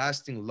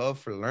long-lasting love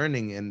for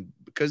learning. And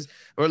because,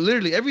 or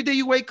literally, every day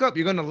you wake up,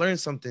 you're going to learn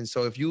something.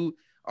 So if you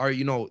are,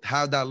 you know,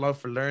 have that love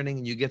for learning,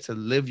 and you get to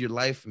live your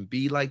life and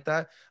be like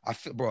that,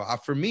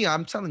 for me,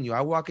 I'm telling you,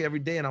 I walk every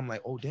day and I'm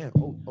like, oh damn,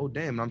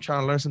 and I'm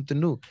trying to learn something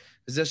new,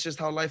 because that's just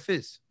how life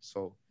is.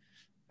 So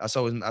that's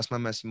my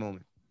messy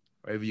moment.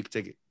 Wherever you can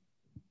take it.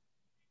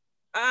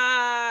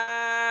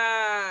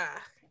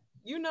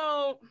 You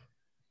know,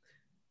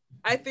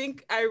 I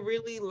think I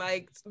really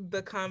liked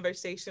the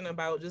conversation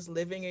about just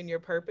living in your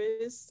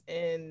purpose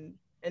and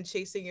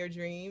chasing your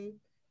dream,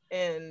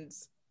 and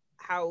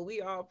how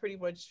we all pretty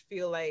much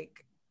feel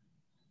like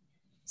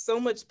so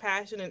much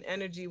passion and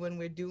energy when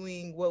we're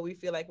doing what we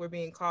feel like we're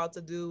being called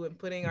to do, and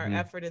putting our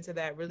effort into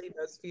that really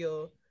does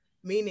feel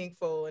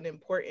meaningful and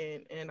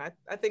important. And I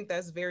think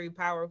that's very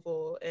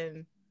powerful.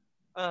 And,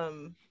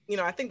 you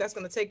know, I think that's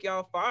going to take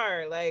y'all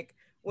far. Like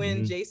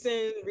when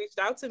Jason reached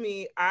out to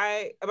me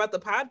about the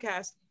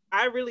podcast,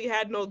 I really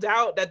had no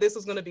doubt that this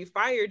was going to be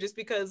fire, just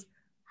because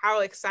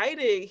how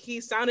excited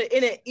he sounded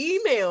in an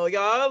email,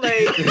 y'all.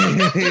 Like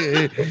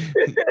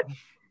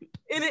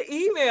in an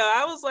email,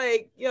 I was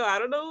like, yo, I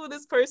don't know who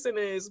this person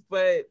is,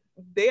 but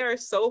they are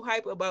so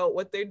hype about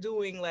what they're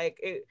doing. Like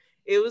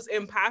it was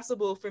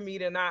impossible for me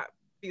to not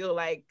feel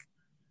like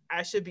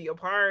I should be a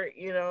part,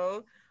 you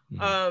know?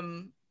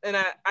 And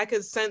I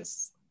could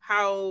sense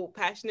how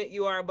passionate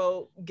you are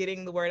about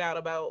getting the word out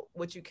about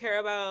what you care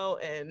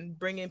about, and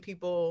bringing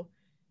people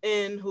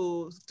in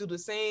who do the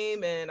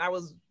same. And I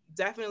was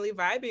definitely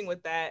vibing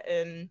with that.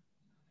 And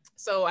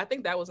so I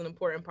think that was an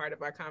important part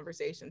of our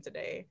conversation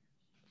today.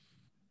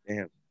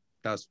 Damn,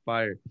 that was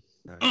fire.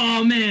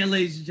 Oh man,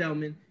 ladies and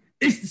gentlemen,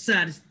 it's the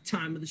saddest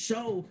time of the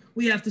show.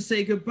 We have to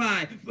say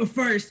goodbye. But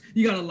first,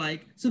 you gotta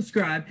like,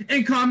 subscribe,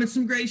 and comment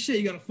some great shit.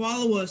 You gotta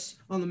follow us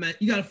on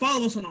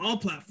all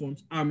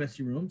platforms. Our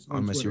Messy Rooms.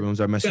 Our Messy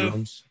Rooms.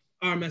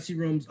 Our Messy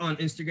Rooms on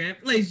Instagram.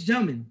 Ladies and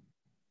gentlemen,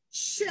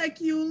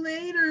 check you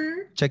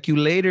later.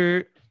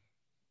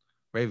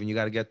 Raven, you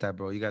gotta get that,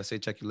 bro. You gotta say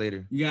check you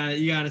later.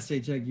 You gotta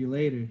say check you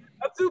later.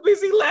 I'm too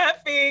busy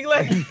laughing.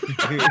 Like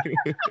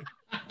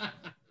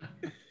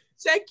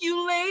check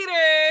you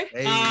later.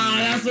 Hey.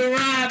 That's a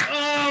wrap.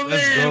 Oh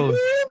Let's man. go.